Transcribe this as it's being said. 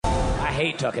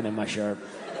hate tucking in my shirt.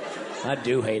 I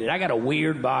do hate it. I got a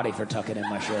weird body for tucking in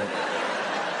my shirt.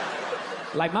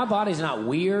 Like, my body's not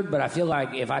weird, but I feel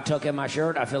like if I tuck in my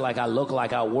shirt, I feel like I look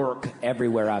like I work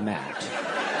everywhere I'm at.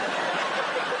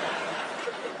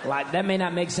 Like, that may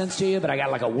not make sense to you, but I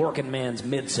got like a working man's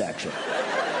midsection.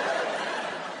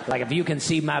 Like, if you can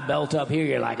see my belt up here,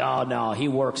 you're like, oh no, he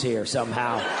works here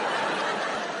somehow.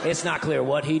 It's not clear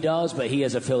what he does, but he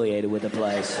is affiliated with the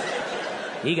place.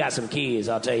 He got some keys,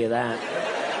 I'll tell you that.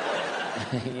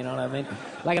 You know what I mean?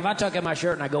 Like, if I tuck in my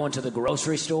shirt and I go into the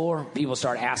grocery store, people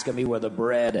start asking me where the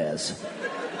bread is.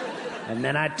 And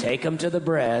then I take them to the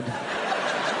bread.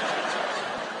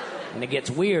 And it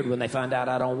gets weird when they find out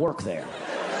I don't work there.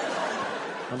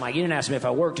 I'm like, you didn't ask me if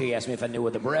I worked here, you asked me if I knew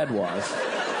where the bread was.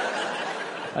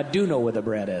 I do know where the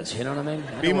bread is, you know what I mean?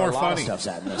 Be more funny. A lot of stuff's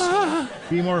at in this.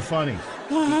 Be more funny.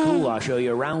 Be cool, I'll show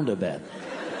you around a bit.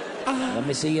 Let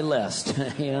me see your list.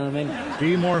 You know what I mean?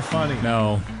 Be more funny.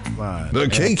 No. The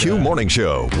KQ Morning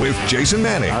Show with Jason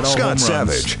Manning, Scott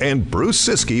Savage, and Bruce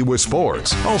Siskey with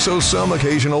sports. Also, some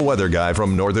occasional weather guy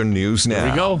from Northern News Now.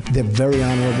 There we go. They're very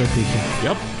honorable people.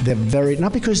 Yep. They're very,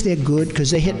 not because they're good, because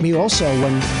they hit me also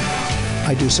when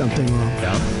I do something wrong.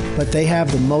 Yeah. But they have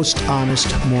the most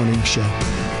honest morning show.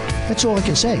 That's all I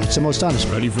can say. It's the most honest.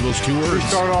 Ready for those 2 words? We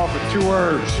start off with 2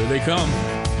 words. Here they come.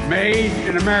 Made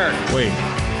in America. Wait.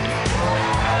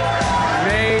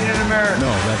 Made in America.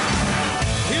 No, that's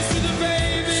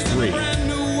 3.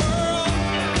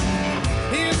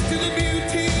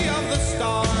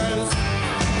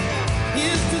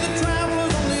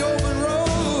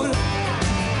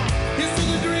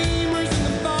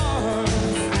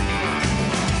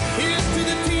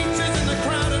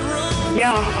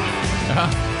 Yeah. Uh-huh.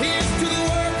 Here's to the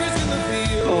workers in the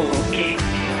field. Oh, okay.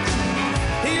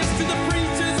 Here's to the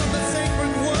preachers of the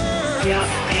sacred word. Yeah,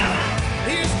 yeah.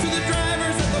 Here's to the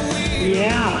drivers of the wheel.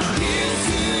 Yeah. Here's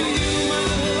to you, my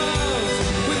loves,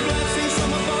 with blessings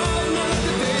from above, now let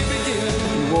the day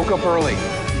begin. You woke up early.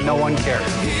 No one cares.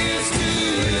 Here's to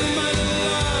you, my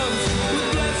loves, with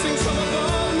blessings from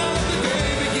above, now let the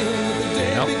day begin. Let the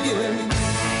day begin.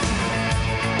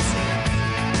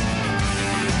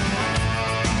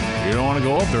 You don't want to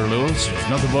go up there, Lewis. It's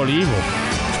nothing but evil.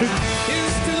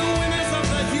 Here's to the winners of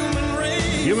the human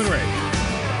race. Human race.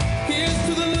 Here's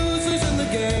to the losers in the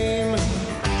game.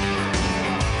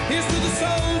 Here's to the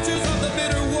soldiers of the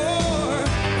bitter war.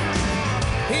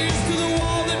 Here's to the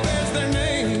wall that bears their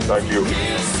name. Thank you.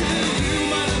 Here's to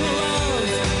you, my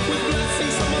loves, with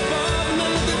blessings from above,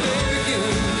 none of the day begin.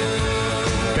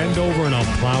 Bend over and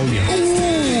I'll plow you.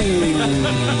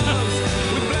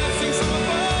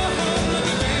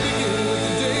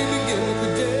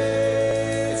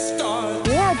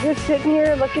 Just sitting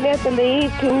here looking at the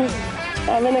lake, and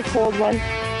I'm in a cold one.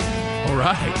 All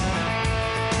right.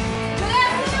 Good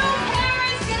afternoon,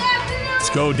 parents. Good afternoon. Let's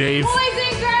go, Dave. Boys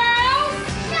and girls.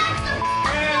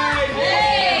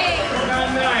 Hey. Not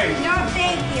nice. No,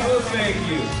 thank you. No, thank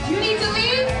you. You need to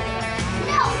leave?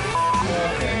 No.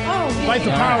 Okay. Oh, Fight the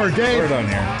power, Dave. Word on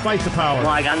here. Fight the power. Well,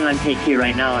 I got on KQ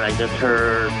right now, and I just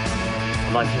heard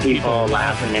a bunch of people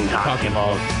laughing and talking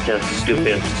about just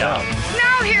stupid stuff.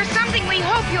 Now here's something we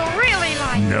hope you'll really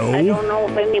like. No. I don't know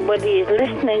if anybody is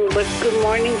listening, but good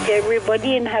morning to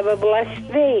everybody and have a blessed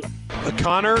day.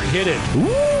 Connor hit it.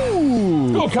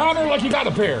 Ooh. Go, Connor, like you got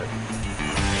a pair.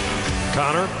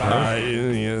 Connor?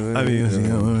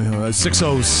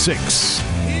 6:06.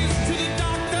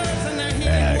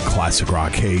 Classic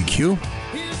Rock KQ.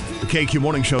 The KQ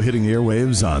Morning Show hitting the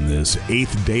airwaves on this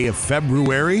 8th day of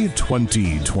February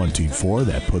 2024.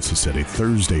 That puts us at a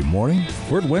Thursday morning.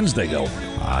 Where'd Wednesday go?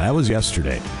 That was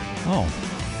yesterday. Oh.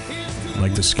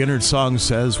 Like the Skynyrd song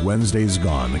says, Wednesday's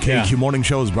gone. The KQ Morning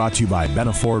Show is brought to you by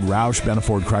Benaford Roush,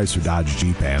 Benaford Chrysler Dodge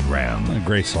Jeep and Ram. A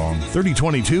great song.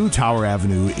 3022 Tower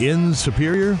Avenue in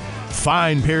Superior.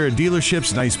 Fine pair of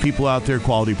dealerships, nice people out there,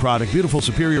 quality product. Beautiful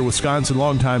Superior, Wisconsin,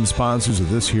 longtime sponsors of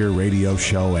this here radio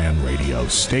show and radio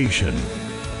station,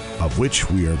 of which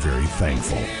we are very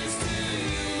thankful.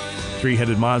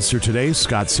 Three-headed monster today,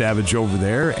 Scott Savage over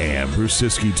there, and Bruce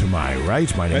Siskey to my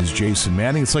right. My name is Jason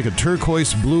Manning. It's like a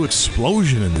turquoise blue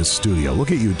explosion in this studio.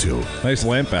 Look at you two. Nice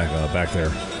lamp back there.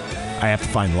 I have to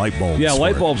find light bulbs. Yeah,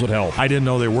 light for bulbs it. would help. I didn't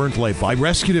know there weren't light bulbs. I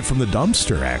rescued it from the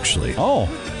dumpster, actually. Oh,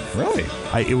 really?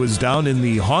 It was down in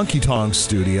the Honky Tonk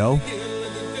studio.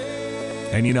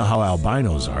 And you know how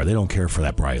albinos are. They don't care for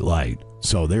that bright light.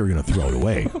 So they were going to throw it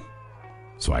away.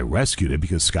 So I rescued it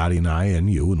because Scotty and I and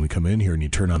you, when we come in here and you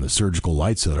turn on the surgical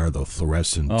lights that are the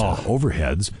fluorescent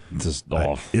overheads,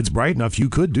 it's bright enough you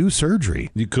could do surgery.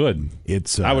 You could.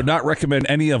 I would not recommend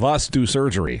any of us do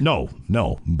surgery. No,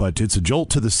 but it's a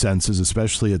jolt to the senses,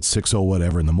 especially at 6:00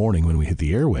 whatever in the morning when we hit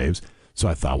the airwaves. So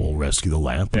I thought we'll rescue the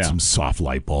lamp, put some soft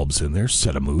light bulbs in there,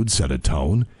 set a mood, set a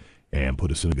tone, and put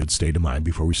us in a good state of mind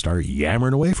before we start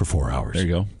yammering away for 4 hours. There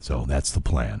you go. So that's the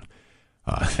plan.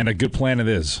 And a good plan it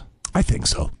is. I think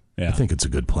so. Yeah. I think it's a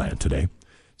good plan today.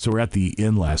 So we're at the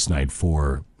inn last night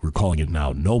we're calling it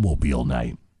now No-Mobile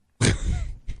Night.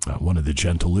 One of the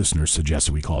gentle listeners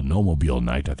suggested we call it No-Mobile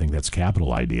Night. I think that's a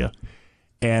capital idea.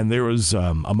 And there was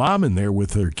a mom in there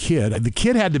with her kid. The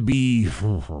kid had to be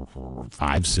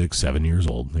 5, 6, 7 years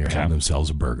old. They're having themselves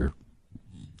a burger.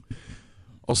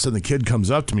 All of a sudden, the kid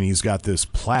comes up to me, and he's got this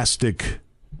plastic,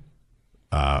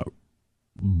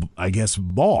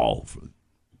 ball.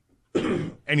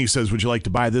 And he says, would you like to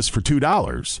buy this for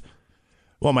 $2?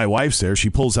 Well, my wife's there. She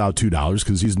pulls out $2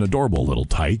 because he's an adorable little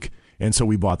tyke. And so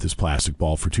we bought this plastic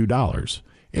ball for $2.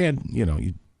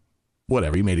 And,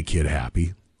 whatever, he made a kid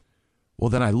happy. Well,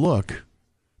 then I look.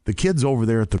 The kid's over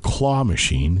there at the claw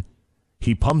machine.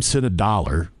 He pumps in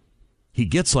 $1. He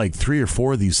gets like 3 or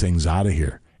 4 of these things out of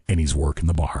here. And he's working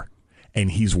the bar.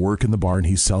 And he's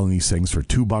selling these things for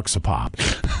 $2 a pop.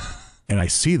 And I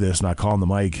see this, and I call on the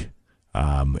mic.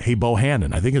 Hey,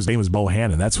 Bohannon. I think his name is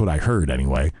Bohannon. That's what I heard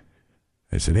anyway.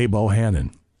 I said, hey,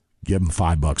 Bohannon, give him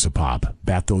 $5 a pop.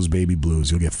 Bat those baby blues.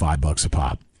 You'll get $5 a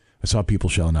pop. I saw people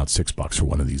shelling out $6 for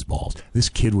one of these balls. This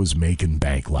kid was making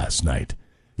bank last night.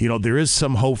 There is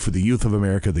some hope for the youth of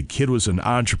America. The kid was an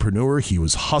entrepreneur. He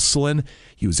was hustling.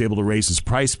 He was able to raise his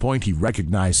price point. He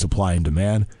recognized supply and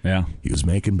demand. Yeah. He was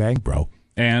making bank, bro.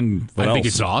 And I think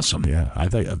it's awesome. Yeah, I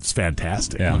think it's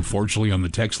fantastic. Yeah. Unfortunately, on the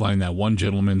text line, that one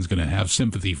gentleman's going to have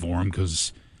sympathy for him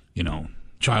because,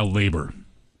 child labor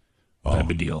type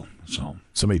of deal. So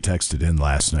somebody texted in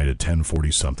last night at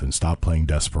 10:40 something. Stop playing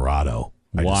Desperado.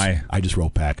 Why? I just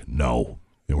wrote back no,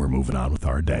 and we're moving on with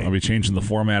our day. Are we changing the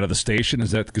format of the station?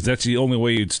 Is that because that's the only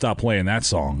way you'd stop playing that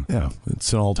song? Yeah,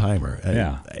 it's an all-timer.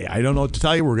 Yeah, I don't know what to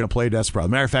tell you. We're going to play Desperado.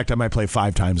 Matter of fact, I might play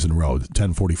 5 times in a row at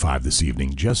 10:45 this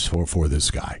evening just for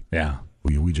this guy. Yeah,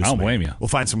 we just I don't blame you. We'll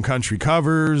find some country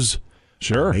covers.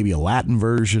 Sure, maybe a Latin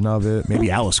version of it. Maybe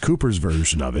Alice Cooper's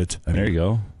version of it. There you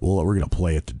go. Well, we're going to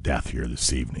play it to death here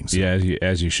this evening. So. Yeah,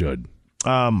 as you should.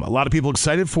 A lot of people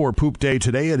excited for Poop Day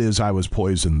today. It is I Was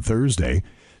Poisoned Thursday.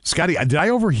 Scotty, did I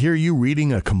overhear you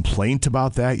reading a complaint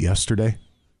about that yesterday?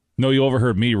 No, you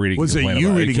overheard me reading a complaint about it. Was it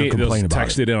you reading a complaint about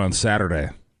it? Texted in on Saturday.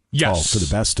 Yes. Oh, for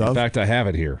the best of? In fact, I have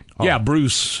it here. Oh. Yeah,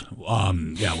 Bruce.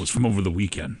 It was from over the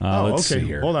weekend. Let's see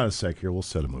here. Hold on a sec here. We'll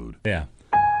set a mood. Yeah.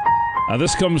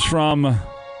 This comes from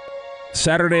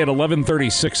Saturday at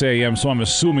 11:36 a.m., so I'm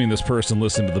assuming this person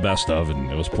listened to the best of,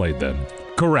 and it was played then.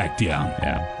 Correct, yeah.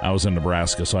 Yeah, I was in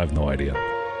Nebraska, so I have no idea.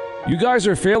 You guys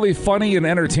are fairly funny and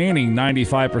entertaining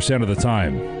 95% of the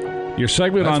time. Your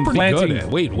segment that's on pretty planting... Good.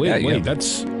 Wait.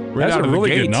 That's a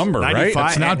really good number, 95, right?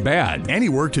 That's not bad. And he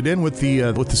worked it in with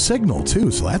the signal,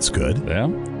 too, so that's good. Yeah.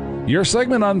 Your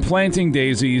segment on planting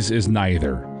daisies is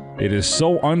neither. It is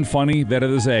so unfunny that it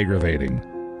is aggravating.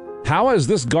 How has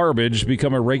this garbage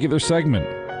become a regular segment?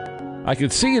 I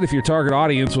could see it if your target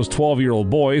audience was 12-year-old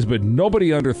boys, but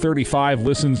nobody under 35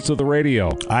 listens to the radio.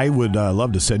 I would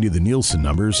love to send you the Nielsen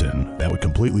numbers, and that would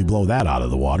completely blow that out of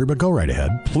the water, but go right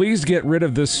ahead. Please get rid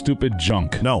of this stupid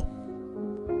junk. No.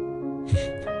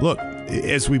 Look,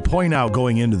 as we point out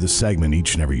going into the segment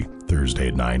each and every Thursday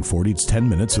at 9:40, it's 10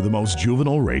 minutes of the most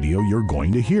juvenile radio you're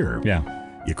going to hear. Yeah.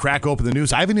 You crack open the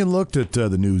news. I haven't even looked at the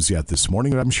news yet this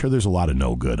morning, but I'm sure there's a lot of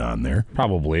no good on there.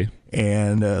 Probably.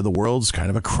 And the world's kind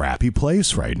of a crappy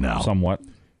place right now. Somewhat.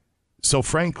 So,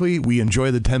 frankly, we enjoy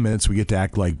the 10 minutes. We get to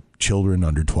act like children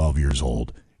under 12 years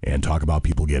old and talk about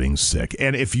people getting sick.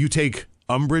 And if you take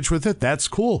umbrage with it, that's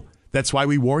cool. That's why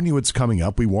we warn you it's coming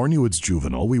up. We warn you it's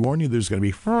juvenile. We warn you there's going to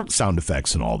be sound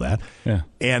effects and all that. Yeah.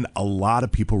 And a lot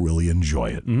of people really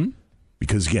enjoy it. Mm-hmm.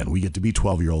 Because, again, we get to be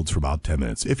 12-year-olds for about 10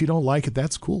 minutes. If you don't like it,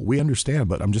 that's cool. We understand.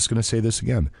 But I'm just going to say this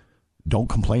again. Don't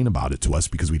complain about it to us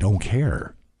because we don't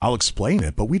care. I'll explain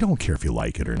it, but we don't care if you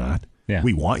like it or not. Yeah.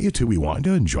 We want you to. We want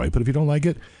you to enjoy it. But if you don't like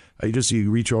it, you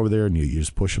reach over there and you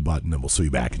just push a button and we'll see you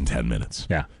back in 10 minutes.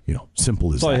 Yeah.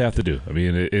 Simple as that. That's all you have to that. do. I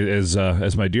mean,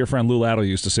 as my dear friend Lou Laddle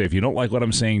used to say, if you don't like what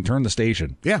I'm saying, turn the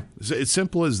station. Yeah. It's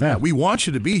simple as that. We want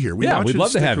you to be here. We'd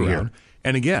love to have you here.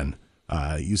 And again,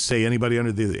 you say anybody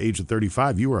under the age of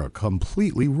 35, you are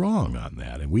completely wrong on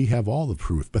that. And we have all the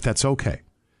proof, but that's okay.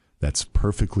 That's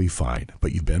perfectly fine.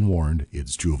 But you've been warned,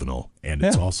 it's juvenile. And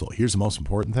it's also, here's the most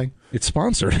important thing. It's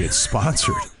sponsored. It's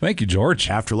sponsored. Thank you, George.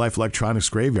 Afterlife Electronics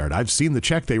Graveyard. I've seen the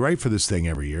check they write for this thing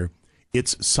every year.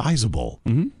 It's sizable.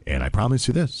 Mm-hmm. And I promise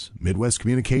you this, Midwest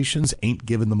Communications ain't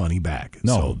giving the money back.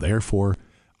 No. So therefore,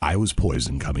 I was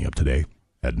poisoned coming up today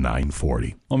at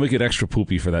 9:40. I'll make it extra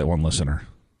poopy for that one listener.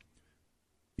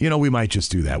 You know, we might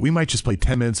just do that. We might just play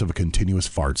 10 minutes of a continuous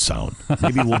fart sound.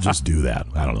 Maybe we'll just do that.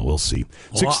 I don't know. We'll see.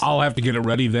 Well, I'll have to get it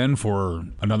ready then for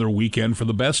another weekend for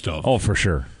the best of. Oh, for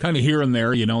sure. Kind of here and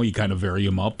there, you kind of vary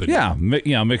them up. And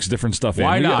mix different stuff in.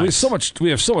 Why not?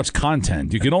 We have so much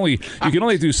content. You can only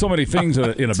do so many things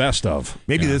in a best of.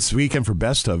 Maybe this weekend for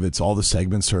best of, it's all the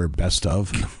segments are best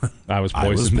of. I was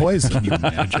poisoned. Can you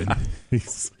imagine?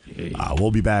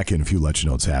 We'll be back in a few. Let you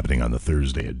know what's happening on the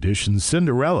Thursday edition.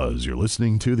 Cinderella's. You're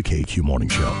listening to the KQ Morning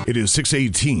Show. It is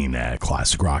 6:18 at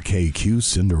Classic Rock KQ.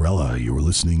 Cinderella. You were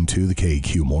listening to the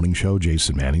KQ Morning Show.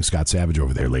 Jason Manning, Scott Savage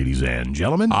over there, ladies and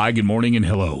gentlemen. Hi, good morning and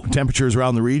hello. Temperatures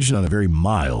around the region on a very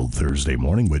mild Thursday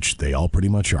morning, which they all pretty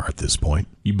much are at this point.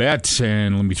 You bet.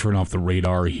 And let me turn off the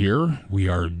radar here. We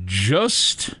are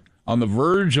just on the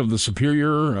verge of the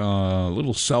Superior, a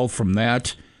little south from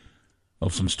that,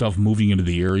 of some stuff moving into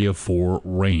the area for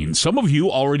rain. Some of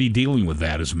you already dealing with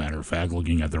that, as a matter of fact,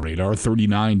 looking at the radar.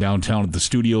 39 downtown at the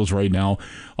studios right now.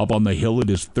 Up on the hill,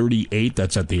 it is 38.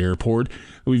 That's at the airport.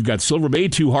 We've got Silver Bay,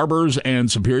 Two Harbors,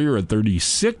 and Superior at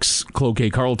 36.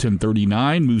 Cloquet Carlton,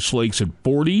 39. Moose Lakes at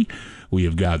 40. We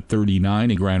have got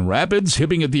 39 in Grand Rapids.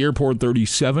 Hibbing at the airport,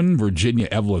 37. Virginia,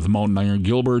 Evelyn, Mountain Iron,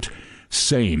 Gilbert,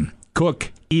 same.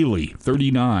 Cook, Ely,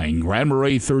 39. Grand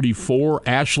Marais, 34.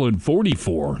 Ashland,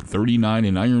 44. 39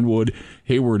 in Ironwood.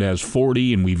 Hayward has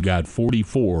 40, and we've got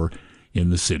 44 in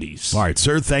the cities. All right,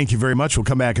 sir, thank you very much. We'll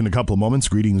come back in a couple of moments.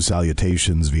 Greetings,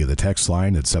 salutations via the text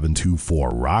line at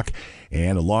 724-ROCK.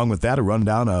 And along with that, a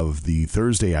rundown of the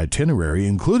Thursday itinerary,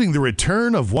 including the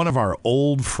return of one of our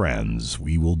old friends.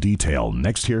 We will detail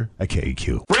next here at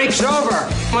KQ. Break's over.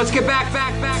 Let's get back.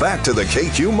 Back to the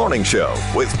KQ Morning Show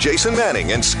with Jason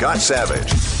Manning and Scott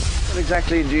Savage. What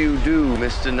exactly do you do,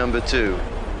 Mr. Number 2?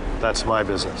 That's my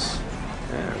business.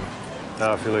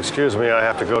 Now, if you'll excuse me, I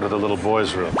have to go to the little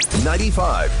boys' room.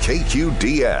 95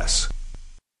 KQDS.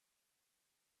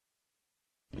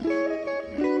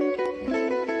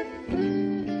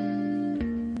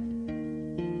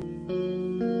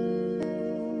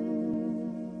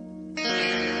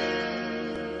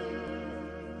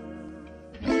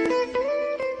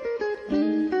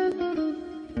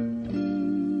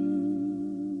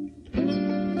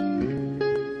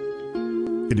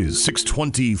 It is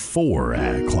 6:24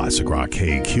 at Classic Rock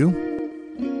KQ.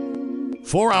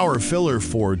 4-hour filler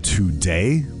for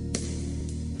today.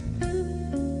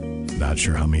 Not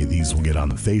sure how many of these will get on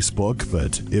the Facebook,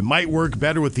 but it might work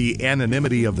better with the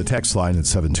anonymity of the text line at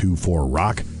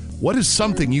 724-ROCK. What is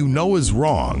something you know is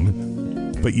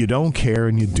wrong, but you don't care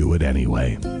and you do it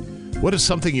anyway? What is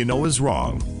something you know is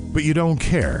wrong, but you don't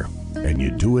care and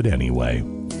you do it anyway?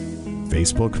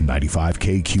 Facebook,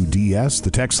 95KQDS.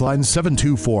 The text line,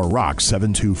 724-ROCK,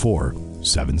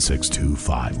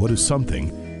 724-7625. What is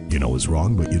something you know is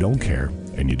wrong, but you don't care,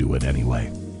 and you do it anyway?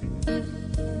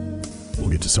 We'll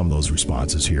get to some of those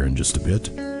responses here in just a bit.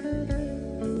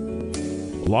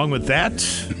 Along with that,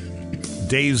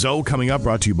 Days O coming up,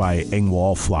 brought to you by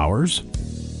Engwall Flowers.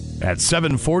 At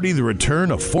 7:40, the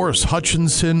return of Forrest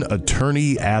Hutchinson,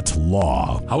 attorney at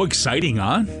law. How exciting,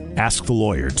 huh? Ask the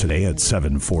Lawyer today at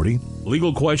 7:40.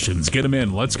 Legal questions. Get them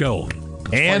in. Let's go.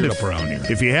 And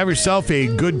if you have yourself a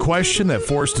good question that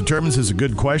Forrest determines is a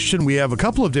good question, we have a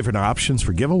couple of different options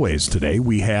for giveaways today.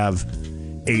 We have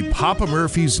a Papa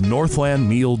Murphy's Northland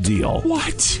meal deal.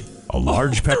 What? A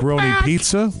large pepperoni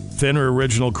pizza, thinner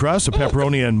original crust, a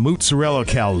pepperoni and mozzarella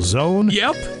calzone.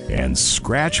 Yep. And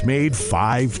scratch-made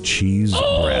 5-cheese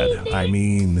bread. I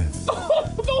mean,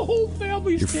 the whole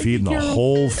family's you're feeding the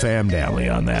whole family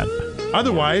on that.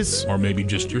 Otherwise, or maybe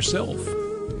just yourself.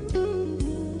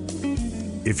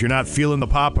 If you're not feeling the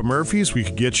Papa Murphy's, we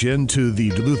could get you into the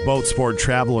Duluth Boat Sport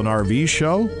Travel and RV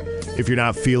Show. If you're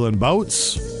not feeling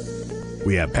boats,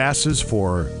 we have passes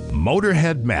for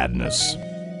Motorhead Madness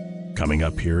coming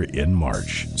up here in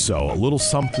March. So a little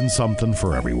something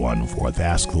for everyone for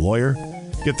Ask the Lawyer.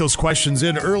 Get those questions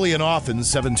in early and often.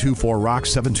 724-ROCK,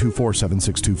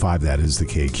 724-7625. That is the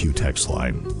KQ text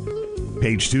line.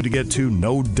 Page 2 to get to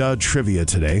No Duh Trivia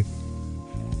today.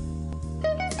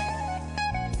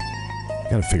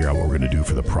 Got to figure out what we're going to do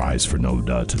for the prize for No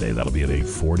Duh today. That'll be at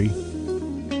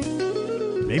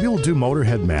 8:40. Maybe we'll do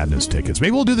Motorhead Madness tickets.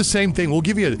 Maybe we'll do the same thing. We'll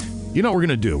give you, you know what we're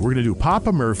going to do? We're going to do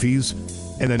Papa Murphy's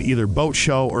and then either Boat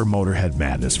Show or Motorhead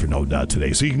Madness for No Dud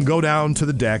today. So you can go down to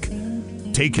the deck,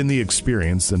 take in the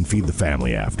experience, then feed the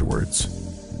family afterwards.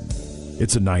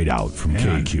 It's a night out from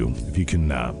KQ, if you can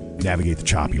navigate the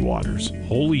choppy waters.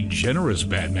 Holy generous,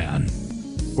 Batman.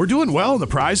 We're doing well in the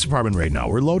prize department right now.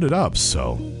 We're loaded up,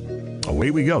 so away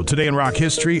we go. Today in rock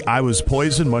history, I Was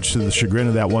Poisoned, much to the chagrin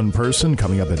of that one person,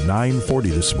 coming up at 9:40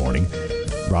 this morning.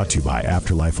 Brought to you by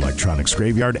Afterlife Electronics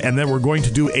Graveyard. And then we're going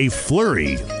to do a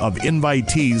flurry of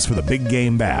invitees for the Big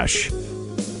Game Bash. So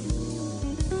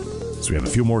we have a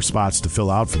few more spots to fill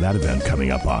out for that event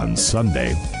coming up on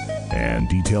Sunday. And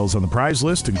details on the prize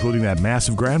list, including that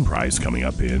massive grand prize coming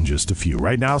up in just a few.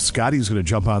 Right now, Scotty's going to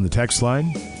jump on the text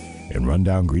line and run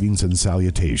down greetings and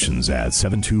salutations at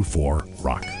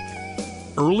 724-ROCK.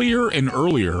 Earlier and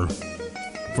earlier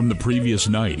from the previous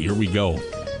night. Here we go.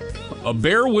 A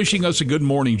bear wishing us a good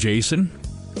morning, Jason.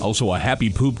 Also a happy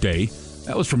poop day.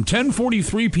 That was from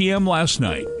 10:43 p.m. last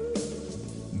night.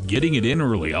 Getting it in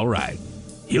early, all right.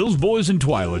 Hills Boys and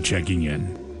Twyla checking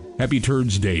in. Happy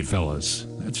Turds Day, fellas.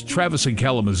 That's Travis in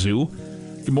Kalamazoo.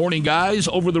 Good morning, guys.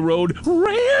 Over the road,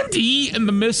 Randy and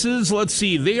the missus. Let's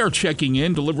see, they are checking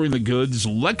in, delivering the goods.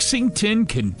 Lexington,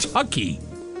 Kentucky.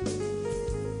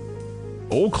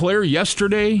 Eau Claire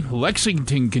yesterday,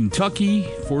 Lexington, Kentucky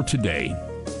for today.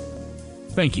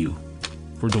 Thank you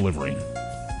for delivering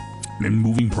and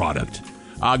moving product.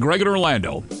 Greg in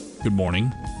Orlando, good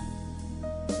morning.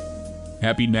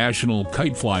 Happy National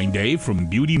Kite Flying Day from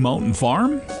Beauty Mountain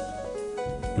Farm.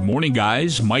 Good morning,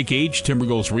 guys. Mike H., Timber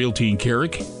Ghost Realty in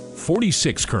Carrick.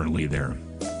 46 currently there.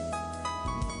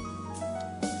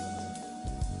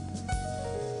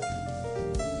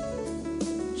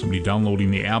 Somebody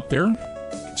downloading the app there.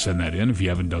 Send that in if you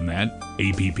haven't done that.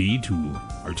 APP to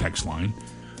our text line.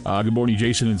 Good morning,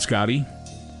 Jason and Scotty.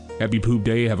 Happy Poop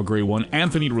Day. Have a great one.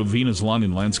 Anthony Ravina's Lawn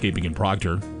and Landscaping in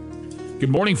Proctor. Good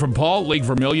morning from Paul, Lake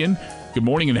Vermilion. Good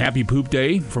morning and happy Poop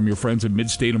Day from your friends at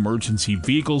Midstate Emergency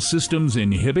Vehicle Systems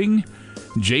in Hibbing.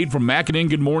 Jade from Mackinac,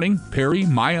 good morning. Perry,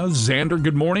 Maya, Xander,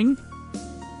 good morning.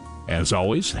 As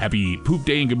always, happy Poop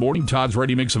Day and good morning. Todd's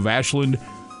Ready Mix of Ashland.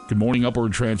 Good morning,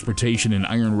 Upward Transportation in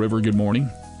Iron River, good morning.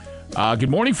 Good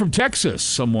morning from Texas.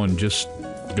 Someone just...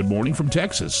 Good morning from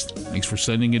Texas. Thanks for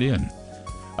sending it in.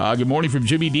 Good morning from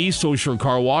Jimmy D, Social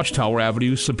Car Wash, Tower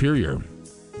Avenue, Superior.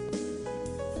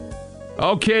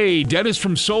 Okay, Dennis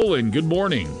from Solon, good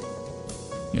morning.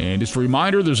 And just a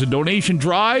reminder, there's a donation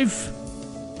drive.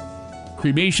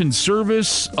 Cremation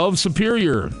Service of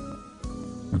Superior.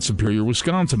 That's Superior,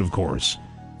 Wisconsin, of course.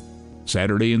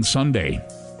 Saturday and Sunday.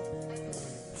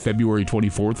 February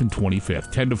 24th and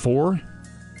 25th. 10 to 4.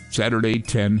 Saturday,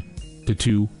 10 to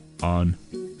 2 on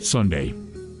Sunday.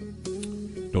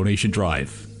 Donation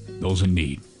drive. Those in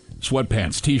need.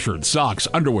 Sweatpants, t-shirts, socks,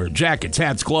 underwear, jackets,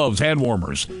 hats, gloves, hand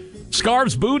warmers,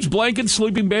 scarves, boots, blankets,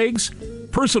 sleeping bags,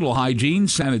 personal hygiene,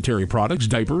 sanitary products,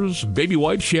 diapers, baby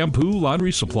wipes, shampoo,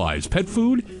 laundry supplies, pet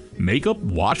food, makeup,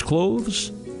 wash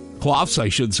cloths, cloths, I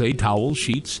should say, towels,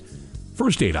 sheets,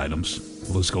 first aid items.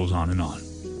 The list goes on and on.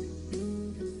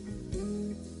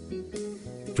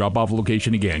 Drop-off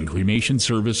location again, Cremation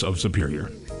Service of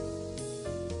Superior.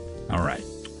 All right.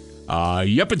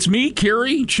 Yep, it's me,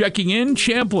 Carrie, checking in.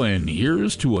 Champlin,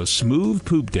 here's to a smooth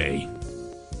poop day.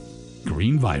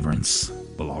 Green vibrance.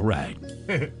 Well, all right.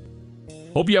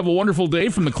 Hope you have a wonderful day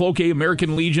from the Cloquet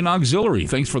American Legion Auxiliary.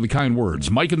 Thanks for the kind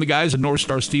words. Mike and the guys at North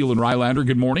Star Steel and Rylander,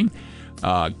 good morning.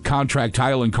 Contract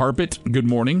Tile and Carpet, good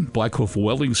morning. Black Hoof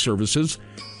Welding Services,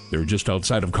 they're just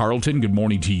outside of Carlton. Good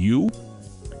morning to you.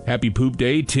 Happy Poop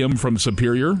Day, Tim from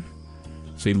Superior.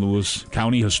 St. Louis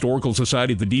County Historical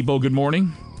Society at the Depot, good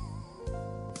morning.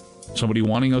 Somebody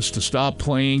wanting us to stop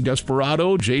playing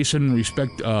Desperado. Jason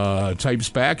types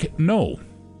back, no.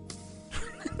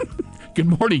 Good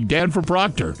morning, Dan from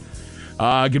Proctor.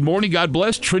 Good morning, God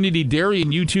bless. Trinity Dairy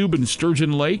and YouTube in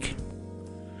Sturgeon Lake.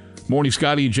 Morning,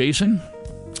 Scotty and Jason.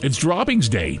 It's Droppings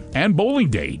Day and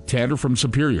Bowling Day. Tanner from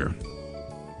Superior.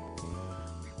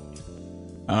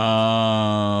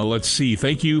 Let's see.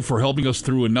 Thank you for helping us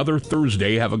through another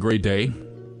Thursday. Have a great day.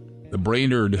 The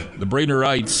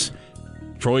Brainerites.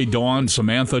 Troy, Dawn,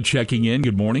 Samantha checking in.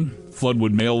 Good morning.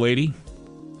 Floodwood Mail Lady.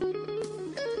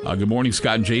 Good morning,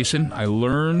 Scott and Jason. I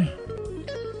learn.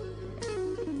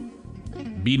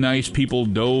 Be nice, people.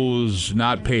 Does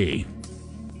not pay.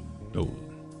 Does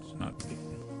not pay.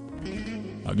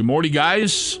 Good morning,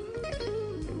 guys.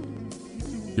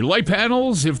 Your light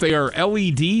panels, if they are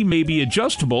LED, may be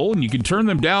adjustable, and you can turn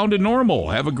them down to normal.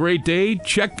 Have a great day.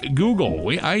 Check Google.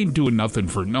 I ain't doing nothing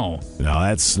for no. No,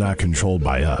 that's not controlled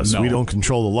by us. No. We don't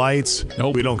control the lights.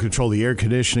 Nope. We don't control the air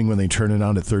conditioning when they turn it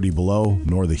on at 30 below,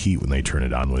 nor the heat when they turn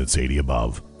it on when it's 80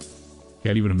 above.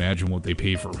 Can't even imagine what they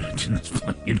pay for rent in this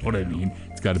place. You know what I mean?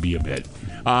 It's got to be a bit.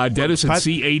 Dennis and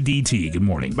CADT, good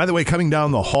morning. By the way, coming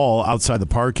down the hall outside the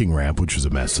parking ramp, which was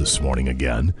a mess this morning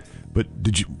again, but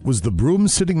was the broom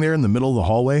sitting there in the middle of the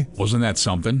hallway? Wasn't that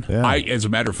something? Yeah. As a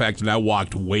matter of fact, I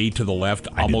walked way to the left,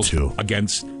 almost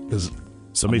against, because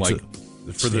somebody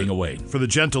staying away. For the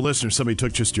gentle listener, somebody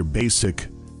took just your basic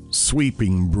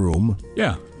sweeping broom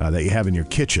that you have in your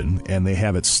kitchen, and they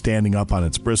have it standing up on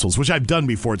its bristles, which I've done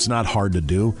before. It's not hard to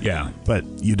do. Yeah. But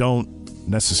you don't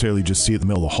necessarily just see it in the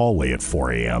middle of the hallway at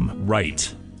 4 a.m.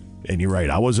 Right. And you're right.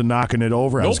 I wasn't knocking it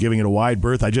over. Nope. I was giving it a wide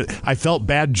berth. I felt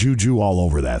bad juju all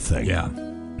over that thing. Yeah.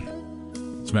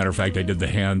 As a matter of fact, I did the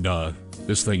hand,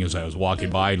 this thing as I was walking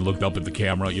by and looked up at the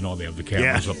camera. You know, they have the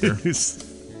cameras up there.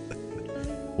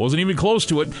 Wasn't even close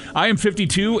to it. I am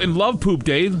 52 and love Poop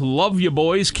Day. Love you,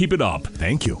 boys. Keep it up.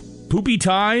 Thank you. Poopy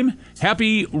time.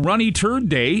 Happy Runny Turd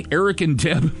Day. Eric and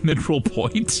Deb, Mineral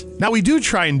Point. Now, we do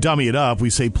try and dummy it up. We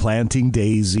say planting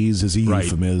daisies as a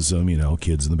euphemism, you know,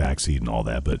 kids in the backseat and all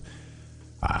that. But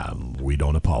we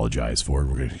don't apologize for it.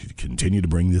 We're going to continue to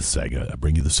bring you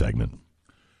the segment.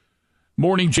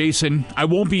 Morning, Jason. I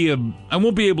won't be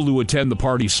able to attend the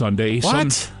party Sunday.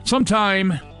 What?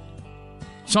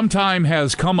 Sometime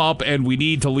has come up and we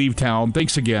need to leave town.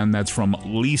 Thanks again. That's from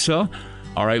Lisa.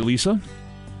 All right, Lisa.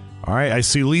 All right, I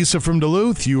see Lisa from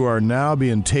Duluth. You are now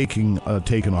being taken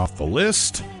off the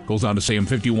list. Goes on to say, I'm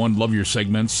 51, love your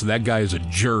segments. That guy is a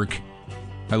jerk.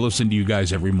 I listen to you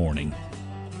guys every morning.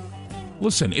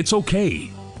 Listen, it's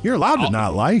okay. You're allowed to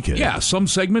not like it. Yeah, some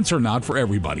segments are not for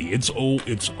everybody. It's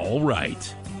all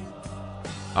right.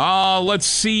 Let's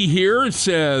see here. It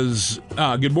says,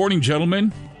 good morning,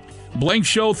 gentlemen. Blank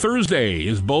Show Thursday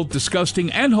is both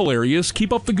disgusting and hilarious.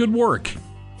 Keep up the good work.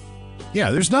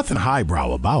 Yeah, there's nothing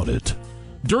highbrow about it.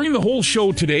 During the whole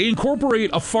show today, incorporate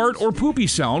a fart or poopy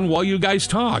sound while you guys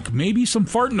talk. Maybe some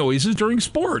fart noises during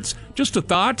sports. Just a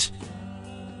thought.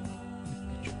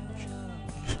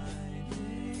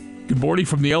 Good morning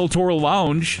from the El Toro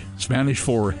Lounge, Spanish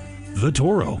for the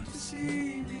Toro.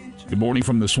 Good morning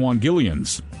from the Swan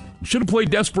Gillians. Should have played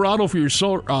Desperado for your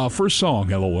first song,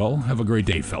 LOL. Have a great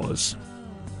day, fellas.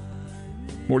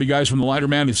 Morty guys from the Lighter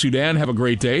Man in Sudan, have a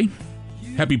great day.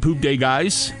 Happy Poop Day,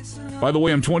 guys. By the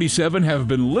way, I'm 27, have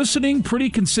been listening pretty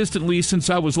consistently since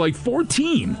I was like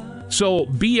 14. So,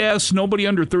 BS, nobody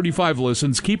under 35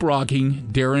 listens. Keep rocking.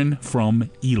 Darren from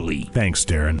Ely. Thanks,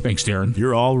 Darren.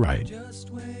 You're all right.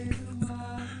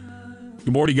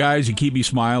 Good morning, guys. You keep me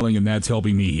smiling, and that's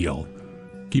helping me heal.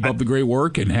 Keep up the great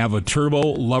work and have a turbo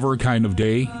lover kind of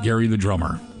day. Gary the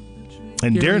drummer.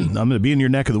 And Darren, I'm going to be in your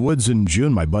neck of the woods in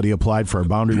June. My buddy applied for our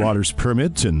Boundary Waters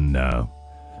permit, and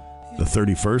the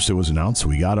 31st it was announced. So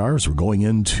we got ours. We're going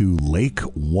into Lake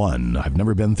One. I've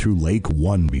never been through Lake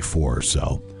One before,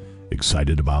 so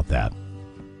excited about that.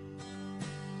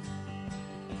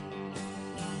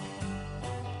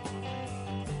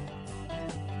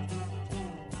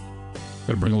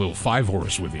 Got to bring a little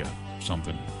 5-horse with you,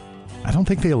 something. I don't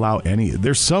think they allow any.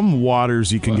 There's some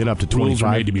waters you can get up to 25. Rules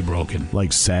are made to be broken.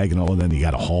 Like Saginaw, and then you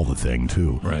got to haul the thing,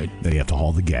 too. Right. Then you have to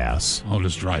haul the gas. I'll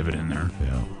just drive it in there.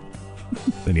 Yeah.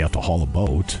 Then you have to haul a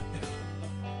boat.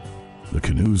 The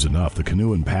canoe's enough. The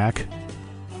canoe and pack.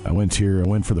 I went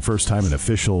for the first time an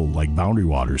official, like, Boundary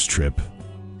Waters trip.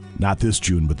 Not this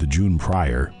June, but the June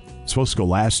prior. Supposed to go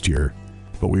last year,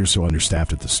 but we were so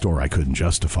understaffed at the store I couldn't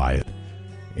justify it.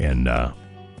 And,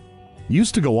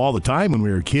 used to go all the time when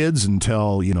we were kids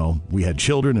until, you know, we had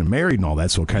children and married and all that,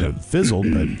 so it kind of fizzled,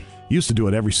 but used to do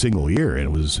it every single year, and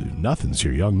it was nothing's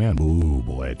your young man. Ooh,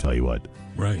 boy, I tell you what.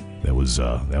 Right. That was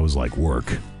like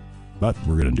work. But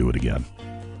we're going to do it again.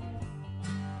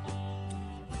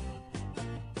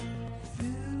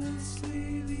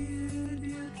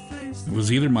 It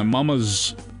was either my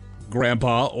mama's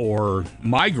grandpa or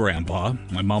my grandpa,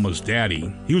 my mama's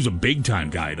daddy. He was a big-time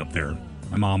guide up there.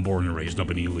 My mom born and raised up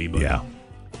in Ely, but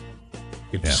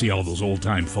get to see all those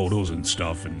old-time photos and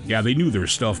stuff. And yeah, they knew their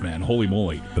stuff, man. Holy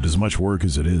moly. But as much work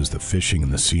as it is, the fishing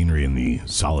and the scenery and the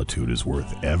solitude is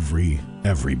worth every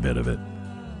bit of it.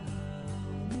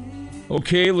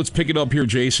 Okay, let's pick it up here,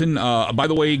 Jason. By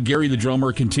the way, Gary the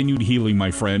drummer continued healing,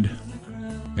 my friend.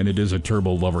 And it is a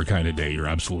turbo lover kind of day. You're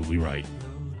absolutely right.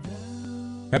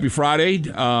 Happy Friday.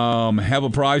 Have a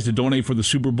prize to donate for the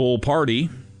Super Bowl party.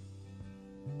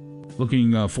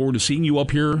 Looking forward to seeing you up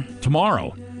here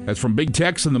tomorrow. That's from Big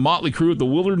Tex and the Motley Crew at the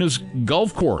Wilderness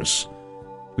Golf Course.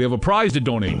 We have a prize to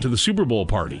donate to the Super Bowl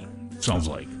party, sounds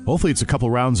like. Hopefully it's a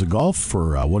couple rounds of golf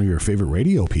for one of your favorite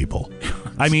radio people.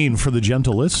 I mean, for the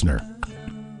gentle listener.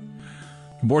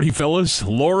 Good morning, fellas.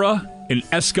 Laura in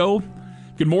Esco.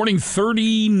 Good morning,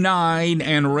 39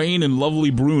 and rain in lovely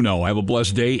Bruno. Have a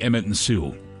blessed day, Emmett and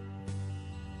Sue.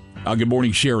 Good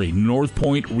morning, Sherry, North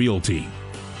Point Realty.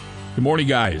 Good morning,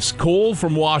 guys. Cole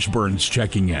from Washburn's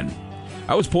checking in.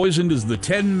 I was poisoned as the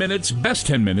best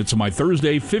 10 minutes of my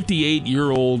Thursday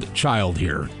 58-year-old child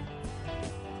here.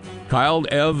 Kyle,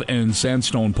 Ev, and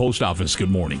Sandstone Post Office,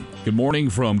 good morning. Good morning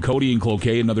from Cody and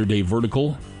Cloquet, another day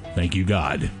vertical. Thank you,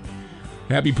 God.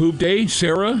 Happy Poop Day,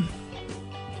 Sarah.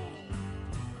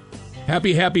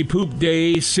 Happy Poop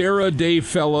Day, Sarah Day,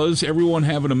 fellas. Everyone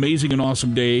have an amazing and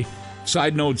awesome day.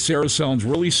 Side note, Sarah sounds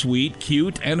really sweet,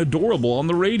 cute, and adorable on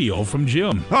the radio from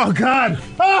Jim. Oh, God!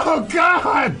 Oh,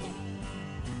 God!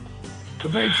 The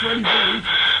bank's ready for the weekend.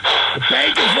 The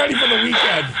bank is ready for the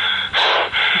weekend.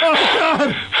 Oh,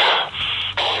 God!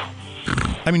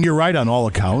 I mean, you're right on all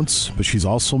accounts, but she's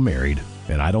also married,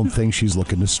 and I don't think she's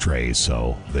looking to stray,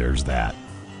 so there's that.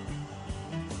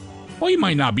 Well, you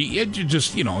might not be.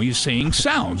 Just, he's saying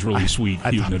sounds really sweet,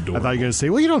 cute, and adorable. I thought you were going to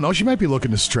say, well, you don't know. She might be looking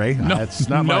to stray. No, that's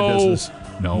not my business.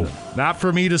 No. Not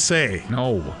for me to say.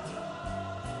 No.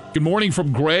 Good morning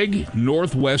from Greg,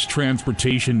 Northwest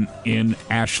Transportation in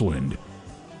Ashland.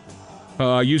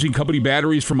 Using company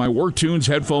batteries for my work tunes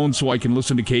headphones so I can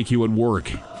listen to KQ at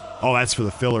work. Oh, that's for the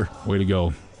filler. Way to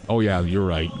go. Oh, yeah, you're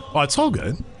right. Oh, it's all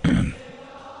good.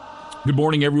 Good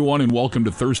morning, everyone, and welcome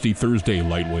to Thirsty Thursday,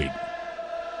 Lightweight.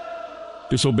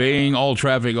 Disobeying all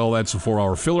traffic, that's a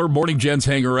 4-hour filler. Morning, Gents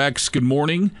Hanger X. Good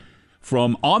morning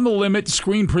from On the Limit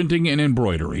Screen Printing and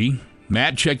Embroidery.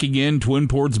 Matt checking in, Twin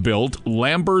Ports Built.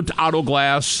 Lambert Auto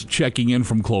Glass checking in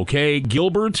from Cloquet.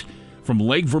 Gilbert from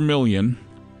Lake Vermilion.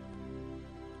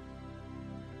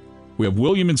 We have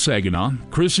William in Saginaw.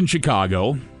 Chris in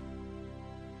Chicago.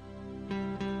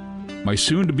 My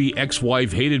soon-to-be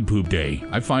ex-wife hated Poop Day.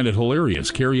 I find it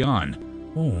hilarious. Carry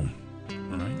on. Oh,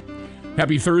 all right.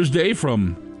 Happy Thursday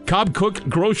from Cobb Cook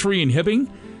Grocery in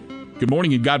Hibbing. Good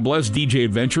morning and God bless DJ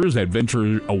Adventures.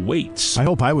 Adventure awaits. I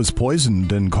hope I was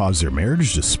poisoned and caused their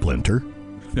marriage to splinter.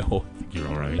 No, you're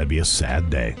all right. That'd be a sad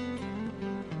day.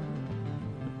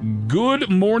 Good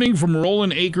morning from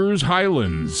Roland Acres,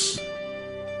 Highlands.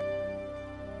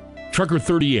 Trucker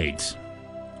 38.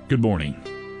 Good morning.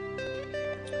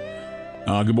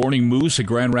 Good morning, Moose at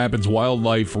Grand Rapids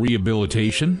Wildlife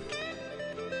Rehabilitation.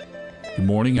 Good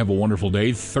morning. Have a wonderful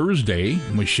day. Thursday,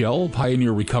 Michelle,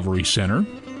 Pioneer Recovery Center.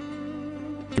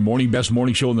 Good morning. Best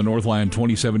morning show in the Northland.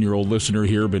 27-year-old listener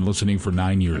here. Been listening for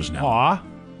 9 years now. Aw.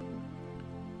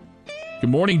 Good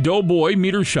morning, Doughboy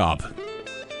Meter Shop.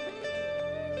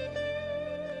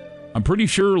 I'm pretty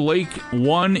sure Lake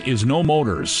 1 is no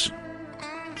motors.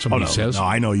 Somebody says. No,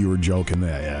 I know you were joking.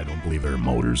 I don't believe there are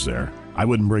motors there. I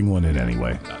wouldn't bring one in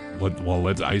anyway.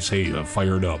 I say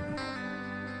fire it up.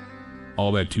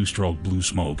 All that two-stroke blue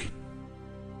smoke.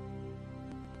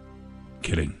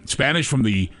 Kidding. Spanish from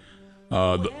the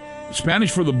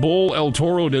Spanish for the bull El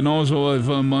Toro de Nozo.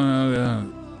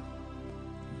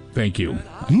 Thank you.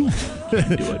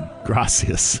 Can't do it.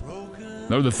 Gracias.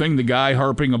 Another thing the guy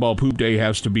harping about Poop Day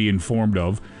has to be informed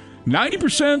of.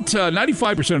 90%,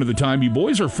 95% of the time, you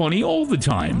boys are funny all the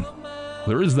time.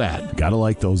 There is that. Gotta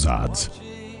like those odds.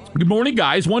 Good morning,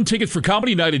 guys. 1 ticket for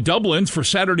Comedy Night at Dublin's for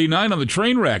Saturday night on the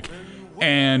train wreck.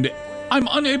 And I'm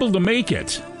unable to make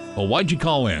it. Well, why'd you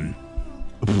call in?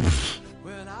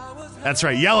 That's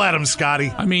right. Yell at him,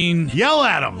 Scotty. I mean... Yell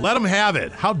at him. Let him have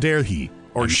it. How dare he,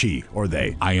 or she, or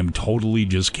they. I am totally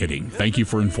just kidding. Thank you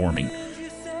for informing.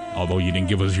 Although you didn't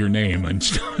give us your name. And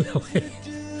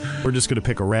we're just going to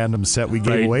pick a random set we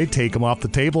gave away, take them off the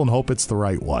table, and hope it's the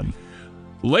right one.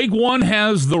 Lake 1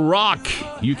 has the rock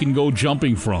you can go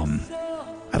jumping from.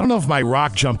 I don't know if my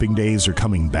rock jumping days are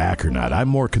coming back or not. I'm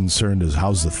more concerned as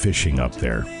how's the fishing up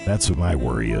there. That's what my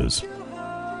worry is.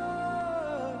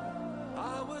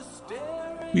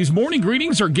 These morning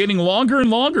greetings are getting longer and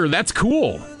longer. That's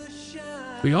cool.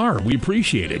 We are. We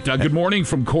appreciate it. Good morning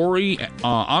from Corey.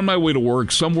 On my way to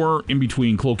work, somewhere in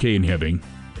between Cloquet and Hibbing.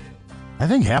 I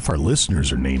think half our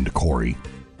listeners are named Corey.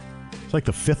 It's like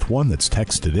the 5th one that's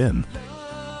texted in.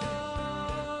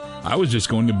 I was just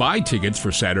going to buy tickets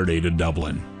for Saturday to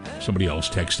Dublin. Somebody else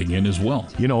texting in as well.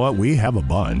 You know what? We have a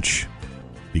bunch.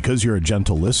 Because you're a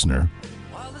gentle listener,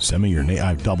 send me your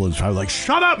name. Dublin's probably like,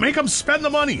 shut up, make them spend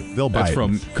the money. They'll buy it. That's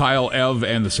from Kyle, Ev,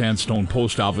 and the Sandstone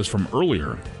Post Office from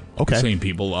earlier. Okay. Same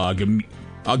people.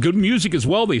 Good music as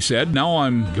well, they said. Now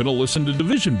I'm going to listen to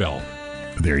Division Bell.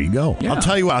 There you go. Yeah.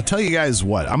 I'll tell you guys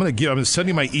what. I'm going to send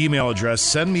you my email address.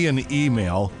 Send me an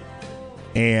email.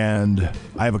 And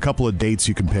I have a couple of dates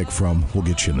you can pick from. We'll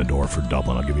get you in the door for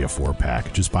Dublin. I'll give you a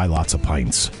 4-pack. Just buy lots of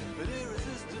pints.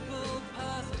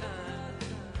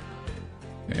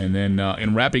 And then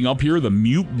in wrapping up here, the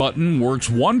mute button works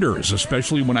wonders,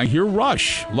 especially when I hear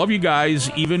Rush. Love you guys,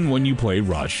 even when you play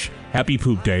Rush. Happy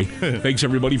Poop Day. Thanks,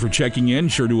 everybody, for checking in.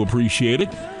 Sure to appreciate it.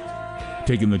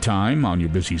 Taking the time on your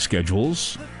busy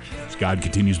schedules. As God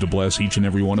continues to bless each and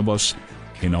every one of us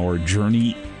in our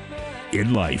journey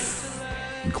in life,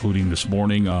 including this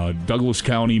morning. Douglas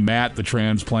County, Matt, the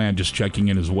transplant, just checking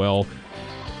in as well.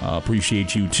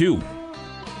 Appreciate you, too.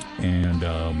 And,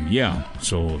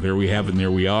 so there we have it, and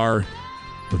there we are.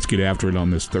 Let's get after it on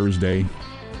this Thursday.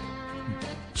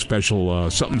 Special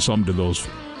something to those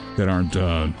that aren't,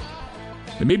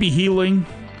 that may be healing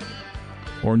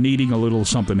or needing a little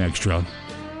something extra.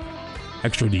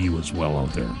 Extra to you as well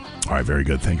out there. All right, very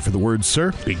good. Thank you for the words,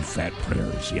 sir. Big fat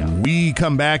prayers, yeah. We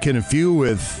come back in a few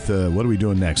with, what are we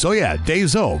doing next? Oh, yeah,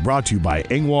 Days O, brought to you by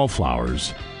Engwall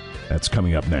Flowers. That's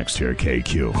coming up next here at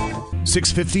KQ.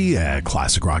 6:50 at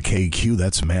Classic Rock KQ.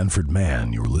 That's Manfred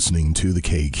Mann. You're listening to the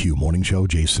KQ Morning Show.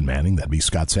 Jason Manning. That'd be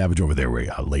Scott Savage over there,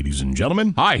 ladies and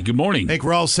gentlemen. Hi, good morning. I think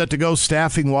we're all set to go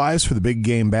staffing-wise for the Big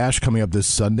Game Bash coming up this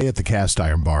Sunday at the Cast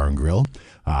Iron Bar and Grill.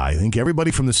 I think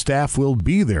everybody from the staff will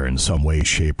be there in some way,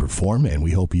 shape, or form, and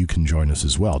we hope you can join us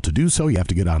as well. To do so, you have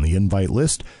to get on the invite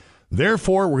list.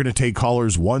 Therefore, we're going to take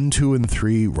callers 1, 2, and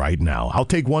 3 right now. I'll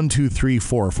take 1, 2, 3,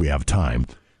 4 if we have time.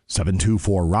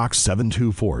 724-ROCK,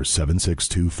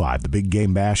 724-7625. The Big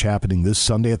Game Bash happening this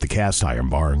Sunday at the Cast Iron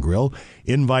Bar and Grill.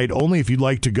 Invite only if you'd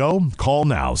like to go. Call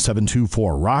now,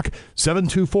 724-ROCK,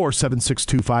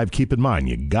 724-7625. Keep in mind,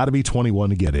 you got to be 21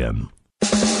 to get in.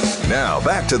 Now,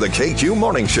 back to the KQ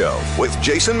Morning Show with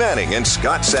Jason Manning and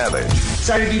Scott Savage.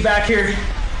 Excited to be back here.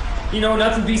 You know,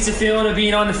 nothing beats the feeling of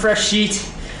being on the fresh sheet.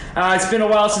 It's been a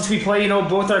while since we played. You know,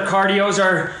 both our cardios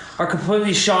are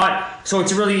completely shot, so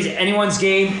it's really anyone's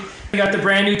game. We got the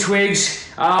brand new Twigs.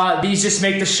 These just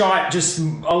make the shot just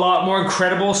a lot more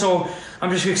incredible, so I'm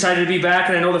just excited to be back,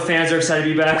 and I know the fans are excited to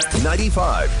be back.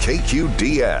 95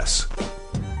 KQDS.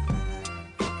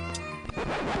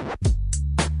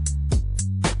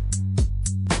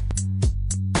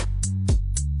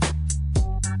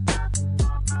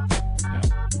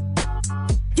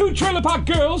 Two trailer park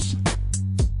girls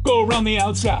go around the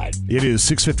outside. It is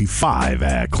 6:55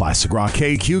 at Classic Rock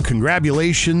KQ.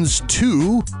 Congratulations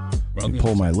to, let me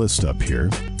pull my list up here,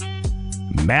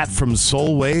 Matt from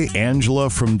Solway,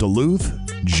 Angela from Duluth,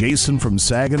 Jason from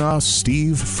Saginaw,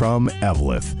 Steve from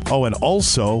Eveleth. Oh, and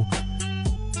also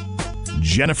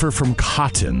Jennifer from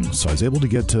Cotton. So I was able to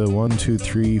get to 1, 2,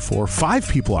 3, 4, 5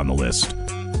 people on the list.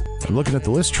 I'm looking at the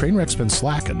list. Trainwreck's been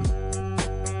slacking.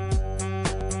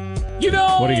 You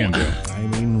know, what are you going to do? I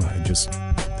mean, I just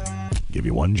give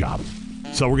you one job.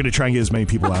 So we're going to try and get as many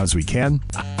people on as we can,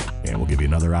 and we'll give you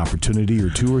another opportunity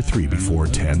or 2 or 3 before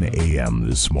 10 a.m.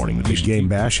 this morning. The Big Game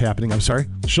Bash happening. I'm sorry?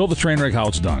 Show the train wreck how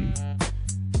it's done.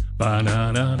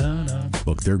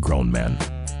 Look, they're grown men.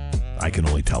 I can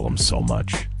only tell them so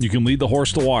much. You can lead the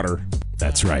horse to water.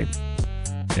 That's right.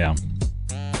 Yeah.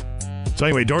 So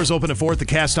anyway, doors open at 4 at the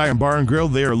Cast Iron Bar and Grill.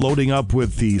 They are loading up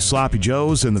with the Sloppy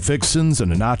Joes and the Fixins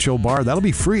and a nacho bar. That'll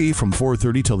be free from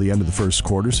 4:30 till the end of the first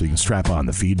quarter, so you can strap on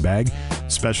the feed bag.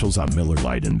 Specials on Miller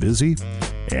Lite and Vizzy.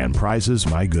 And prizes,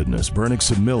 my goodness,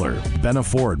 Burnix and Miller, Benna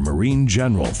Ford, Marine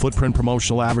General, Footprint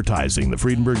Promotional Advertising, the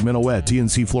Friedenberg Minuet,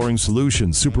 TNC Flooring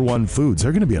Solutions, Super One Foods.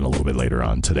 They're going to be in a little bit later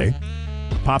on today.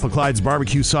 Papa Clyde's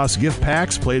Barbecue Sauce gift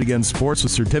packs, Played Again Sports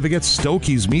with certificates,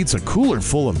 Stokey's Meats, a cooler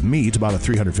full of meat, about a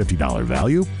 $350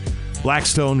 value.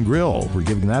 Blackstone Grill, we're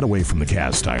giving that away from the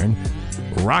Cast Iron.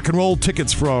 Rock and roll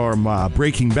tickets from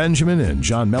Breaking Benjamin and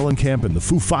John Mellencamp and the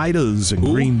Foo Fighters and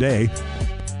Green Day.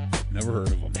 Never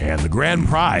heard of them. And the grand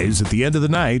prize at the end of the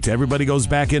night, everybody goes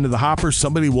back into the hopper.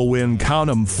 Somebody will win, count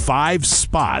them, 5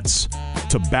 spots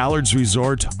to Ballard's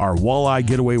Resort, our walleye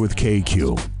getaway with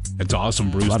KQ. That's awesome,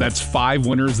 Bruce. That's 5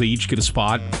 winners. They each get a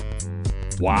spot.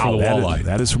 Wow, for the walleye.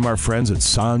 That is from our friends at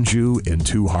Sanju in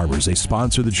Two Harbors. They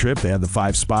sponsor the trip. They had the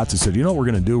 5 spots. They said, you know what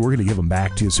we're going to do? We're going to give them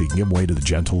back to you so you can give them away to the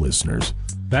gentle listeners.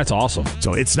 That's awesome.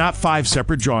 So it's not 5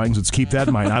 separate drawings. Let's keep that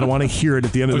in mind. I don't want to hear it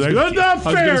at the end of the day. That's not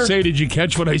fair. I was going to say, did you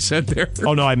catch what I said there?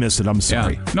 Oh, no, I missed it. I'm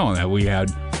sorry. Yeah. No, that we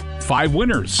had 5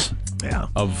 winners. Yeah.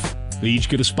 They each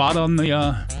get a spot on the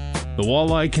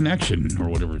Walleye Connection, or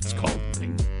whatever it's called.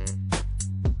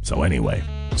 So anyway,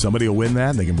 somebody will win that,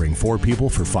 and they can bring 4 people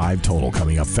for 5 total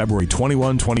coming up February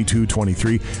 21, 22,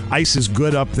 23. Ice is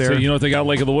good up there. So you know what they got,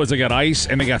 Lake of the Woods? They got ice,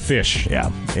 and they got fish.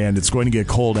 Yeah, and it's going to get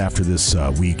cold after this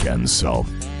weekend, so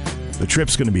the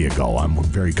trip's going to be a go. I'm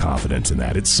very confident in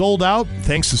that. It's sold out.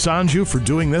 Thanks to Sanju for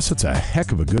doing this. It's a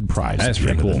heck of a good prize at the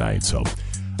end of the night. So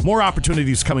more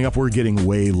opportunities coming up. We're getting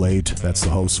way late. That's the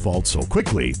host's fault. So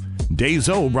quickly, Days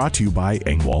O brought to you by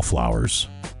Engwall Flowers.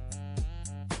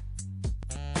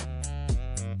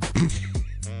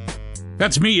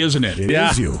 That's me, isn't it? It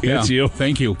is you. Yeah. It's you.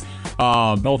 Thank you.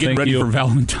 Getting ready for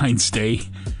Valentine's Day.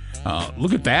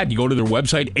 Look at that. You go to their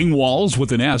website, Engwalls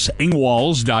with an S,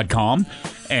 engwalls.com,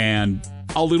 and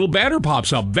a little banner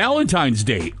pops up. Valentine's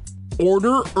Day.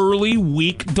 Order early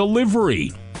week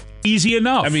delivery. Easy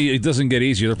enough. I mean, it doesn't get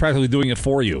easier. They're practically doing it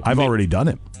for you. I've already done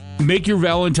it. Make your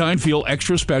Valentine feel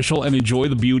extra special and enjoy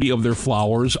the beauty of their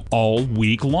flowers all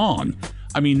week long.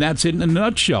 I mean, that's it in a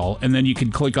nutshell. And then you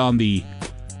can click on the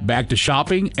back to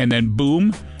shopping, and then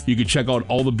boom, you can check out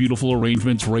all the beautiful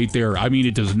arrangements right there. I mean,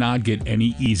 it does not get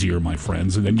any easier, my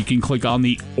friends. And then you can click on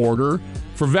the order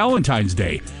for Valentine's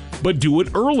Day. But do it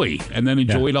early, and then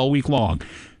enjoy it all week long.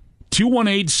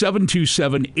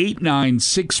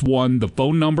 218-727-8961, the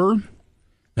phone number.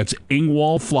 That's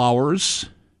Engwall Flowers.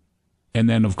 And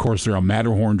then, of course, they're on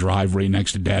Matterhorn Drive right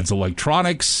next to Dad's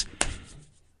Electronics.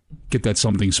 Get that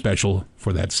something special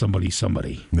for that somebody.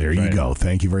 There you go.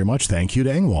 Thank you very much. Thank you to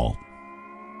Engwall.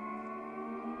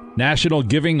 National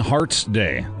Giving Hearts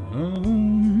Day. I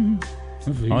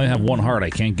only have one heart. I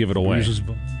can't give it away.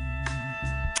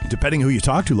 Depending who you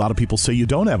talk to, a lot of people say you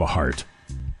don't have a heart.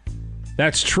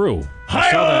 That's true.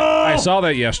 I saw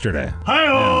that yesterday.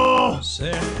 Hi-oh!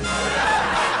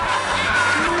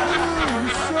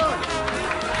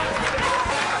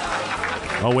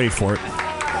 I'll wait for it.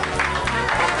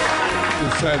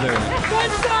 What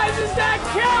size is that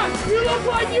cat? You look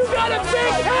like you got a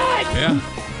big head!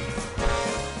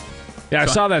 Yeah, I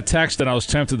saw that text and I was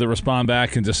tempted to respond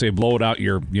back and just say, blow it out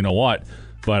your you-know-what,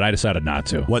 but I decided not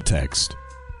to. What text?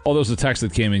 Oh, there was a text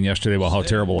that came in yesterday about how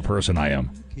terrible a person I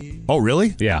am. Oh,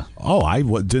 really? Yeah. Oh, I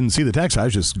didn't see the text. I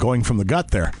was just going from the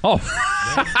gut there. Oh.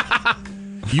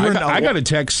 I got a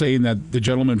text saying that the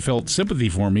gentleman felt sympathy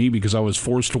for me because I was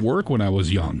forced to work when I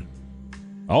was young.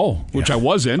 Oh. Which I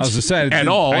wasn't. I was just saying, at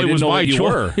all. It was my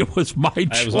choice. It was my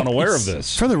choice. I was unaware of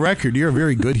this. For the record, you're a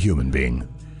very good human being.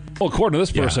 Well, according to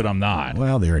this person, I'm not.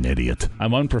 Well, they're an idiot.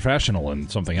 I'm unprofessional in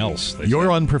something else. You're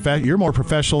more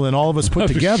professional than all of us put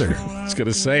together. I was going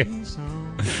to say.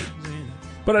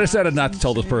 But I decided not to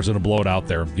tell this person to blow it out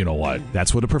there, you know what.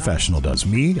 That's what a professional does.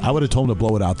 Me, I would have told him to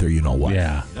blow it out there, you know what.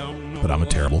 Yeah. But I'm a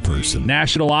terrible person.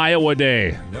 National Iowa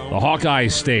Day, the Hawkeye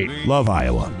State. Love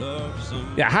Iowa.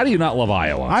 Yeah, how do you not love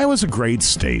Iowa? Iowa's a great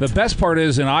state. The best part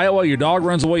is in Iowa, your dog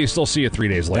runs away, you still see it 3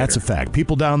 days later. That's a fact.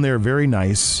 People down there are very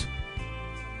nice.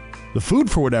 The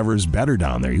food, for whatever, is better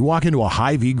down there. You walk into a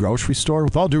Hy-Vee grocery store,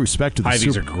 with all due respect to the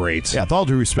Hy-Vees are great. Yeah, with all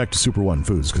due respect to Super One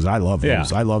Foods, because I love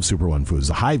those. Yeah. I love Super One Foods.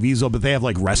 The Hy-Vees, but they have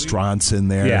like restaurants in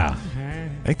there. Yeah.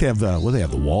 I think they have the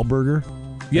Wahlburger?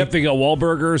 Yep, they got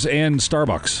Wahlburgers and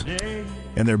Starbucks.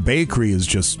 And their bakery is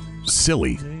just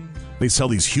silly. They sell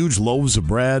these huge loaves of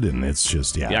bread, and it's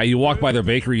just, Yeah, you walk by their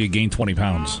bakery, you gain 20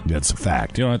 pounds. That's a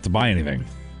fact. You don't have to buy anything.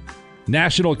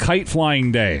 National Kite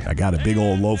Flying Day. I got a big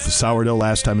old loaf of sourdough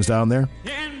last time I was down there.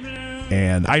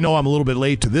 And I know I'm a little bit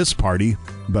late to this party,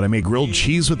 but I made grilled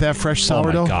cheese with that fresh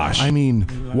sourdough. Oh, my gosh. I mean,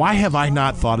 why have I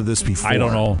not thought of this before? I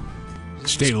don't know.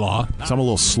 State law. So I'm a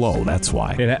little slow, that's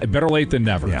why. Better late than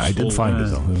never. Yeah, I did find it,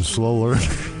 though. It was slower.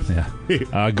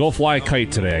 Yeah. Go fly a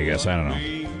kite today, I guess. I don't know.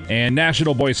 And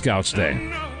National Boy Scouts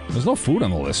Day. There's no food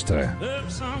on the list today.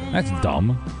 That's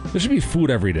dumb. There should be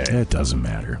food every day. It doesn't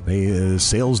matter.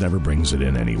 Sales never brings it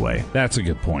in anyway. That's a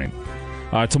good point.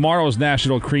 Tomorrow is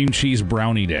National Cream Cheese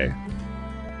Brownie Day.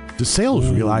 Do sales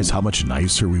realize how much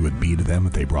nicer we would be to them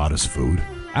if they brought us food?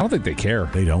 I don't think they care.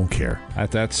 They don't care.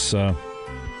 That's what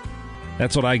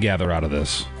I gather out of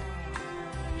this.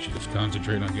 She just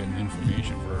concentrate on getting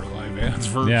information for her live ads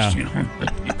first. Yeah. You know?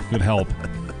 Good help.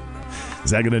 Is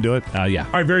that going to do it? Yeah.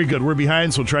 All right, very good. We're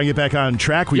behind, so we'll try and get back on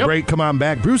track. We break. Come on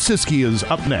back. Bruce Siskey is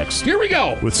up next. Here we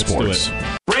go. With sports.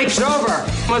 Break's over.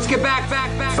 Let's get back.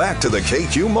 Back to the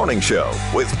KQ Morning Show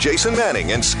with Jason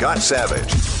Manning and Scott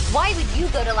Savage. Why would you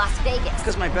go to Las Vegas?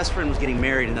 Because my best friend was getting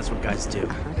married, and that's what guys do.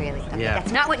 Really? Yeah.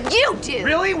 That's not what you do.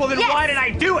 Really? Well, then why did I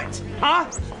do it?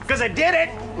 Huh? Because I did it?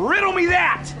 Riddle me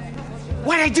that.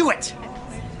 Why did I do it?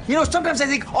 You know, sometimes I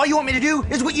think all you want me to do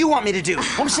is what you want me to do.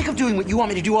 I'm sick of doing what you want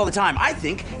me to do all the time. I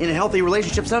think in a healthy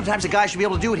relationship, sometimes a guy should be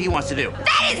able to do what he wants to do.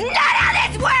 That is not how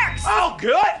this works! Oh,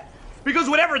 good. Because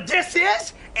whatever this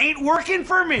is ain't working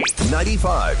for me.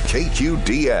 95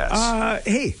 KQDS.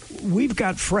 Hey, we've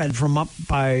got Fred from up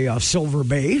by Silver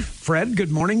Bay. Fred, good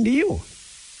morning to you.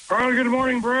 Well, good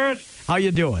morning, Brad. How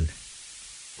you doing?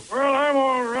 Well, I'm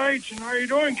all right. And how are you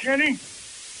doing, Kenny?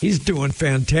 He's doing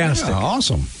fantastic. Yeah,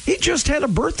 awesome. He just had a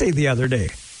birthday the other day.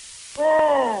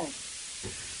 Oh.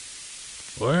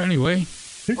 Well, anyway,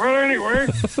 I'm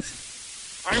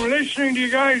listening to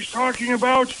you guys talking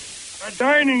about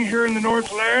dining here in the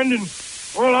Northland, and,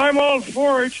 well, I'm all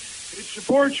for it. It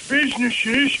supports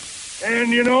businesses,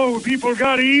 and people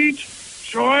got to eat.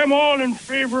 So I'm all in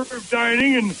favor of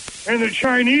dining, and the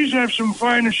Chinese have some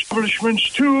fine establishments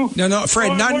too. No,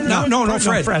 Fred,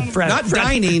 Fred, not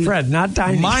dining. Fred, not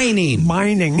dining.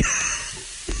 Mining.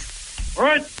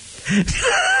 What?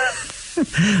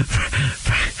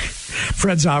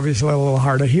 Fred's obviously a little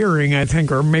hard of hearing, I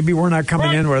think, or maybe we're not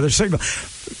coming in with a signal.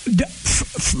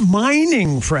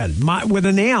 Mining, Fred, with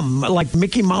an M, like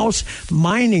Mickey Mouse.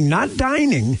 Mining, not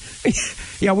dining.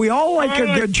 Yeah, we all like a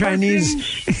good Chinese.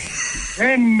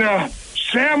 And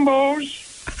Sambo's.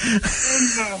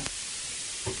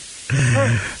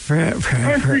 And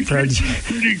Country Kitchen's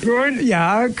pretty good.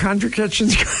 Yeah, Country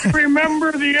Kitchen's good.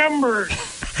 Remember the Embers.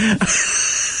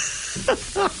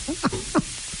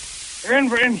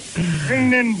 and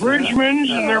then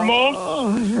Bridgman's and their malt.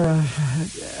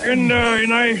 And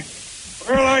I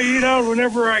eat out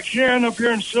whenever I can up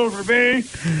here in Silver Bay.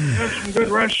 Have some good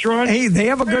restaurants. Hey, they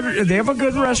have a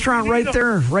good restaurant right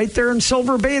there in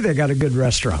Silver Bay. They got a good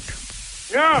restaurant.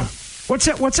 Yeah. What's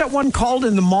that one called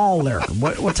in the mall there?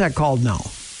 What's that called now?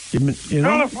 You know?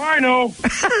 Hell if I know.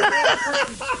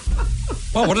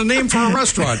 Well, what a name for a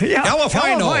restaurant. Yeah, Hell if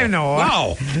I know.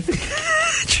 Wow.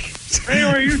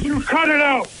 Anyway, you two cut it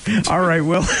out. All right,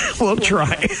 we'll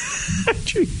try.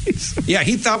 Jeez. Yeah,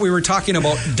 he thought we were talking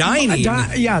about dining.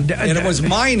 And it was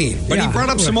mining. But he brought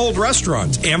up some old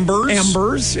restaurants.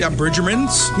 Embers. Yeah,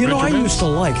 Bridgman's. I used to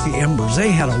like the Embers.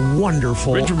 They had a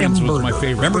wonderful Bridgman's Ember. was my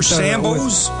favorite. Remember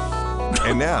Sambo's?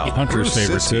 And now, Hunter's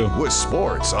favorite too. With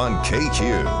sports on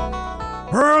KQ.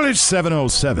 Well, it's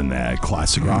 7:07 at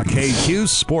Classic Rock KQ.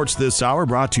 Sports this hour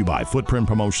brought to you by Footprint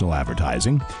Promotional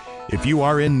Advertising. If you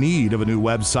are in need of a new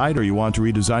website or you want to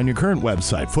redesign your current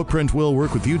website, Footprint will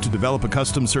work with you to develop a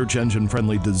custom search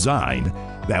engine-friendly design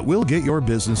that will get your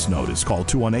business noticed. Call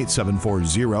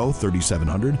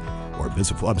 218-740-3700 or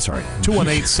visit,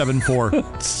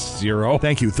 218-740.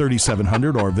 Thank you,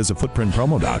 3700 or visit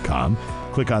footprintpromo.com.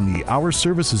 Click on the Our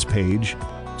Services page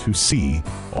to see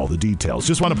all the details.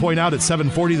 Just want to point out at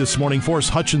 7:40 this morning, Forrest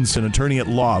Hutchinson, attorney at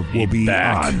law, will be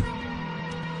on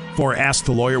for Ask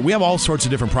the Lawyer. We have all sorts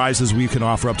of different prizes we can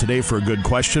offer up today for a good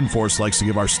question. Forrest likes to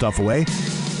give our stuff away.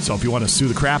 So if you want to sue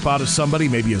the crap out of somebody,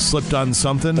 maybe you slipped on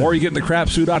something. Or you're getting the crap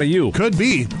sued out of you. Could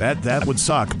be. That would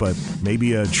suck, but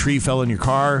maybe a tree fell in your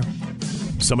car.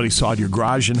 Somebody sawed your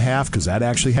garage in half, because that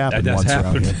actually happened once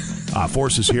around here.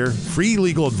 Forrest is here. Free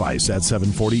legal advice at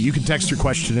 7:40. You can text your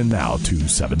question in now to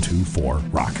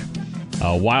 724-ROCK.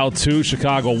 Wild 2,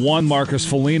 Chicago 1. Marcus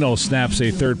Foligno snaps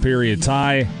a third-period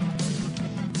tie.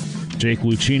 Jake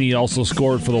Lucchini also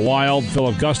scored for the Wild.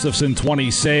 Philip Gustafson, 20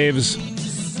 saves.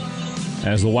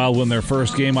 As the Wild win their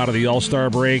first game out of the All-Star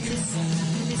break.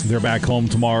 They're back home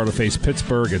tomorrow to face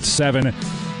Pittsburgh at 7.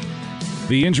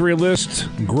 The injury list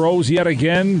grows yet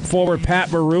again. Forward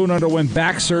Pat Maroon underwent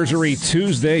back surgery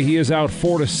Tuesday. He is out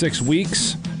 4 to 6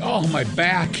 weeks. Oh, my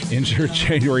back. Injured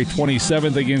January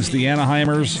 27th against the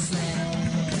Anaheimers.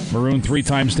 Maroon,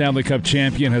 3-time Stanley Cup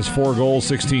champion, has 4 goals,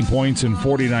 16 points in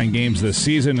 49 games this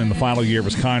season, and the final year of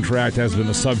his contract has been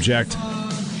the subject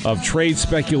of trade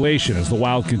speculation as the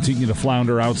Wild continue to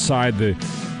flounder outside the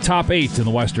top 8 in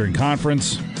the Western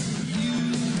Conference.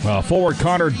 Forward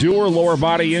Connor Dewar, lower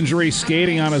body injury,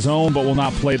 skating on his own, but will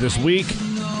not play this week.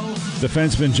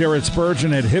 Defenseman Jared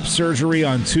Spurgeon had hip surgery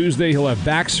on Tuesday. He'll have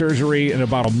back surgery in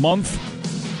about a month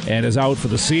and is out for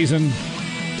the season.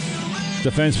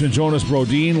 Defenseman Jonas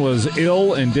Brodin was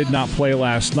ill and did not play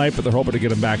last night, but they're hoping to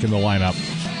get him back in the lineup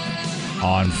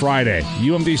on Friday.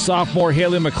 UMD sophomore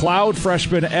Haley McLeod,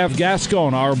 freshman Ev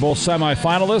Gascon are both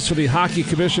semifinalists for the Hockey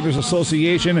Commissioners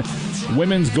Association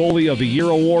Women's Goalie of the Year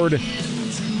Award.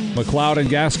 McLeod and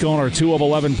Gascon are 2 of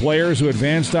 11 players who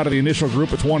advanced out of the initial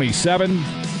group of 27.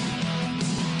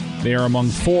 They are among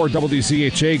 4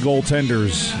 WCHA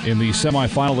goaltenders in the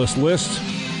semifinalist list.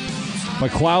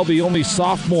 McLeod, the only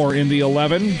sophomore in the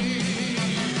 11.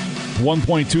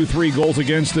 1.23 goals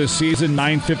against this season,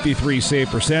 .953 save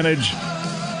percentage,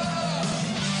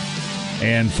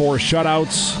 and 4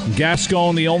 shutouts.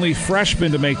 Gascon, the only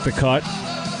freshman to make the cut.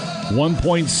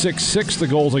 1.66 the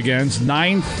goals against,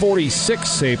 .946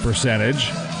 save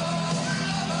percentage.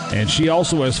 And she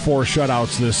also has 4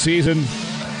 shutouts this season.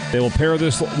 They will pare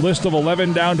this list of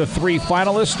 11 down to 3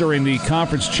 finalists during the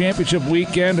conference championship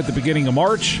weekend at the beginning of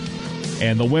March.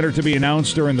 And the winner to be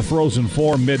announced during the Frozen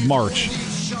Four mid-March.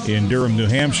 In Durham, New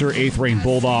Hampshire, 8th Rain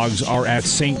Bulldogs are at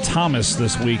St. Thomas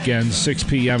this weekend, 6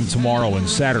 p.m. tomorrow and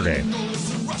Saturday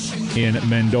in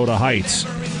Mendota Heights.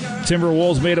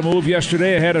 Timberwolves made a move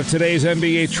yesterday ahead of today's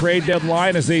NBA trade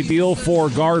deadline as they deal for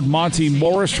guard Monty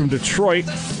Morris from Detroit.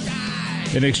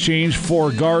 in exchange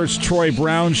for guards Troy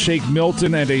Brown, Shake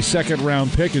Milton, and a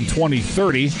second-round pick in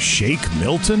 2030. Shake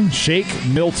Milton? Shake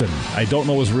Milton. I don't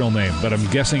know his real name, but I'm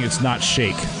guessing it's not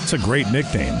Shake. It's a great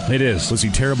nickname. It is. Was he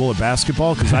terrible at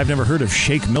basketball? Because I've never heard of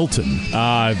Shake Milton.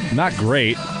 Not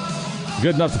great.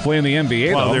 Good enough to play in the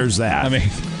NBA, well, though. There's that. I mean,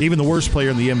 even the worst player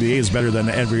in the NBA is better than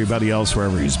everybody else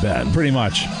wherever he's been. Pretty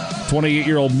much.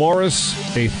 28-year-old Morris,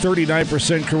 a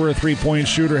 39% career three-point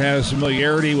shooter, has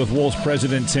familiarity with Wolves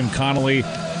president Tim Connolly,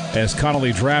 as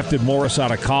Connolly drafted Morris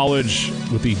out of college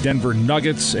with the Denver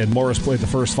Nuggets, and Morris played the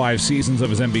first 5 seasons of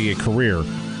his NBA career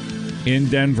in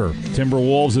Denver.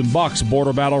 Timberwolves and Bucks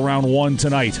border battle round 1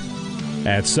 tonight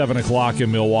at 7 o'clock in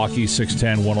Milwaukee,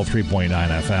 610,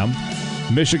 103.9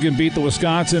 FM. Michigan beat the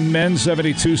Wisconsin men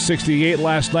 72-68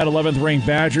 last night. 11th-ranked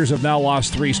Badgers have now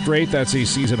lost 3 straight. That's a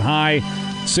season high.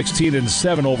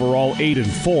 16-7 overall,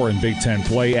 8-4 in Big Ten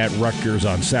play at Rutgers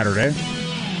on Saturday.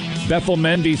 Bethel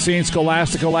men beat St.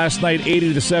 Scholastica last night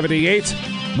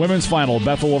 80-78. Women's final,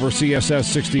 Bethel over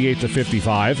CSS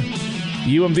 68-55.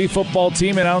 UMD football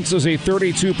team announces a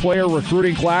 32-player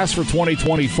recruiting class for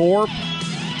 2024.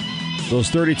 Those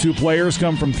 32 players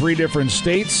come from 3 different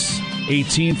states.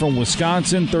 18 from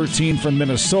Wisconsin, 13 from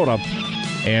Minnesota,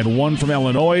 and 1 from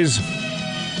Illinois.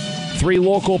 3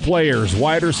 local players,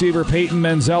 wide receiver Peyton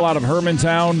Menzel out of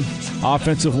Hermantown,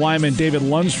 offensive lineman David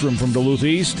Lundstrom from Duluth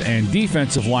East, and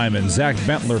defensive lineman Zach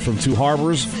Bentler from Two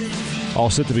Harbors,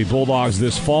 all set to be Bulldogs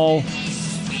this fall.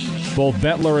 Both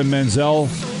Bentler and Menzel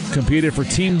competed for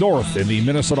Team North in the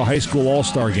Minnesota High School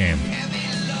All-Star Game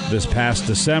this past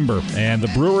December. And the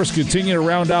Brewers continue to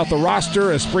round out the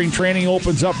roster as spring training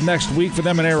opens up next week for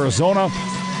them in Arizona.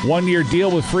 1-year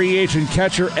deal with free agent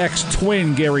catcher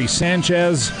ex-Twin Gary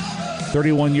Sanchez.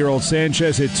 31-year-old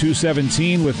Sanchez hit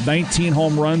 .217 with 19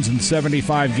 home runs in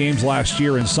 75 games last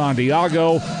year in San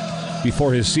Diego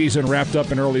before his season wrapped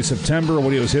up in early September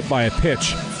when he was hit by a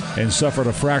pitch and suffered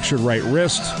a fractured right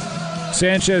wrist.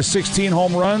 Sanchez 16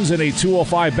 home runs and a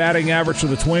 .205 batting average for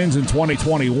the Twins in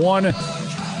 2021.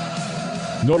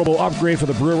 Notable upgrade for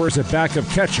the Brewers at backup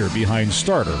catcher behind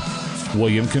starter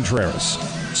William Contreras.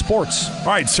 Sports. All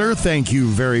right, sir, thank you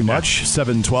very much.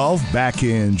 7:12, back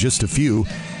in just a few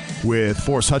with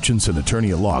Forrest Hutchinson,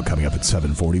 attorney at law, coming up at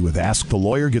 7:40 with Ask the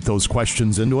Lawyer. Get those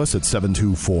questions into us at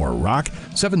 724-ROCK,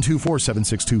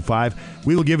 724-7625.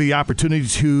 We will give you the opportunity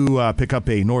to pick up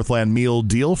a Northland meal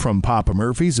deal from Papa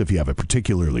Murphy's if you have a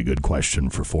particularly good question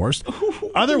for Forrest.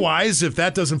 Otherwise, if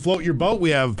that doesn't float your boat,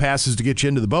 we have passes to get you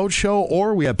into the boat show,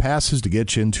 or we have passes to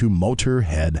get you into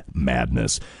Motorhead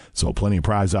Madness. So plenty of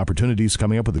prize opportunities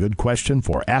coming up with a good question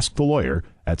for Ask the Lawyer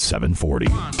at 7:40.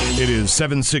 It is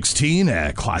 7:16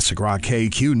 at Classic Rock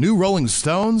KQ. New Rolling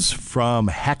Stones from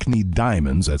Hackney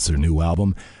Diamonds. That's their new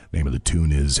album. Name of the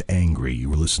tune is Angry. You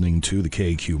were listening to the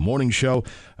KQ Morning Show.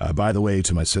 By the way,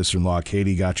 to my sister-in-law,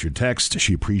 Katie, got your text.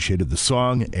 She appreciated the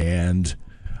song, and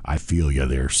I feel you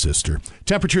there, sister.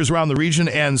 Temperatures around the region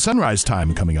and sunrise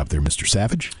time coming up there, Mr.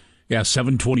 Savage. Yeah,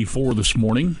 7:24 this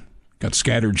morning. Got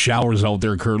scattered showers out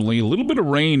there currently. A little bit of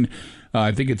rain.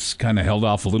 I think it's kind of held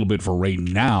off a little bit for right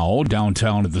now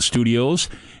downtown at the studios.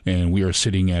 And we are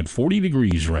sitting at 40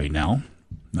 degrees right now.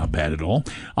 Not bad at all.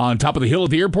 On top of the hill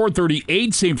at the airport,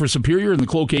 38. Same for Superior in the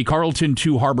Cloquet, Carlton,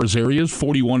 Two Harbors areas.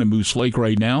 41 in Moose Lake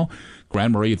right now.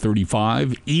 Grand Marais at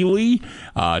 35. Ely,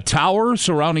 Tower,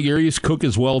 surrounding areas, Cook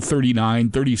as well, 39.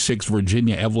 36,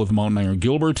 Virginia, Evelyn, Mountain Iron,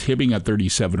 Gilbert. Hibbing at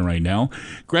 37 right now.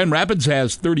 Grand Rapids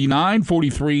has 39.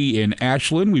 43 in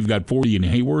Ashland. We've got 40 in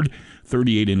Hayward.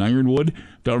 38 in Ironwood.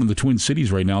 Down in the Twin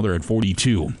Cities right now, they're at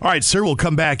 42. All right, sir, we'll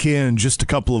come back in just a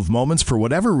couple of moments. For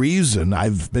whatever reason,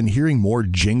 I've been hearing more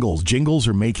jingles. Jingles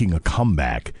are making a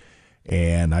comeback,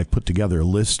 and I've put together a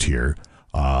list here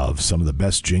of some of the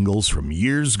best jingles from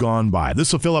years gone by.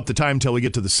 This will fill up the time till we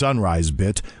get to the sunrise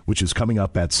bit, which is coming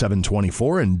up at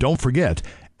 7:24. And don't forget,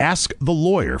 Ask the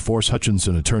Lawyer. Forrest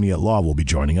Hutchinson, attorney at law, will be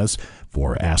joining us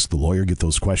for Ask the Lawyer. Get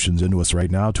those questions into us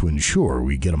right now to ensure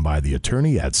we get them by the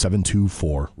attorney at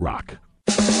 724-ROCK.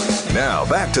 Now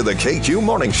back to the KQ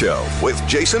Morning Show with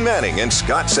Jason Manning and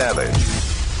Scott Savage.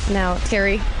 Now,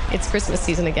 Terry, it's Christmas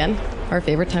season again, our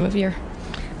favorite time of year.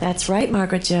 That's right,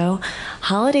 Margaret Jo.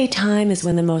 Holiday time is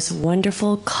when the most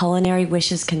wonderful culinary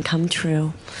wishes can come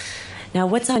true. Now,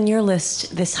 what's on your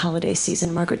list this holiday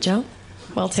season, Margaret Jo?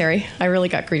 Well, Terry, I really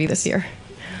got greedy this year.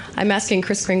 I'm asking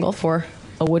Kris Kringle for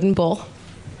a wooden bowl,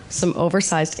 some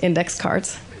oversized index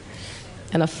cards,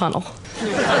 and a funnel.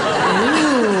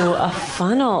 Ooh, a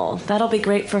funnel. That'll be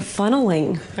great for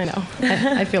funneling. I know.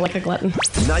 I feel like a glutton.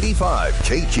 95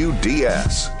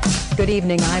 KQDS. Good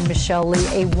evening. I'm Michelle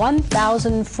Lee. A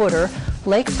 1,000-footer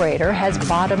Lake Freighter has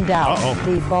bottomed out.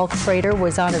 The bulk freighter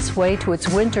was on its way to its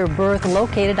winter berth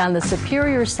located on the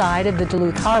Superior side of the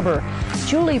Duluth Harbor.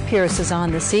 Julie Pierce is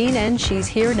on the scene, and she's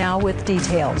here now with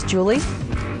details. Julie?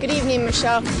 Good evening,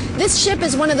 Michelle. This ship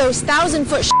is one of those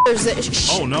 1,000-foot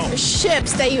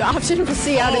ships that you often will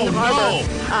see out in the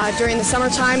harbor during the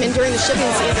summertime and during the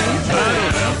shipping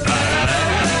season.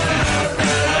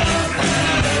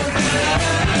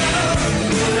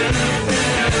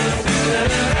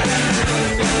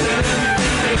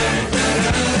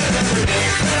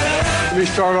 Let me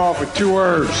start off with 2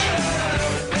 words.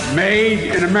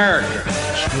 Made in America.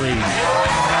 Made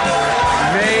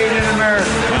in America.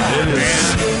 It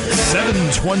is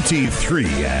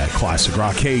 7:23 at Classic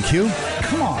Rock KQ.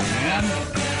 Come on, man.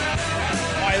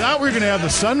 I thought we were going to have the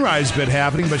sunrise bit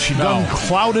happening, but she done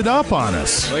clouded up on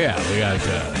us. Oh, yeah, we got...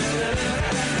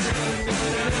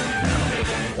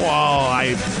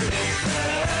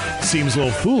 Seems a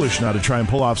little foolish now to try and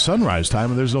pull off sunrise time,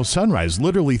 and there's no sunrise.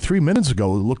 Literally 3 minutes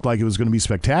ago, it looked like it was going to be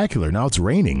spectacular. Now it's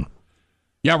raining.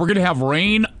 Yeah, we're going to have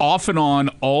rain off and on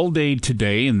all day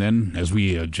today, and then, as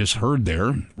we just heard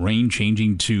there, rain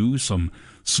changing to some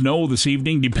snow this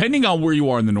evening, depending on where you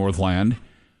are in the Northland.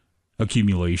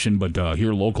 Accumulation, but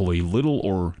here locally, little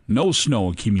or no snow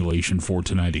accumulation for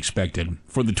tonight expected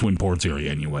for the Twin Ports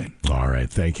area anyway. All right,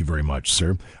 thank you very much,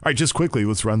 sir. All right, just quickly,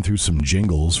 let's run through some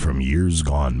jingles from years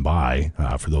gone by.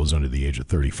 For those under the age of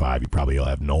 35, you probably all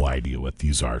have no idea what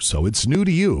these are, so it's new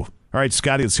to you. All right,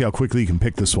 Scotty, let's see how quickly you can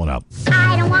pick this one up.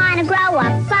 I don't want to grow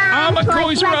up. I'm a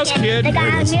Toys R Us kid. I got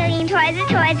a million toys at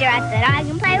Toys R Us that I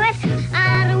can play with.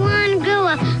 I don't want to grow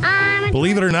up.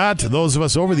 Believe it or not, those of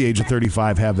us over the age of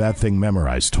 35 have that thing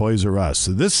memorized, Toys R Us.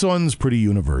 This one's pretty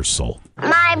universal.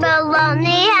 My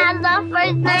baloney has a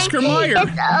first name. Oscar Mayer.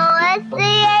 It's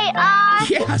O-S-C-A-R.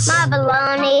 Yes. My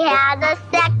baloney has a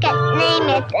second name.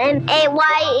 It's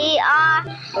M-A-Y-E-R.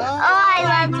 Oh, I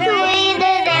love to eat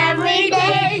it every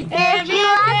day. If you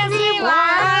ask me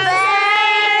why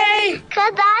I say,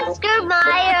 'cause Oscar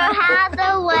Mayer has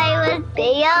a way with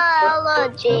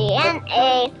B-L-O-G-N-A.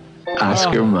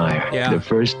 Oscar Mayer, the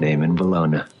first name in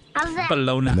Bologna.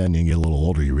 Bologna. And then you get a little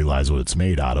older, you realize what it's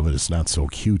made out of, and it's not so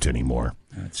cute anymore.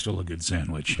 It's still a good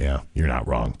sandwich. Yeah, you're not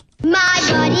wrong. My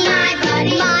buddy, my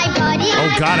buddy, my buddy.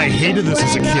 Oh, God, I hated this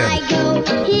as a kid.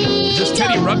 Is this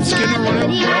Teddy Ruxpin or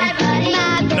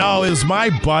whatever? No, it was My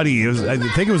Buddy. I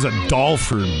think it was a doll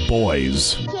for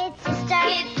boys.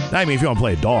 I mean, if you want to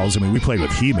play dolls, I mean, we played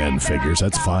with He-Man figures.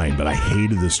 That's fine, but I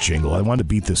hated this jingle. I wanted to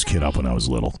beat this kid up when I was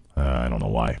little. I don't know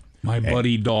why. My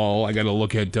Buddy doll. I got to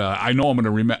look at... I know I'm going to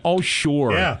remember... Oh,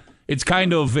 sure. Yeah. It's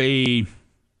kind of a...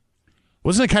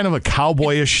 Wasn't it kind of a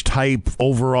cowboyish type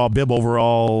bib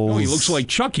overalls? No, he looks like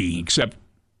Chucky, except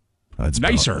it's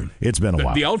nicer. It's been a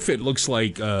while. The outfit looks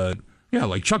like...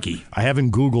 like Chucky. I haven't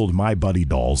Googled My Buddy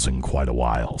dolls in quite a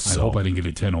while. So. I hope I didn't get a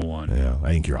 1001. Yeah, I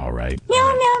think you're all right. Meow,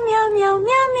 meow, meow, meow,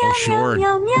 meow, Oh, sure.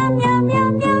 meow, meow, meow, meow,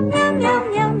 meow, meow, meow,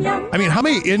 meow, meow. I mean, how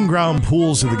many in-ground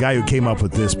pools did the guy who came up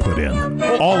with this put in?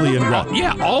 All the in-ground.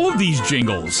 Yeah, all of these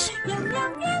jingles.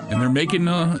 And they're making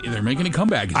a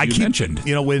comeback, as you mentioned.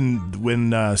 You know, when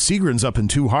Seagram's up in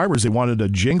Two Harbors, they wanted a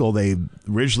jingle. They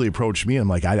originally approached me, and I'm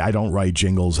like, I don't write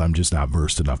jingles. I'm just not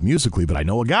versed enough musically, but I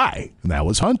know a guy, and that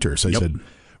was Hunter. So I said,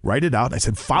 write it out. I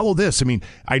said, follow this. I mean,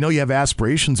 I know you have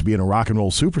aspirations of being a rock and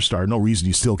roll superstar. No reason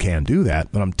you still can't do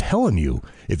that. But I'm telling you,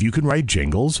 if you can write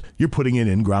jingles, you're putting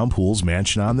in-ground pools,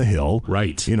 mansion on the hill.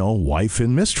 Right. You know, wife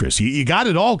and mistress. You got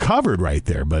it all covered right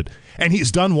there. And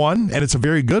he's done one, and it's a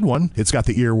very good one. It's got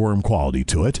the earworm quality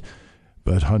to it.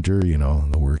 But Hunter, you know,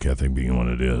 the work ethic being what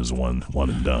it is, one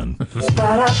and done.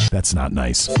 That's not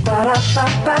nice.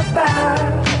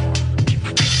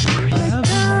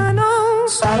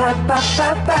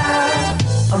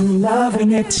 I'm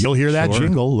loving it. You'll hear that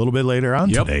jingle a little bit later on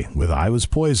today with I Was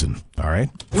Poison. All right?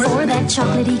 For that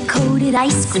chocolatey coated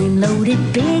ice cream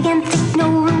loaded big and thick, no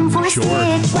room for a stick.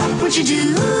 What would you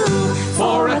do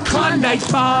for a Klondike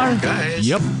bar? Guys.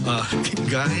 Yep.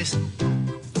 Guys.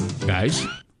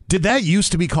 Did that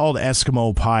used to be called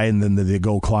Eskimo pie and then they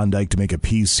go Klondike to make a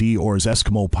PC, or is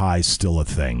Eskimo pie still a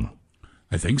thing?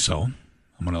 I think so.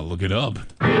 I'm going to look it up.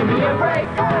 Give me a break.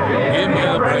 Give me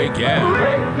a break, yeah.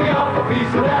 Break me off a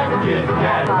piece of that Kit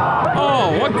Kat.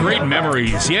 Oh, what great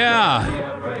memories. Yeah.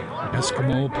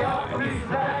 Eskimo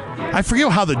pie. I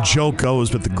forget how the joke goes,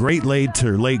 but the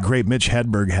late great Mitch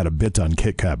Hedberg had a bit on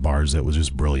Kit Kat bars that was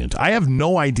just brilliant. I have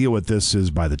no idea what this is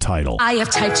by the title. I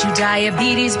have type 2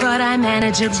 diabetes, but I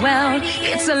manage it well.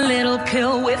 It's a little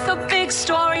pill with a big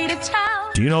story to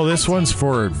tell. Do you know this one's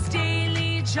for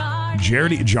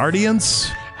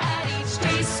Jardiance?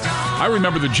 I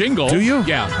remember the jingle. Do you?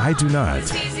 Yeah. I do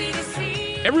not.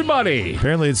 Everybody.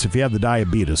 Apparently, it's if you have the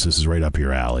diabetes, this is right up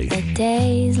your alley. The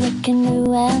day's looking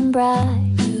new and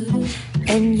bright,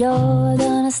 and you're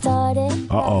gonna start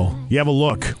it. Uh-oh. You have a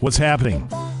look. What's happening?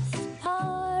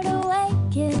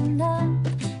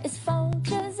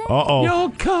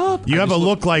 Uh-oh. You have a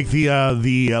look like the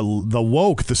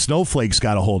woke, the snowflakes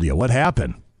got a hold of you. What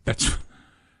happened?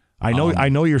 I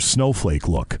know your snowflake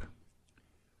look.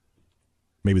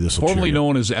 Maybe this will formerly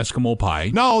known as Eskimo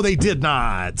Pie. No, they did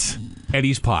not.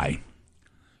 Eddie's Pie.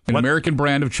 An American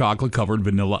brand of chocolate-covered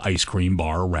vanilla ice cream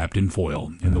bar wrapped in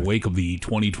foil. In the wake of the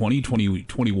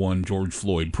 2020-2021 George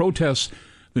Floyd protests,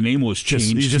 the name was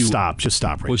changed Just stop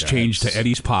right was there. changed to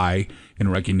Eddie's Pie in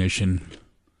recognition.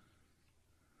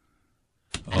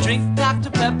 Drink Dr.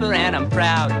 Pepper and I'm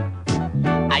proud.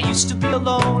 I used to be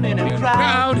alone in a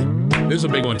crowd. This is a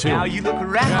big one, too. Now you look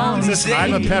around and say,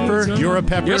 I'm a pepper, you're a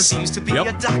pepper. There seems to be a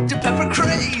Dr. Pepper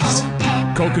craze.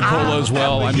 Coca-Cola as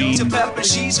well, I mean. He's a pepper,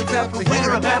 she's a pepper,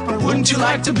 we're a pepper. Wouldn't you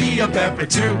like to be a pepper,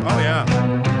 too? Oh, yeah.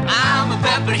 I'm a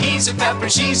pepper, he's a pepper,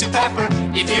 she's a pepper.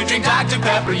 If you drink Dr.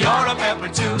 Pepper, you're a pepper,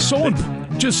 too.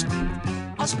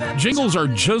 Jingles are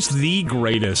just the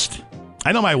greatest.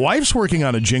 I know my wife's working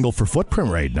on a jingle for Footprint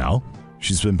right now.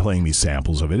 She's been playing me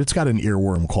samples of it. It's got an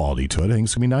earworm quality to it. I think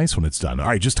it's going to be nice when it's done. All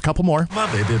right, just a couple more. My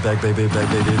baby back, baby back,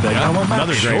 baby back. Yeah, I want my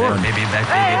another great one. Baby back,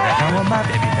 baby back. I want my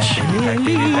baby back, baby back,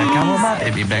 baby back. I want my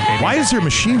baby back, baby Why is there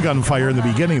machine gun fire in the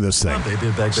beginning of this thing? baby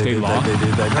back, baby back,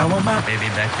 baby back. I want my baby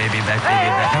back, baby back, baby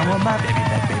back. I want my baby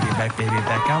back, baby back, baby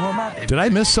back. I want my baby. Did I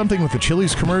miss something with the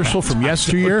Chili's commercial from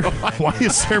yesteryear? Why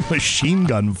is there machine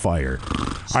gun fire?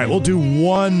 All right, we'll do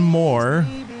one more.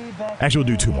 Actually,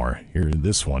 we'll do two more. Here,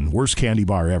 this one. Worst candy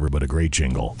bar ever, but a great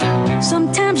jingle.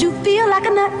 Sometimes you feel like a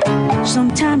nut,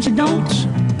 sometimes you don't.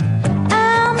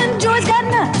 Almond Joy's got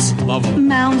nuts. Love them.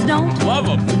 Mounds don't. Love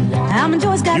them. Almond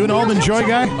Joy's got You an Almond Joy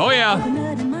guy? Oh, yeah.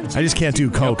 I just can't do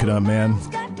coconut, man.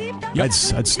 I'd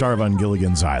starve on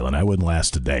Gilligan's Island. I wouldn't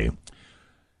last a day.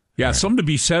 Yeah, something to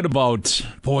be said about,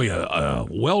 a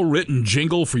well-written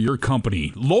jingle for your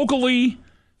company. Locally,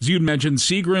 as you'd mentioned,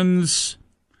 Seagram's,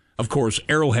 of course,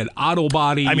 Arrowhead Auto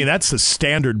Body. I mean, that's the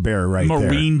standard bearer right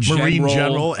Marine there. General. Marine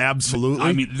General, absolutely.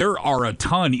 I mean, there are a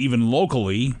ton, even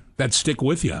locally, that stick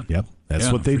with you. Yep,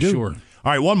 that's what they do. Sure.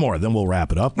 All right, one more, then we'll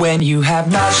wrap it up. When you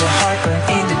have nausea,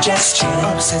 heartburn, indigestion,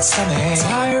 upset stomach,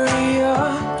 diarrhea.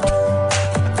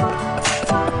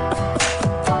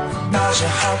 Nausea,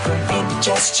 heartburn,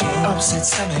 indigestion, upset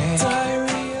stomach,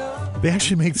 diarrhea. They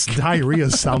actually makes diarrhea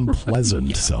sound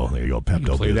pleasant. So there you go,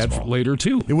 Pepto-Bismol. Play that later,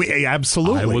 too.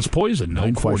 Absolutely. I was poisoned.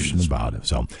 No question about it.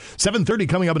 So 7:30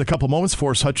 coming up in a couple moments.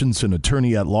 Forrest Hutchinson,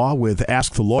 attorney at law with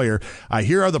Ask the Lawyer.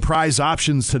 Here are the prize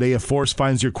options today if Forrest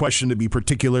finds your question to be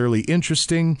particularly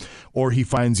interesting or he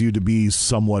finds you to be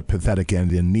somewhat pathetic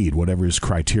and in need, whatever his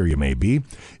criteria may be.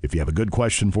 If you have a good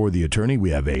question for the attorney, we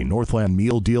have a Northland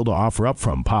meal deal to offer up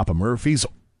from Papa Murphy's,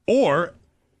 or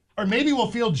maybe we'll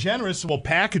feel generous and we'll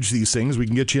package these things. We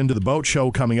can get you into the boat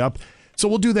show coming up. So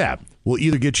we'll do that. We'll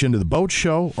either get you into the boat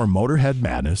show or Motorhead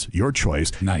Madness, your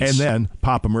choice. Nice. And then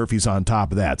Papa Murphy's on top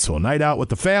of that. So a night out with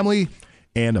the family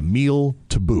and a meal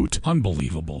to boot.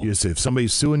 Unbelievable. If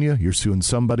somebody's suing you, you're suing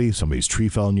somebody, somebody's tree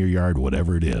fell in your yard,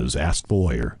 whatever it is, Ask the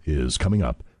Lawyer is coming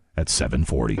up at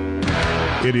 7:40.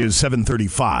 It is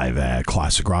 7:35 at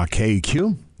Classic Rock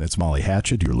KQ. That's Molly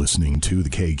Hatchet. You're listening to the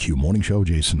KQ Morning Show.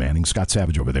 Jason Manning, Scott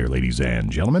Savage over there, ladies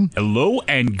and gentlemen. Hello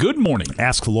and good morning.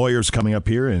 Ask the Lawyer's coming up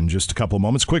here in just a couple of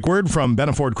moments. Quick word from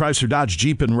Benaford Chrysler Dodge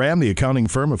Jeep and Ram. The accounting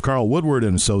firm of Carl Woodward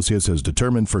and Associates has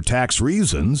determined for tax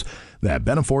reasons that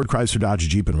Benaford Chrysler Dodge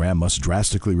Jeep and Ram must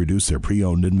drastically reduce their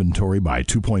pre-owned inventory by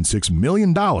 $2.6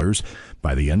 million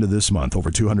by the end of this month.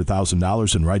 Over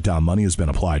 $200,000 in write-down money has been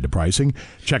applied to pricing.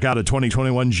 Check out a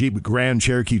 2021 Jeep Grand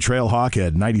Cherokee Trailhawk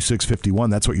at $96.51.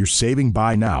 That's what you're saving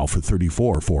by now for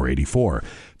 $34,484.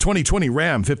 2020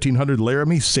 Ram 1500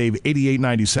 Laramie, save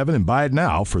 $88.97 and buy it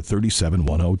now for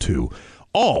 $37,102.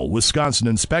 All Wisconsin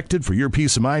inspected for your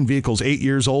peace of mind. Vehicles 8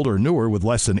 years old or newer with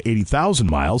less than 80,000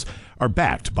 miles are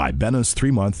backed by Bena's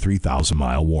 3-month,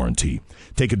 3,000-mile warranty.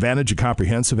 Take advantage of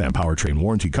comprehensive and powertrain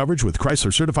warranty coverage with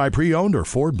Chrysler Certified Pre-Owned or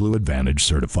Ford Blue Advantage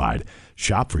Certified.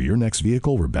 Shop for your next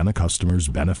vehicle where Bena customers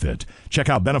benefit. Check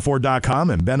out Benaford.com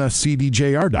and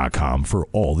BenaCDJR.com for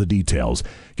all the details.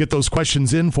 Get those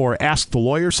questions in for Ask the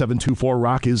Lawyer.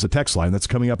 724-ROCK is the text line. That's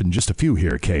coming up in just a few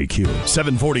here at KQ.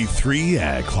 7:43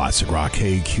 at Classic Rock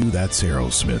KQ. That's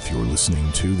Aerosmith. You're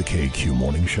listening to the KQ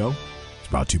Morning Show.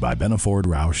 Brought to you by Benaford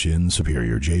Roush in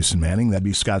Superior. Jason Manning, that'd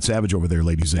be Scott Savage over there,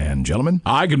 ladies and gentlemen.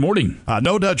 Hi, good morning.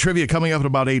 No Doubt Trivia coming up at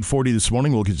about 8:40 this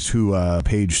morning. We'll get to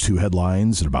page 2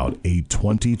 headlines at about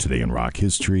 8:20. Today in rock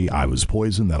history, I Was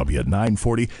Poison. That'll be at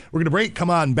 9:40. We're going to break. Come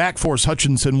on back. Forrest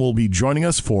Hutchinson will be joining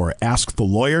us for Ask the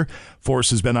Lawyer.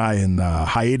 Forrest has been in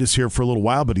hiatus here for a little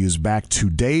while, but he is back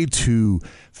today to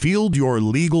field your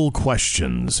legal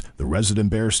questions. The resident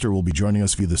barrister will be joining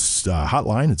us via this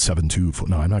hotline at 724.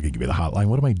 No, I'm not going to give you the hotline.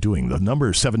 What am I doing? The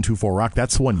number is 724-ROCK.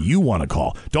 That's the one you want to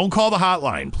call. Don't call the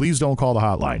hotline. Please don't call the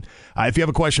hotline. If you have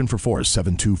a question for Forrest,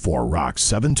 724-ROCK,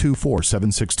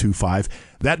 724-7625.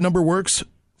 That number works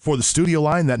for the studio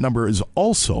line. That number is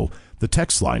also the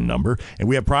text line number. And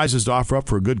we have prizes to offer up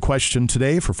for a good question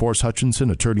today for Forrest Hutchinson,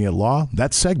 attorney at law.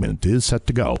 That segment is set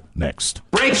to go next.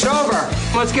 Break's over.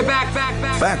 Let's get back.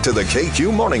 Back to the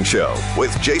KQ Morning Show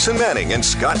with Jason Manning and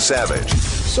Scott Savage.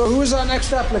 So who's our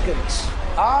next applicant?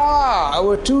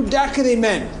 Our 2 Daiquiri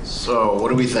men. So what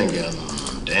are we thinking?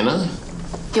 Dana?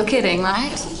 You're kidding,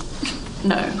 right?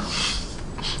 No.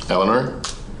 Eleanor?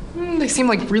 They seem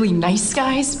like really nice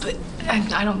guys, but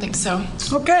I don't think so.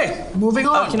 Okay, moving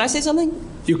on. Can I say something?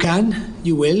 You can.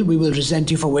 You will. We will resent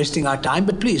you for wasting our time,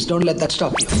 but please don't let that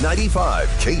stop you. 95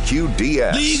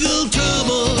 KQDS. Legal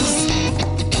troubles.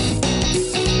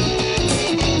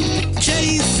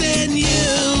 Chasing you.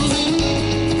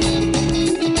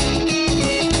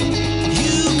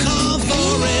 You call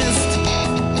Forrest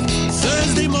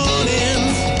Thursday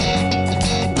mornings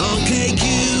on KQ.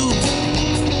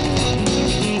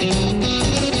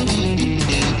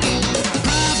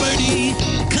 Property,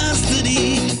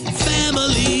 custody,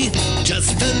 family,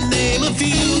 just to name a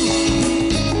few.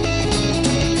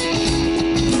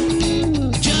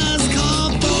 Just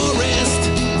call Forrest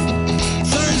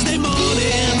Thursday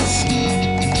mornings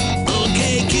on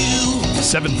KQ.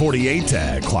 748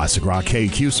 at Classic Rock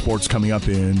KQ. Sports coming up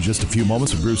in just a few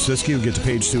moments with Bruce Siskey. We'll get to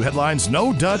page 2 headlines.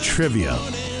 No Dutch Trivia.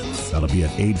 That'll be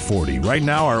at 8:40. Right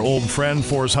now, our old friend,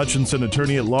 Forrest Hutchinson,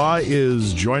 attorney at law,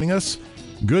 is joining us.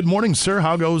 Good morning, sir.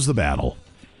 How goes the battle?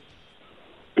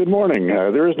 Good morning.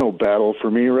 There is no battle for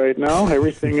me right now.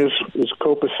 Everything is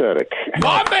copacetic.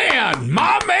 My man!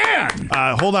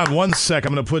 Hold on one sec.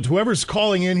 I'm going to put whoever's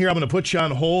calling in here, I'm going to put you on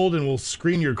hold, and we'll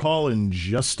screen your call in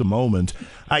just a moment.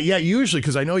 Usually,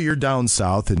 because I know you're down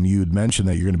south, and you'd mentioned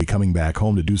that you're going to be coming back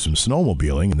home to do some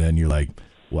snowmobiling, and then you're like,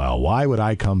 well, why would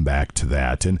I come back to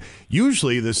that? And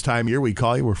usually this time of year we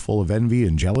call you, we're full of envy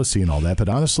and jealousy and all that, but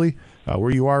honestly,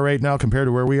 where you are right now compared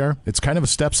to where we are, it's kind of a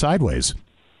step sideways.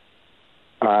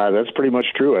 That's pretty much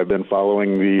true. I've been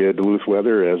following the Duluth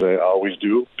weather as I always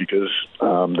do because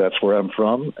that's where I'm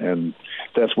from, and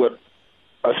that's what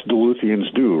us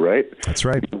Duluthians do, right? That's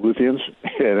right. Duluthians,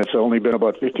 and it's only been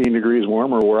about 15 degrees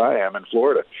warmer where I am in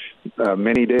Florida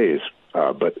many days,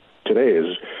 but today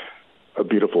is a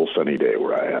beautiful sunny day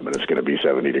where I am, and it's going to be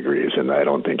 70 degrees, and I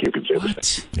don't think you can say the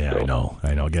same. Yeah, so.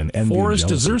 I know. Again,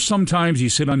 Forrest, is there sometimes you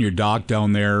sit on your dock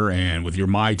down there and with your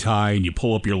Mai Tai and you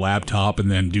pull up your laptop and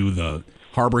then do the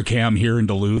Harbor Cam here in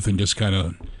Duluth and just kind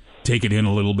of take it in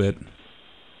a little bit?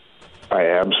 I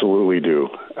absolutely do.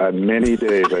 Many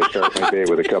days I start my day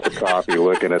with a cup of coffee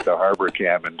looking at the Harbor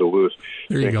Cam in Duluth,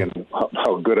 thinking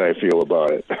how good I feel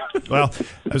about it. Well,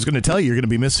 I was going to tell you, you're going to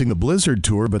be missing the Blizzard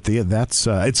Tour, but that's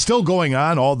it's still going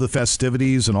on, all the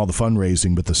festivities and all the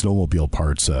fundraising, but the snowmobile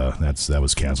parts, that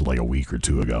was canceled like a week or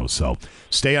 2 ago. So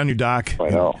stay on your dock. I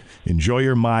know. Enjoy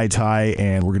your Mai Tai,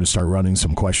 and we're going to start running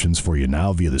some questions for you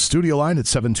now via the studio line at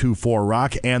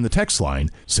 724-ROCK and the text line,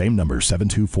 same number,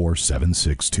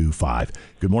 724-7625.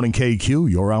 Good morning, KQ.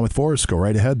 You're on with Forrest. Go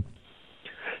right ahead.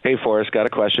 Hey, Forrest, got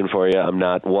a question for you. I'm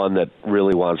not one that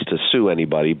really wants to sue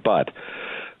anybody, but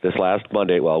this last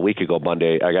Monday, a week ago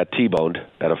Monday, I got T-boned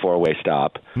at a four-way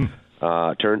stop.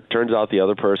 Turns out the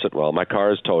other person, my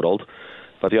car is totaled,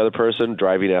 but the other person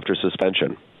driving after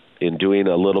suspension. In doing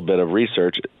a little bit of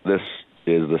research, this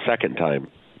is the second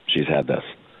time she's had this.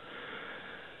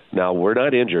 Now, we're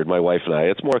not injured, my wife and I.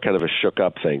 It's more kind of a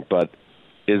shook-up thing, but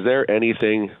is there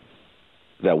anything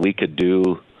that we could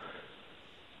do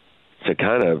to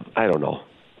kind of, I don't know.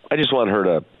 I just want her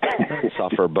to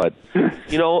suffer, but,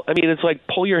 it's like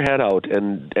pull your head out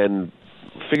and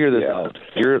figure this out.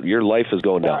 Your life is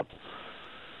going down.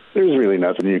 There's really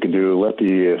nothing you can do. Let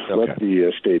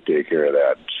the state take care of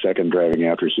that. Second driving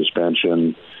after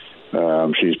suspension,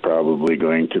 she's probably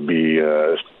going to be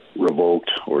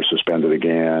revoked or suspended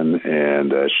again,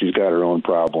 and she's got her own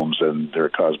problems, and they're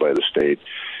caused by the state.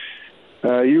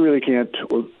 You really can't,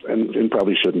 and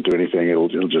probably shouldn't do anything.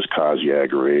 It'll just cause you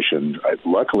aggravation.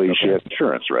 Luckily, she had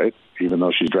insurance, right? Even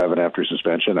though she's driving after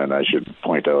suspension, and I should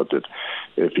point out that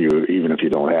even if you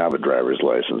don't have a driver's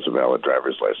license, a valid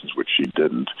driver's license, which she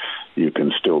didn't, you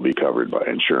can still be covered by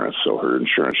insurance. So her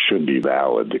insurance should be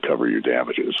valid to cover your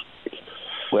damages.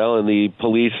 Well, in the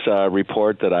police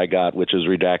report that I got, which is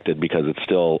redacted because it's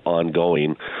still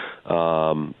ongoing,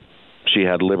 she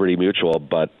had Liberty Mutual,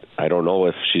 but I don't know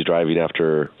if she's driving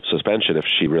after suspension, if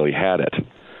she really had it.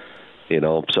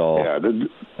 So I'm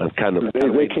kind of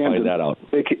waiting to find that out.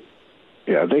 They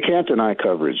can't deny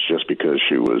coverage just because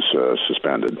she was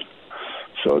suspended.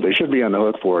 So they should be on the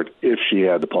hook for it if she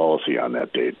had the policy on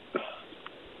that date.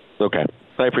 Okay.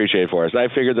 I appreciate it, Forrest. I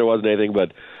figured there wasn't anything,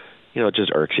 but, it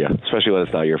just irks you, especially when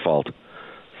it's not your fault.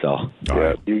 So,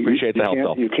 appreciate the help,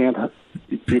 though. You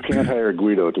can't hire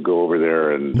Guido to go over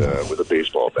there and with a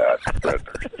baseball bat.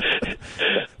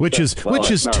 which is